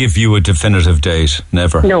never give you a definitive date.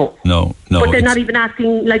 Never. No. But they're not even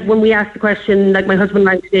asking, like when we asked the question, like my husband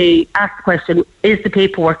rang today, asked the question, is the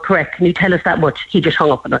paperwork correct? Can you tell us that much? He just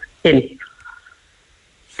hung up on us.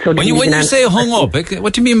 So when you say hung up,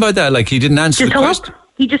 what do you mean by that? Like he didn't answer the question?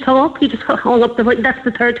 He just hung up. That's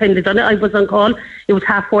the third time they've done it. I was on call. It was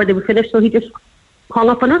 4:30. They were finished, so he just hung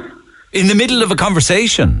up on us. In the middle of a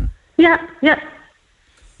conversation? Yeah.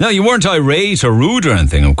 No, you weren't irate or rude or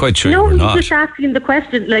anything. I'm quite sure you were not. No, he was just asking the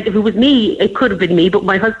question. Like if it was me, it could have been me, but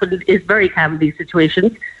my husband is very calm in these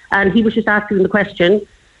situations. And he was just asking the question,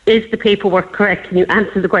 is the paperwork correct? Can you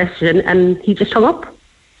answer the question? And he just hung up.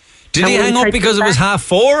 Did he hang up because it was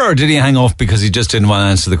 4:30, or did he hang up because he just didn't want to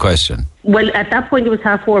answer the question? Well, at that point it was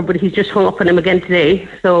 4:30, but he's just hung up on him again today.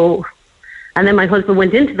 So, and then my husband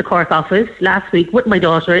went into the Cork office last week with my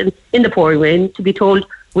daughter in the pouring rain to be told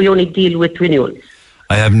we only deal with renewals.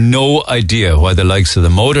 I have no idea why the likes of the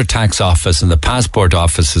motor tax office and the passport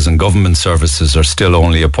offices and government services are still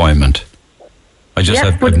only appointment. I just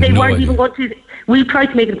have but they no weren't idea. even going to. We tried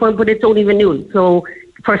to make an appointment, but it's only renewal. So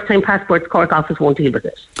first time passports, Cork office won't deal with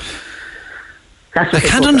it. I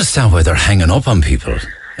can't understand why they're hanging up on people.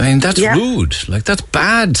 I mean, that's rude. Like, that's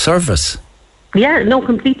bad service. Yeah, no,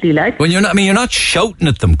 completely. Like when you're not shouting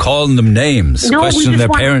at them, calling them names, questioning their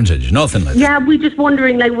parentage, nothing like that. Yeah, we're just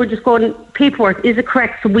wondering. Like, we're just going, paperwork, is it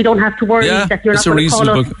correct? So we don't have to worry that you're not going to call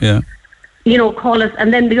us. Yeah. Call us.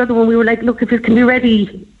 And then the other one, we were like, look, if it can be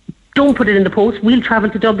ready, don't put it in the post. We'll travel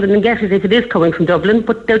to Dublin and get it if it is coming from Dublin.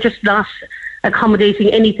 But they're just not accommodating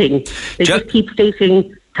anything. They just keep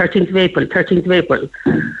stating 13th of April.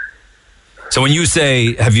 So when you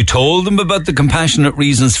say, have you told them about the compassionate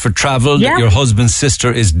reasons for travel, that your husband's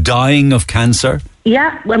sister is dying of cancer?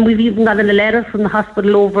 Yeah, when we've even gotten a letter from the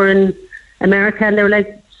hospital over in America, and they were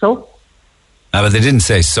like, so? But they didn't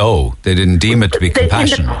say so. They didn't deem it to be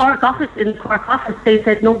compassionate. In the Cork office, they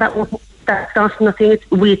said, no, that's not nothing.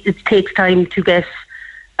 It takes time to get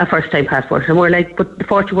a first-time passport. And we're like, but the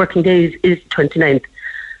 40 working days is 29th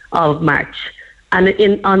of March. And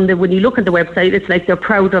when you look at the website, it's like they're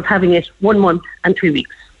proud of having it 1 month and 3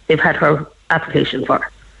 weeks. They've had her application for.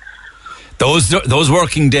 Those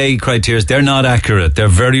working day criteria, they're not accurate. They're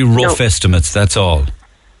very rough estimates, that's all.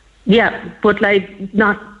 Yeah, but like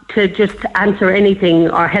not to just answer anything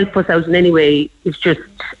or help us out in any way. It's just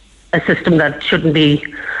a system that shouldn't be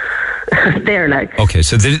there. Like okay,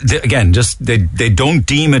 so they don't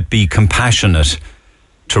deem it be compassionate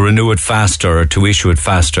to renew it faster or to issue it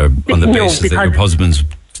faster on the basis that your husband's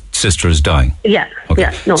sister is dying? Yeah. Okay.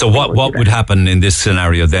 Yeah. No, so what would happen in this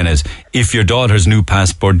scenario then is, if your daughter's new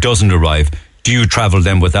passport doesn't arrive, do you travel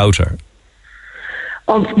then without her?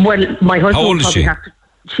 Well, my husband. How old is she?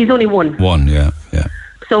 She's only one. One, yeah.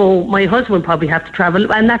 So my husband would probably have to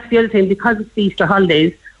travel, and that's the other thing, because it's the Easter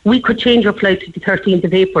holidays, we could change our flight to the 13th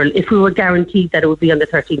of April if we were guaranteed that it would be on the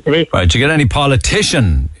 13th of April. Right. Do you get any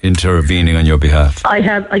politician intervening on your behalf? I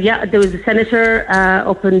have, there was a senator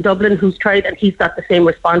up in Dublin who's tried, and he's got the same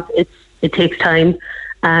response. It takes time.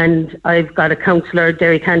 And I've got a councillor,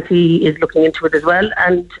 Derry Canty, is looking into it as well.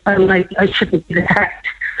 And I'm like, I shouldn't be attacked.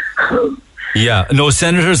 Yeah, no,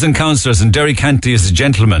 senators and councillors, and Derry Canty is a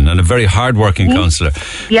gentleman and a very hard-working councillor.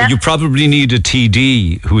 Yeah. You probably need a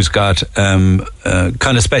TD who's got kind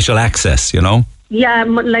of special access, you know? Yeah,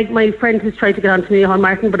 like my friend has tried to get on to Micheál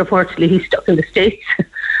Martin, but unfortunately he's stuck in the States.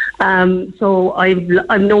 So I've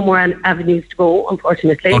no more avenues to go,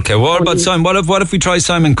 unfortunately. Okay, well, what about Simon? What if we try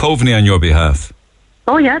Simon Coveney on your behalf?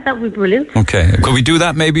 Oh yeah, that would be brilliant. Okay, could we do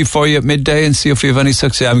that maybe for you at midday and see if we have any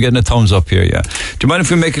success? I'm getting a thumbs up here, yeah. Do you mind if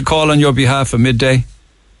we make a call on your behalf at midday?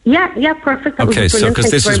 Yeah, perfect. That okay, so because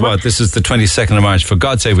this is the 22nd of March. For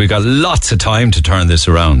God's sake, we've got lots of time to turn this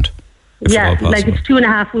around. Yeah, like it's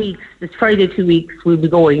 2.5 weeks. It's Friday, 2 weeks we'll be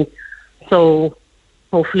going. So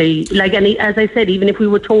hopefully, as I said, even if we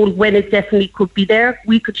were told when it definitely could be there,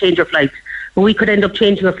 we could change our flights. But we could end up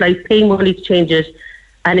changing our flights, paying money to change it,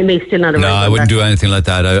 and it may still not arrive. No, I wouldn't do anything like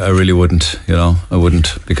that. I really wouldn't, I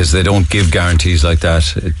wouldn't, because they don't give guarantees like that.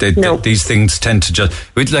 These things tend to just...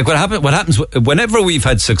 what happens whenever we've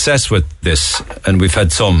had success with this, and we've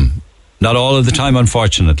had some, not all of the time,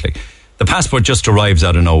 unfortunately, the passport just arrives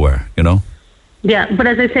out of nowhere, Yeah, but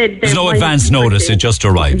as I said... There's no advance notice, it just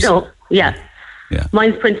arrives. No, yeah.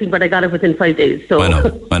 Mine's printing, but I got it within 5 days, so...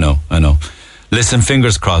 I know. Listen,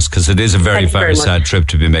 fingers crossed, because it is a very, very sad trip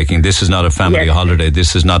to be making. This is not a family holiday.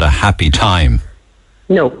 This is not a happy time.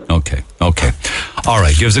 No. Okay. All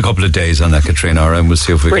right, give us a couple of days on that, Katrina, all right, and we'll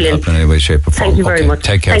see if we can help in any way, shape or form. Thank you very much.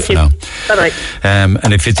 Take care for now. Bye-bye.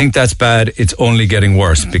 And if you think that's bad, it's only getting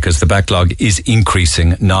worse, because the backlog is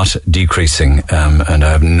increasing, not decreasing. And I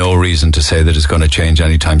have no reason to say that it's going to change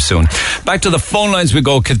anytime soon. Back to the phone lines we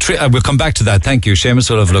go. Katrina, we'll come back to that. Thank you, Seamus.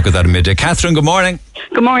 We'll have a look at that in midday. Catherine, good morning.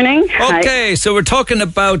 Good morning. Okay, Hi. So we're talking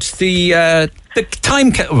about the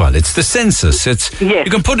time... it's the census. You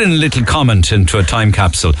can put in a little comment into a time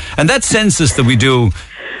capsule. And that census that we do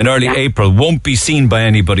in early April won't be seen by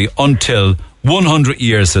anybody until 100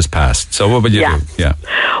 years has passed. So what will you do? Yeah.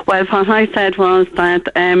 Well, what I said was that,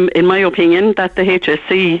 in my opinion, that the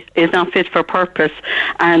HSC is not fit for purpose,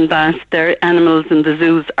 and that their animals in the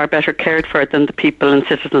zoos are better cared for than the people and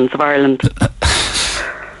citizens of Ireland.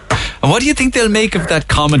 And what do you think they'll make of that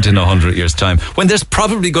comment in 100 years' time, when there's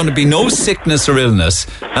probably going to be no sickness or illness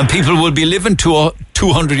and people will be living to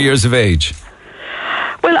 200 years of age?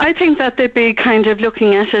 Well, I think that they'd be kind of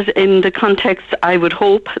looking at it in the context, I would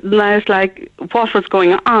hope, that what was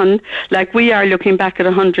going on. Like, we are looking back at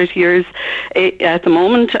 100 years at the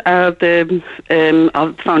moment of the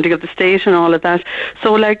founding of the state and all of that.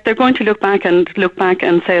 So, they're going to look back and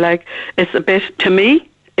say, it's a bit, to me,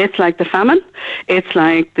 it's like the famine. It's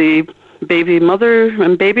like the baby mother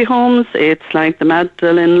and baby homes. It's like the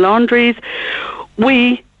Magdalene laundries.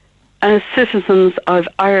 We, as citizens of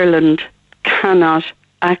Ireland, cannot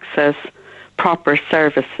access proper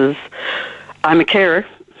services. I'm a carer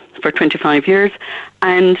for 25 years,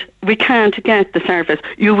 and we can't get the service.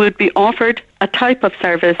 You would be offered a type of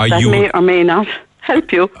service that may or may not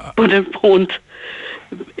help you, but it won't.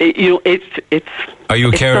 It's. Are you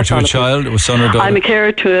a carer to a child, a son or daughter? I'm a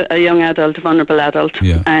carer to a young adult, vulnerable adult,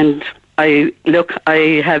 and I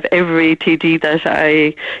have every TD that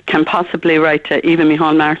I can possibly write to, even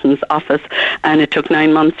Micheál Martin's office, and it took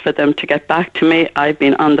 9 months for them to get back to me. I've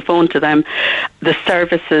been on the phone to them. The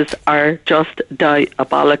services are just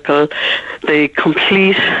diabolical. The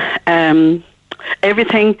complete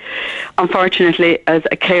everything, unfortunately, as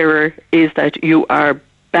a carer, is that you are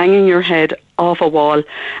banging your head off a wall.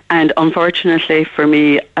 And unfortunately for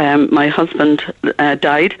me, my husband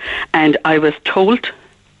died, and I was told,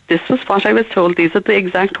 this was what I was told, these are the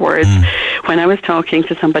exact words, when I was talking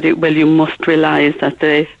to somebody, well, you must realise that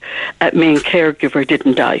the main caregiver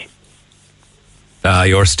didn't die.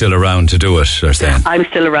 You're still around to do it, they're saying. I'm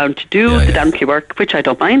still around to do the donkey work, which I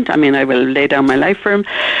don't mind. I mean, I will lay down my life for him.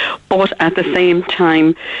 But at the same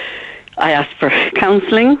time, I asked for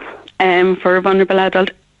counselling for a vulnerable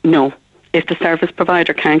adult. No. If the service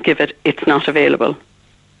provider can't give it, it's not available.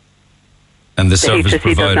 And the service HSC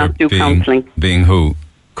provider does not do counselling. Being who?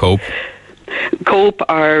 Cope? COPE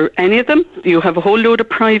or any of them. You have a whole load of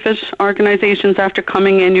private organisations after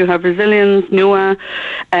coming in. You have Resilience, NUA,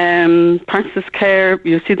 Praxis Care.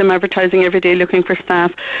 You see them advertising every day looking for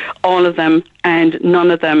staff, all of them, and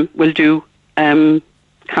none of them will do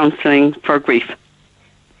counselling for grief.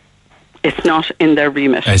 It's not in their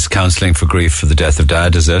remit. It's counselling for grief for the death of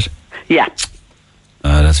Dad, is it? Yeah.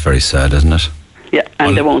 That's very sad, isn't it? Yeah,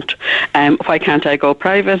 and they won't. Why can't I go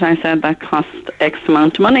private? I said that costs X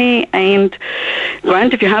amount of money, and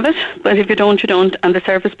grant if you have it, but if you don't, you don't. And the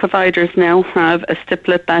service providers now have a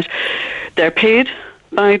stipulate that they're paid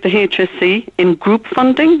by the HSC in group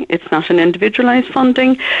funding. It's not an individualised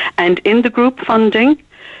funding. And in the group funding,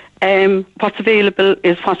 what's available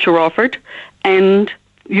is what you're offered, and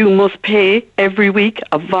you must pay every week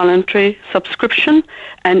a voluntary subscription,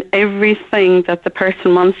 and everything that the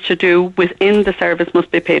person wants to do within the service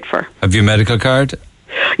must be paid for. Have you a medical card?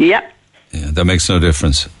 Yeah. Yeah, that makes no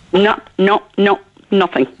difference. No,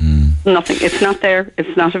 nothing. Nothing. It's not there.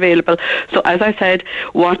 It's not available. So as I said,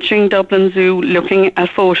 watching Dublin Zoo, looking at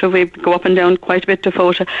photo, we go up and down quite a bit to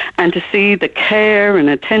photo, and to see the care and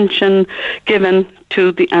attention given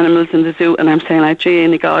to the animals in the zoo, and I'm saying, like,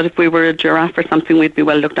 gee, God, if we were a giraffe or something, we'd be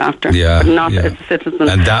well looked after. Yeah, but not as a citizen.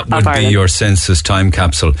 And that would be your census time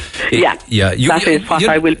capsule. That is what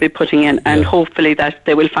I will be putting in, and hopefully that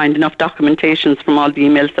they will find enough documentations from all the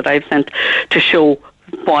emails that I've sent to show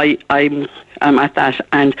why I'm at that.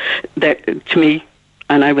 And to me,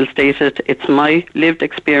 and I will state it, it's my lived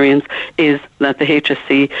experience, is that the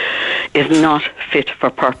HSC is not fit for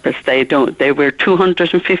purpose. They were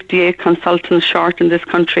 258 consultants short in this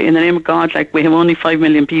country. In the name of God, like, we have only 5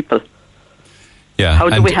 million people. Yeah, How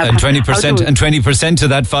do we have 20%, and 20% of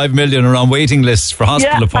that 5 million are on waiting lists for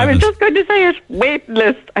hospital appointments. I was just going to say it. Waiting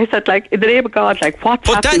list. I said, like, in the name of God, like, what's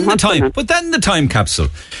happening? Put that in the time capsule.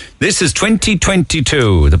 This is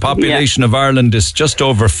 2022. The population of Ireland is just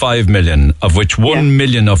over 5 million, of which 1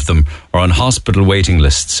 million of them are on hospital waiting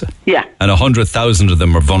lists. Yeah. And 100,000 of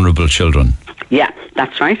them are vulnerable children. Yeah,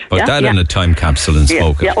 that's right. Put that in a time capsule and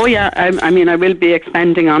smoke it. Yeah, oh yeah. I mean, I will be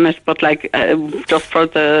expanding on it, but like just for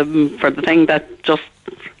the thing that just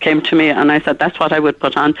came to me, and I said that's what I would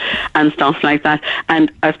put on and stuff like that.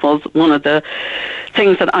 And I suppose one of the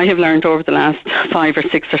things that I have learned over the last 5 or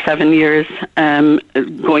 6 or 7 years,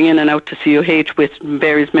 going in and out to CUH with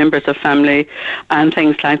various members of family and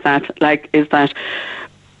things like that, like, is that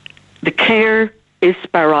the care is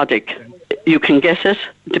sporadic. You can get it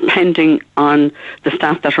depending on the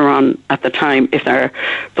staff that are on at the time. If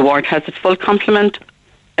the ward has its full complement,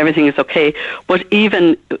 everything is okay. But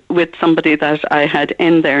even with somebody that I had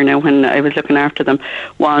in there now when I was looking after them,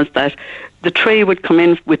 was that the tray would come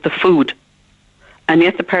in with the food, and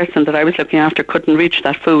yet the person that I was looking after couldn't reach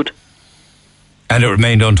that food. And it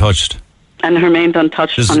remained untouched? And it remained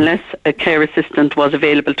untouched unless a care assistant was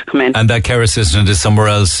available to come in. And that care assistant is somewhere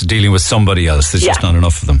else dealing with somebody else. There's just not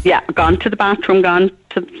enough of them. Yeah, gone to the bathroom, gone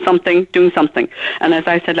to something, doing something. And as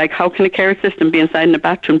I said, like, how can a care assistant be inside in a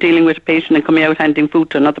bathroom dealing with a patient and coming out handing food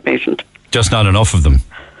to another patient? Just not enough of them.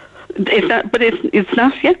 It's not, but it's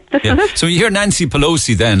not, this is it. So you hear Nancy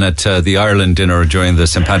Pelosi then at the Ireland dinner during the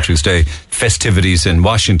St. Patrick's Day festivities in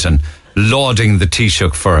Washington, lauding the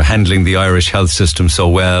Taoiseach for handling the Irish health system so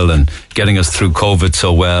well and getting us through COVID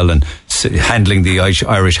so well and handling the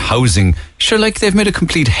Irish housing. Sure, like, they've made a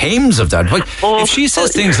complete hames of that. If she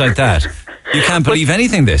says things like that, you can't believe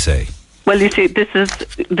anything they say. Well, you see, this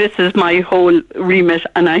is my whole remit,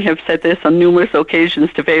 and I have said this on numerous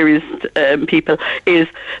occasions to various people, is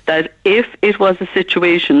that if it was a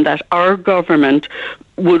situation that our government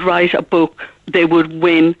would write a book, they would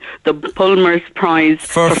win the Pulmer's Prize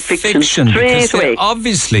for fiction straight away.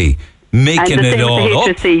 Obviously making it all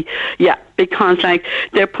up. Yeah, because like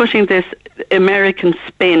they're putting this American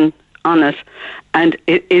spin on it, and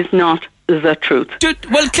it is not the truth.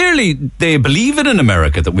 Well, clearly they believe it in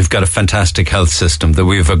America, that we've got a fantastic health system, that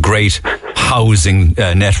we have a great housing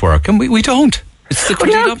network, and we don't. It's the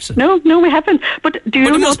complete opposite. No, we haven't. But do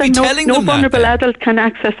you know that no vulnerable adult can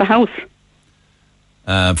access a house?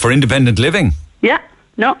 For independent living? Yeah,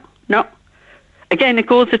 no. Again, it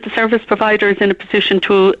goes if the service provider is in a position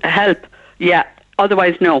to help. Yeah,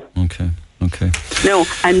 otherwise no. Okay. No,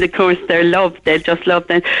 and of course they'll just love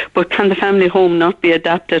them. But can the family home not be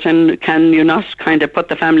adapted, and can you not kind of put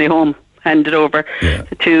the family home, hand it over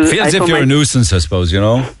to... Feels if you're a nuisance, I suppose, you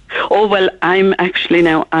know? Oh, well, I'm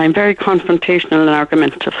very confrontational and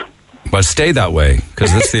argumentative. Well, stay that way,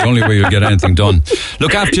 because that's the only way you'll get anything done.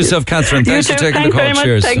 Look after yourself, Catherine. Thanks for taking the call.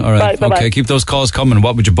 Cheers. Thanks. All right. Bye. Okay, keep those calls coming.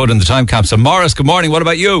 What would you put in the time capsule? Morris, good morning. What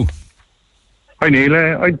about you? Hi, Neil.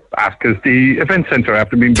 I'd ask, is the event centre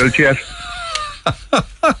after being built yet?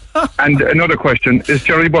 And another question, is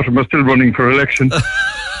Jerry Buttermore still running for election?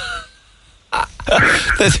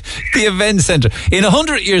 The event centre. In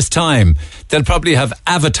 100 years' time, they'll probably have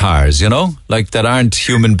avatars, like that aren't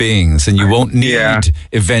human beings, and you won't need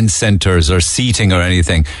event centres or seating or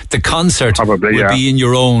anything. The concert will be in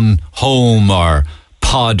your own home or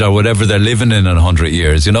pod or whatever they're living in 100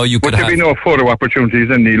 years. You could there be no photo opportunities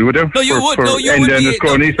then, Neil, would there? No, you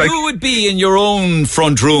would be in your own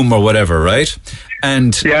front room or whatever, right?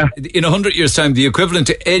 And in 100 years' time, the equivalent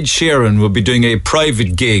to Ed Sheeran would be doing a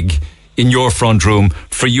private gig in your front room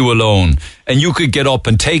for you alone, and you could get up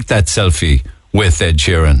and take that selfie with Ed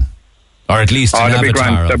Sheeran, or at least an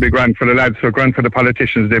avatar. That'd be grand for the lads, so grand for the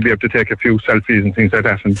politicians. They'd be able to take a few selfies and things like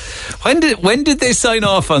that. And when did they sign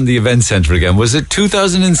off on the event centre again? Was it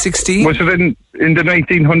 2016? Was it in the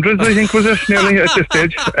 1900s? I think was it nearly at this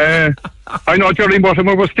stage. I know Jerry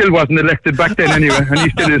Buttermore still wasn't elected back then anyway, and he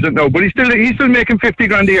still isn't now. But he's still making 50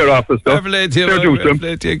 grand a year off us stuff. Get it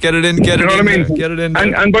in. Get it in.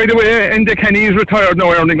 And by the way, Enda Kenny is retired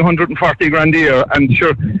now, earning 140 grand a year. And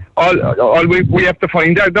sure, all we have to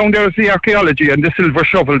find out down there is the archaeology and the silver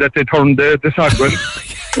shovel that they turned the sod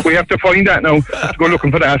with. We have to find that now. Let's go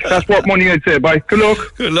looking for that. That's what money I'd say. Bye. Good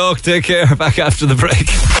luck. Good luck. Take care. Back after the break.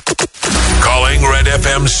 Calling Red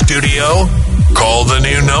FM studio? Call the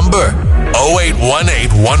new number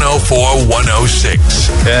 0818 104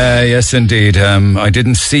 106. Yes, indeed. I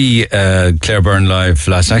didn't see Claire Byrne live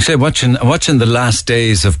last night. Actually, I'm watching the last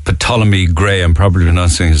days of Ptolemy Gray. I'm probably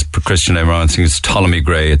pronouncing his Christian name wrong. I think it's Ptolemy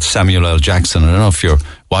Gray. It's Samuel L. Jackson. I don't know if you're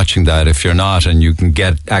watching that. If you're not and you can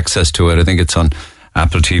get access to it, I think it's on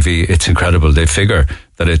Apple TV. It's incredible. They figure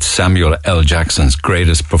that it's Samuel L. Jackson's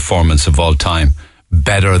greatest performance of all time.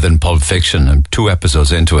 Better than Pulp Fiction. I'm 2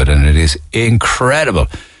 episodes into it, and it is incredible.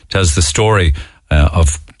 Tells the story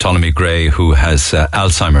of Ptolemy Gray, who has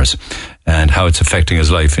Alzheimer's, and how it's affecting his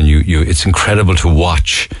life. And it's incredible to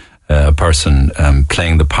watch a person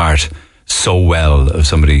playing the part so well of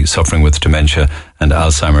somebody suffering with dementia and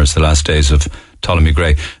Alzheimer's. The last days of Ptolemy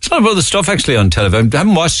Gray. It's a lot of other stuff actually on television. I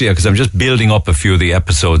haven't watched it yet because I'm just building up a few of the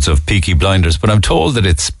episodes of Peaky Blinders, but I'm told that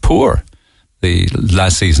it's poor. The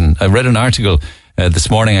last season, I read an article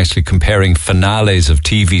this morning actually comparing finales of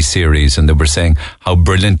TV series, and they were saying how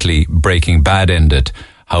brilliantly Breaking Bad ended,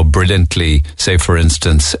 how brilliantly, say for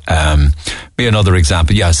instance, be another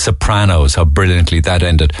example, Sopranos, how brilliantly that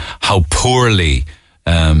ended, how poorly,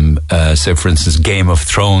 say for instance, Game of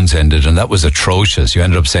Thrones ended, and that was atrocious. You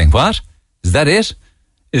ended up saying, what? Is that it?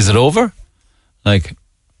 Is it over? Like,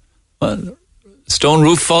 well, stone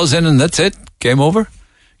roof falls in and that's it? Game over?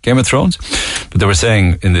 Game of Thrones? But they were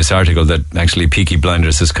saying in this article that actually Peaky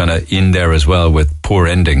Blinders is kind of in there as well with poor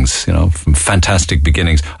endings, from fantastic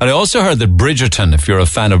beginnings. And I also heard that Bridgerton, if you're a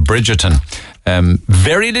fan of Bridgerton,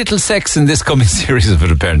 very little sex in this coming series of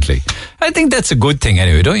it, apparently. I think that's a good thing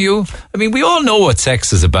anyway, don't you? I mean, we all know what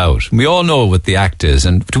sex is about. We all know what the act is.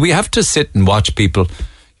 And do we have to sit and watch people,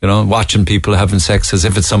 watching people having sex as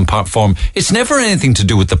if it's some form? It's never anything to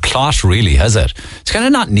do with the plot, really, has it? It's kind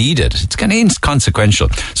of not needed. It's kind of inconsequential.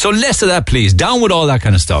 So less of that, please. Down with all that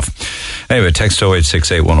kind of stuff. Anyway, text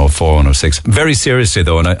 0868 104 106. Very seriously,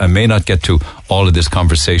 though, and I may not get to all of this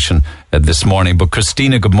conversation this morning, but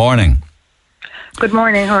Christina, good morning. Good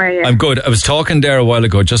morning, how are you? I'm good. I was talking there a while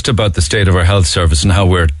ago just about the state of our health service and how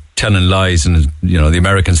we're telling lies, and the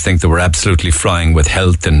Americans think that we're absolutely flying with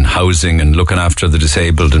health and housing and looking after the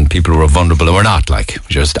disabled and people who are vulnerable, and we're not. We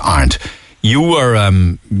just aren't. You were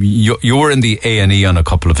you were in the A&E on a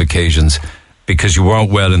couple of occasions because you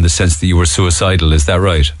weren't well, in the sense that you were suicidal. Is that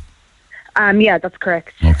right? Yeah, that's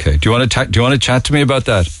correct. Okay. Do you want to chat to me about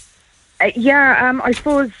that? I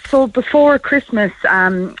suppose so. Before Christmas,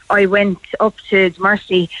 I went up to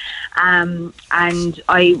Mercy, and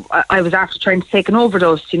I was after trying to take an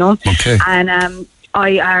overdose, Okay. And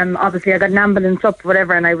I obviously I got an ambulance up,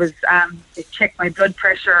 whatever, and I was they checked my blood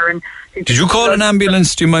pressure and. Did you call an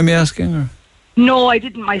ambulance? Do you mind me asking? Or? No, I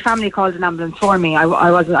didn't. My family called an ambulance for me. I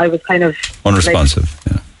was kind of unresponsive.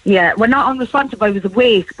 Yeah, well, not unresponsive. I was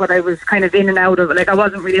awake, but I was kind of in and out of it. I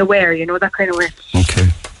wasn't really aware, that kind of way. Okay.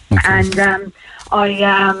 And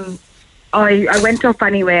I went up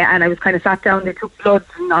anyway, and I was kind of sat down. They took bloods,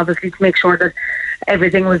 and obviously to make sure that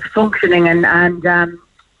everything was functioning, and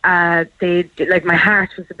they my heart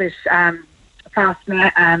was a bit fast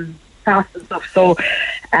fast and stuff. So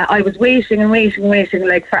I was waiting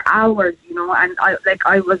like for hours, you know, and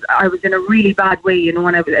I was in a really bad way, you know,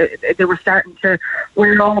 and they were starting to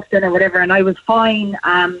wear off then or whatever, and I was fine.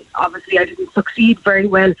 Obviously I didn't succeed very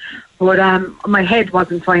well, but my head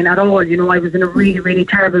wasn't fine at all, you know. I was in a really, really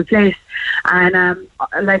terrible place, and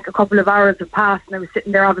like a couple of hours have passed, and I was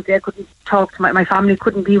sitting there. Obviously I couldn't talk to my family,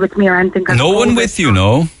 couldn't be with me or anything. No one with you,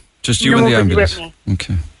 no? Just you in the ambulance?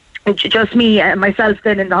 Okay. Just me, myself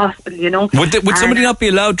then in the hospital, you know. Would somebody not be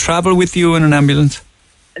allowed to travel with you in an ambulance?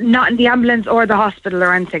 Not in the ambulance or the hospital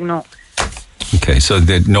or anything, no. Okay, so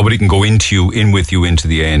nobody can go in with you into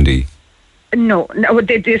the A&E? No,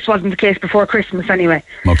 this wasn't the case before Christmas anyway.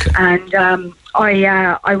 Okay. And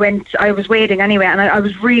I was waiting anyway, and I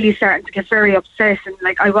was really starting to get very upset, and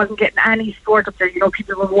like I wasn't getting any support up there, you know.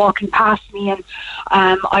 People were walking past me, and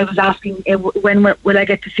I was asking when will I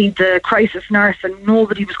get to see the crisis nurse, and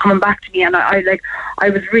nobody was coming back to me, and I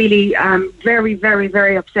was really very, very,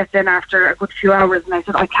 very upset then after a good few hours, and I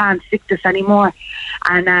said I can't stick this anymore,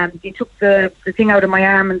 and they took the thing out of my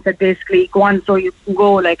arm and said basically go on so you can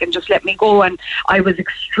go, like, and just let me go. And I was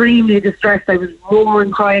extremely distressed. I was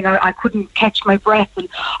roaring, crying. I couldn't catch my breath, and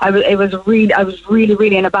I was really,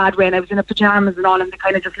 really in a bad way, and I was in a pajamas and all, and they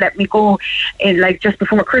kind of just let me go in like just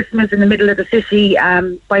before Christmas in the middle of the city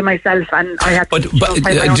by myself, and I had to. But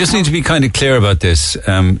I just need to be kind of clear about this.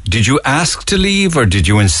 Did you ask to leave, or did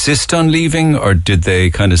you insist on leaving, or did they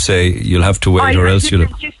kind of say you'll have to wait, or else you'll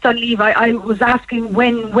insist on leave? I was asking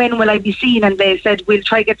when will I be seen, and they said we'll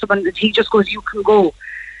try to get someone. He just goes, you can go.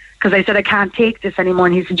 Because I said I can't take this anymore,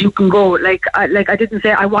 and he said you can go. Like I didn't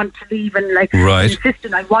say I want to leave, and like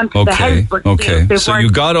insisting I wanted the help. But they so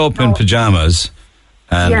you got up in pajamas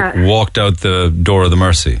and walked out the door of the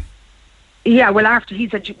Mercy. Yeah, well, after he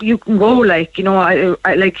said you can go, like, you know,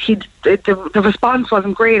 I like the response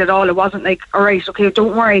wasn't great at all. It wasn't like, all right, okay,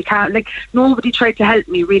 don't worry, can't, like, nobody tried to help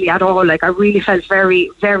me really at all. Like, I really felt very,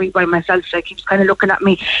 very by myself. Like, he was kind of looking at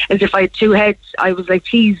me as if I had two heads. I was like,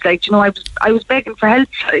 geez, like, you know, I was begging for help.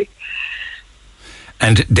 Like.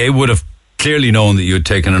 And they would have clearly known that you had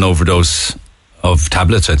taken an overdose of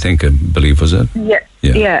tablets, I believe, was it?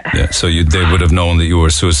 Yeah. So they would have known that you were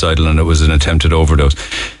suicidal and it was an attempted overdose.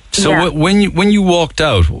 So when you walked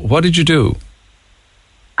out, what did you do?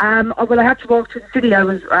 Well, I had to walk to the city. I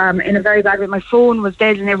was in a very bad way. My phone was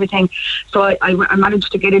dead and everything. So I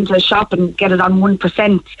managed to get into a shop and get it on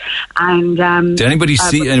 1%. And did anybody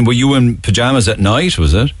see? And were you in pajamas at night?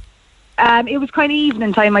 Was it? It was kind of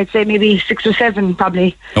evening time. I'd say maybe 6 or 7,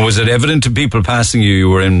 probably. And was it evident to people passing you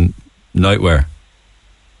were in nightwear?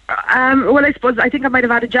 Well, I think I might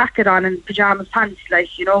have had a jacket on and pajamas, pants,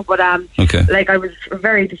 like, you know, but like I was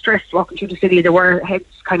very distressed walking through the city. There were heads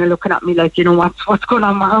kind of looking at me like, you know, what's going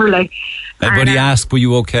on with her, like. Anybody asked, were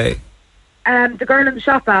you okay? The girl in the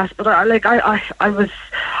shop asked, but I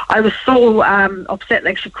was so upset,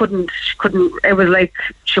 like she couldn't. It was like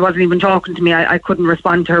she wasn't even talking to me. I couldn't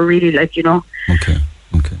respond to her really, like, you know. Okay.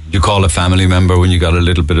 You call a family member when you got a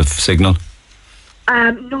little bit of signal?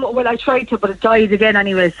 No, well, I tried to, but it died again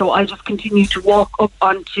anyway, so I just continued to walk up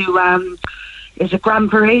onto there's a Grand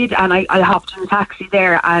Parade, and I hopped in a taxi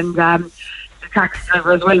there, and the taxi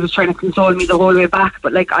driver as well was trying to console me the whole way back,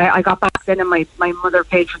 but like I got back then and my mother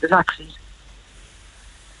paid for the taxi.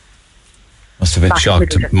 Must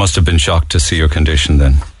have been shocked to see your condition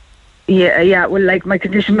then. Yeah, well, like my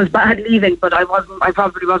condition was bad leaving, but I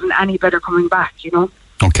probably wasn't any better coming back, you know.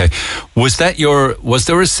 Okay. Was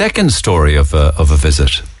there a second story of a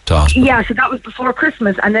visit to hospital? Yeah, so that was before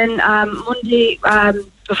Christmas, and then Monday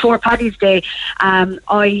before Paddy's Day,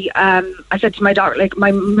 I said to my doctor, like,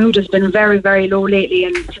 my mood has been very, very low lately,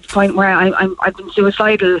 and to the point where I've been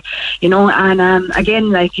suicidal, you know, and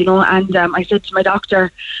again, like, you know, and I said to my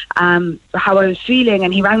doctor how I was feeling,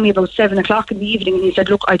 and he rang me about 7 o'clock in the evening, and he said,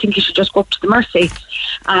 look, I think you should just go up to the Mercy.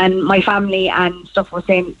 And my family and stuff were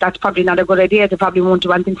saying that's probably not a good idea, they probably won't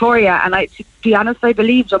do anything for you, and to be honest, I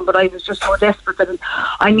believed them, but I was just so desperate that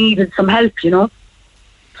I needed some help, you know.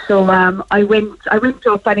 So I went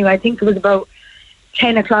up anyway. I think it was about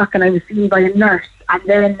 10 o'clock, and I was seen by a nurse, and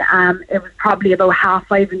then it was probably about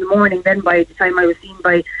 5:30 in the morning then by the time I was seen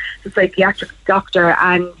by the psychiatric doctor.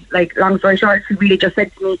 And like, long story short, she really just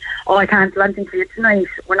said to me, oh, I can't do anything for you tonight,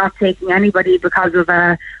 we're not taking anybody because of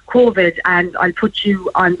COVID, and I'll put you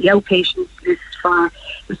on the outpatient list for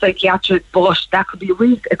the psychiatric, but that could be a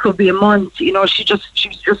week, it could be a month, you know. She was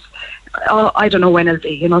just I don't know when it'll be,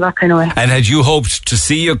 you know, that kind of way. And had you hoped to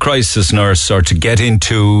see a crisis nurse or to get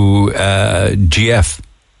into GF?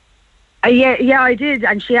 Yeah, I did.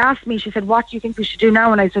 And she asked me, she said, what do you think we should do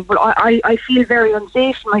now? And I said, well, I feel very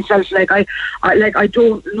unsafe for myself. Like, I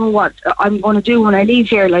don't know what I'm going to do when I leave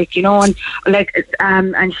here, like, you know, and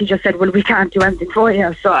and she just said, well, we can't do anything for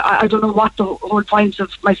you. So I don't know what the whole point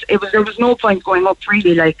of there was no point going up,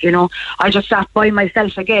 really, like, you know. I just sat by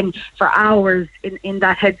myself again for hours in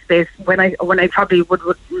that headspace when I probably would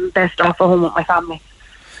best off at home with my family.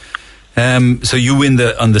 So you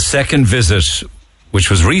on the second visit, which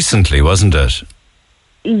was recently, wasn't it?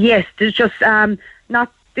 Yes, there's just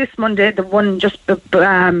not this Monday, the one just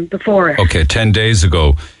before it. Okay, 10 days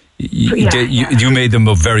ago. You made them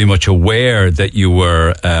very much aware that you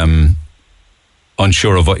were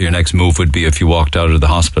unsure of what your next move would be if you walked out of the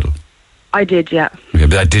hospital. I did, yeah. Okay,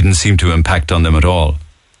 but that didn't seem to impact on them at all.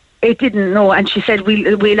 It didn't, no. And she said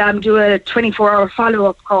we'll do a 24-hour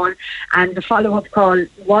follow-up call, and the follow-up call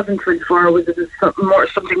wasn't 24 hours. It was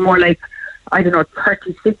something more like, I don't know,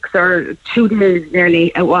 36 or 2 days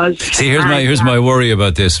nearly it was. See, here's my worry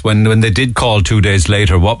about this. When they did call 2 days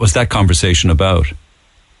later, what was that conversation about?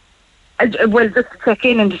 Well, just to check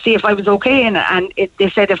in and to see if I was okay, and they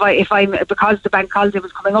said if I because the bank holiday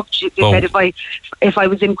was coming up, they said if I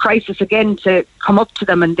was in crisis again to come up to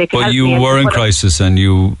them and they could help me. Well, you were in crisis and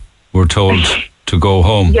you were told to go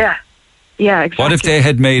home. Yeah, exactly. What if they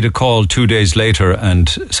had made a call 2 days later and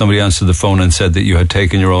somebody answered the phone and said that you had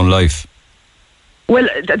taken your own life? Well,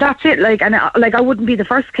 that's it. Like, and I wouldn't be the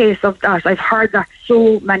first case of that. I've heard that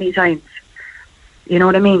so many times. You know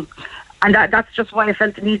what I mean? And that's just why I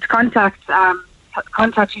felt the need to contact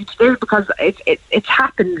you today, because it's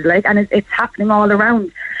happened, like, and it's happening all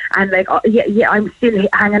around. And like, I'm still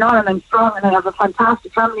hanging on, and I'm strong, and I have a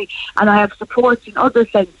fantastic family, and I have support in other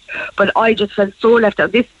sense. But I just felt so left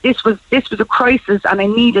out. This was a crisis, and I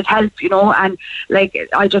needed help, you know. And like,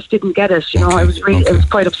 I just didn't get it, you know. It was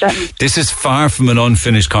quite upsetting. This is far from an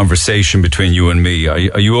unfinished conversation between you and me.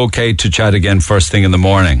 Are you okay to chat again first thing in the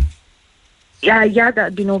morning? Yeah,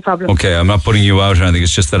 that'd be no problem. Okay, I'm not putting you out or anything.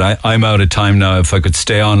 It's just that I'm out of time now. If I could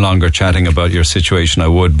stay on longer chatting about your situation, I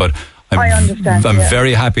would. But I understand. I'm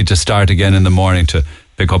very happy to start again in the morning to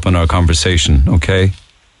pick up on our conversation. Okay.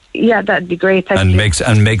 Yeah, that'd be great. Thank you.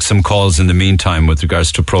 And make some calls in the meantime with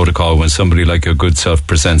regards to protocol when somebody like your good self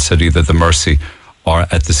presents at either the Mercy or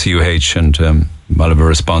at the CUH, and I'll have a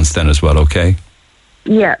response then as well. Okay.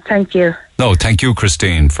 Yeah, thank you. No, thank you,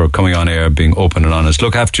 Christine, for coming on air, being open and honest.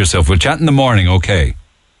 Look after yourself. We'll chat in the morning, okay?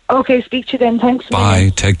 Okay, speak to you then. Thanks.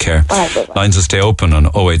 Bye. Take care. Bye. Lines will stay open on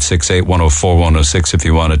 0868 104 106 if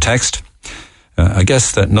you want to text. I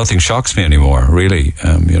guess that nothing shocks me anymore, really,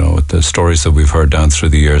 with the stories that we've heard down through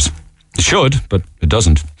the years. It should, but it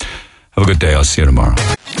doesn't. Have a good day. I'll see you tomorrow.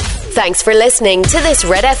 Thanks for listening to this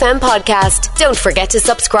Red FM podcast. Don't forget to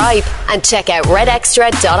subscribe and check out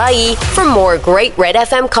redextra.ie for more great Red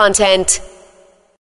FM content.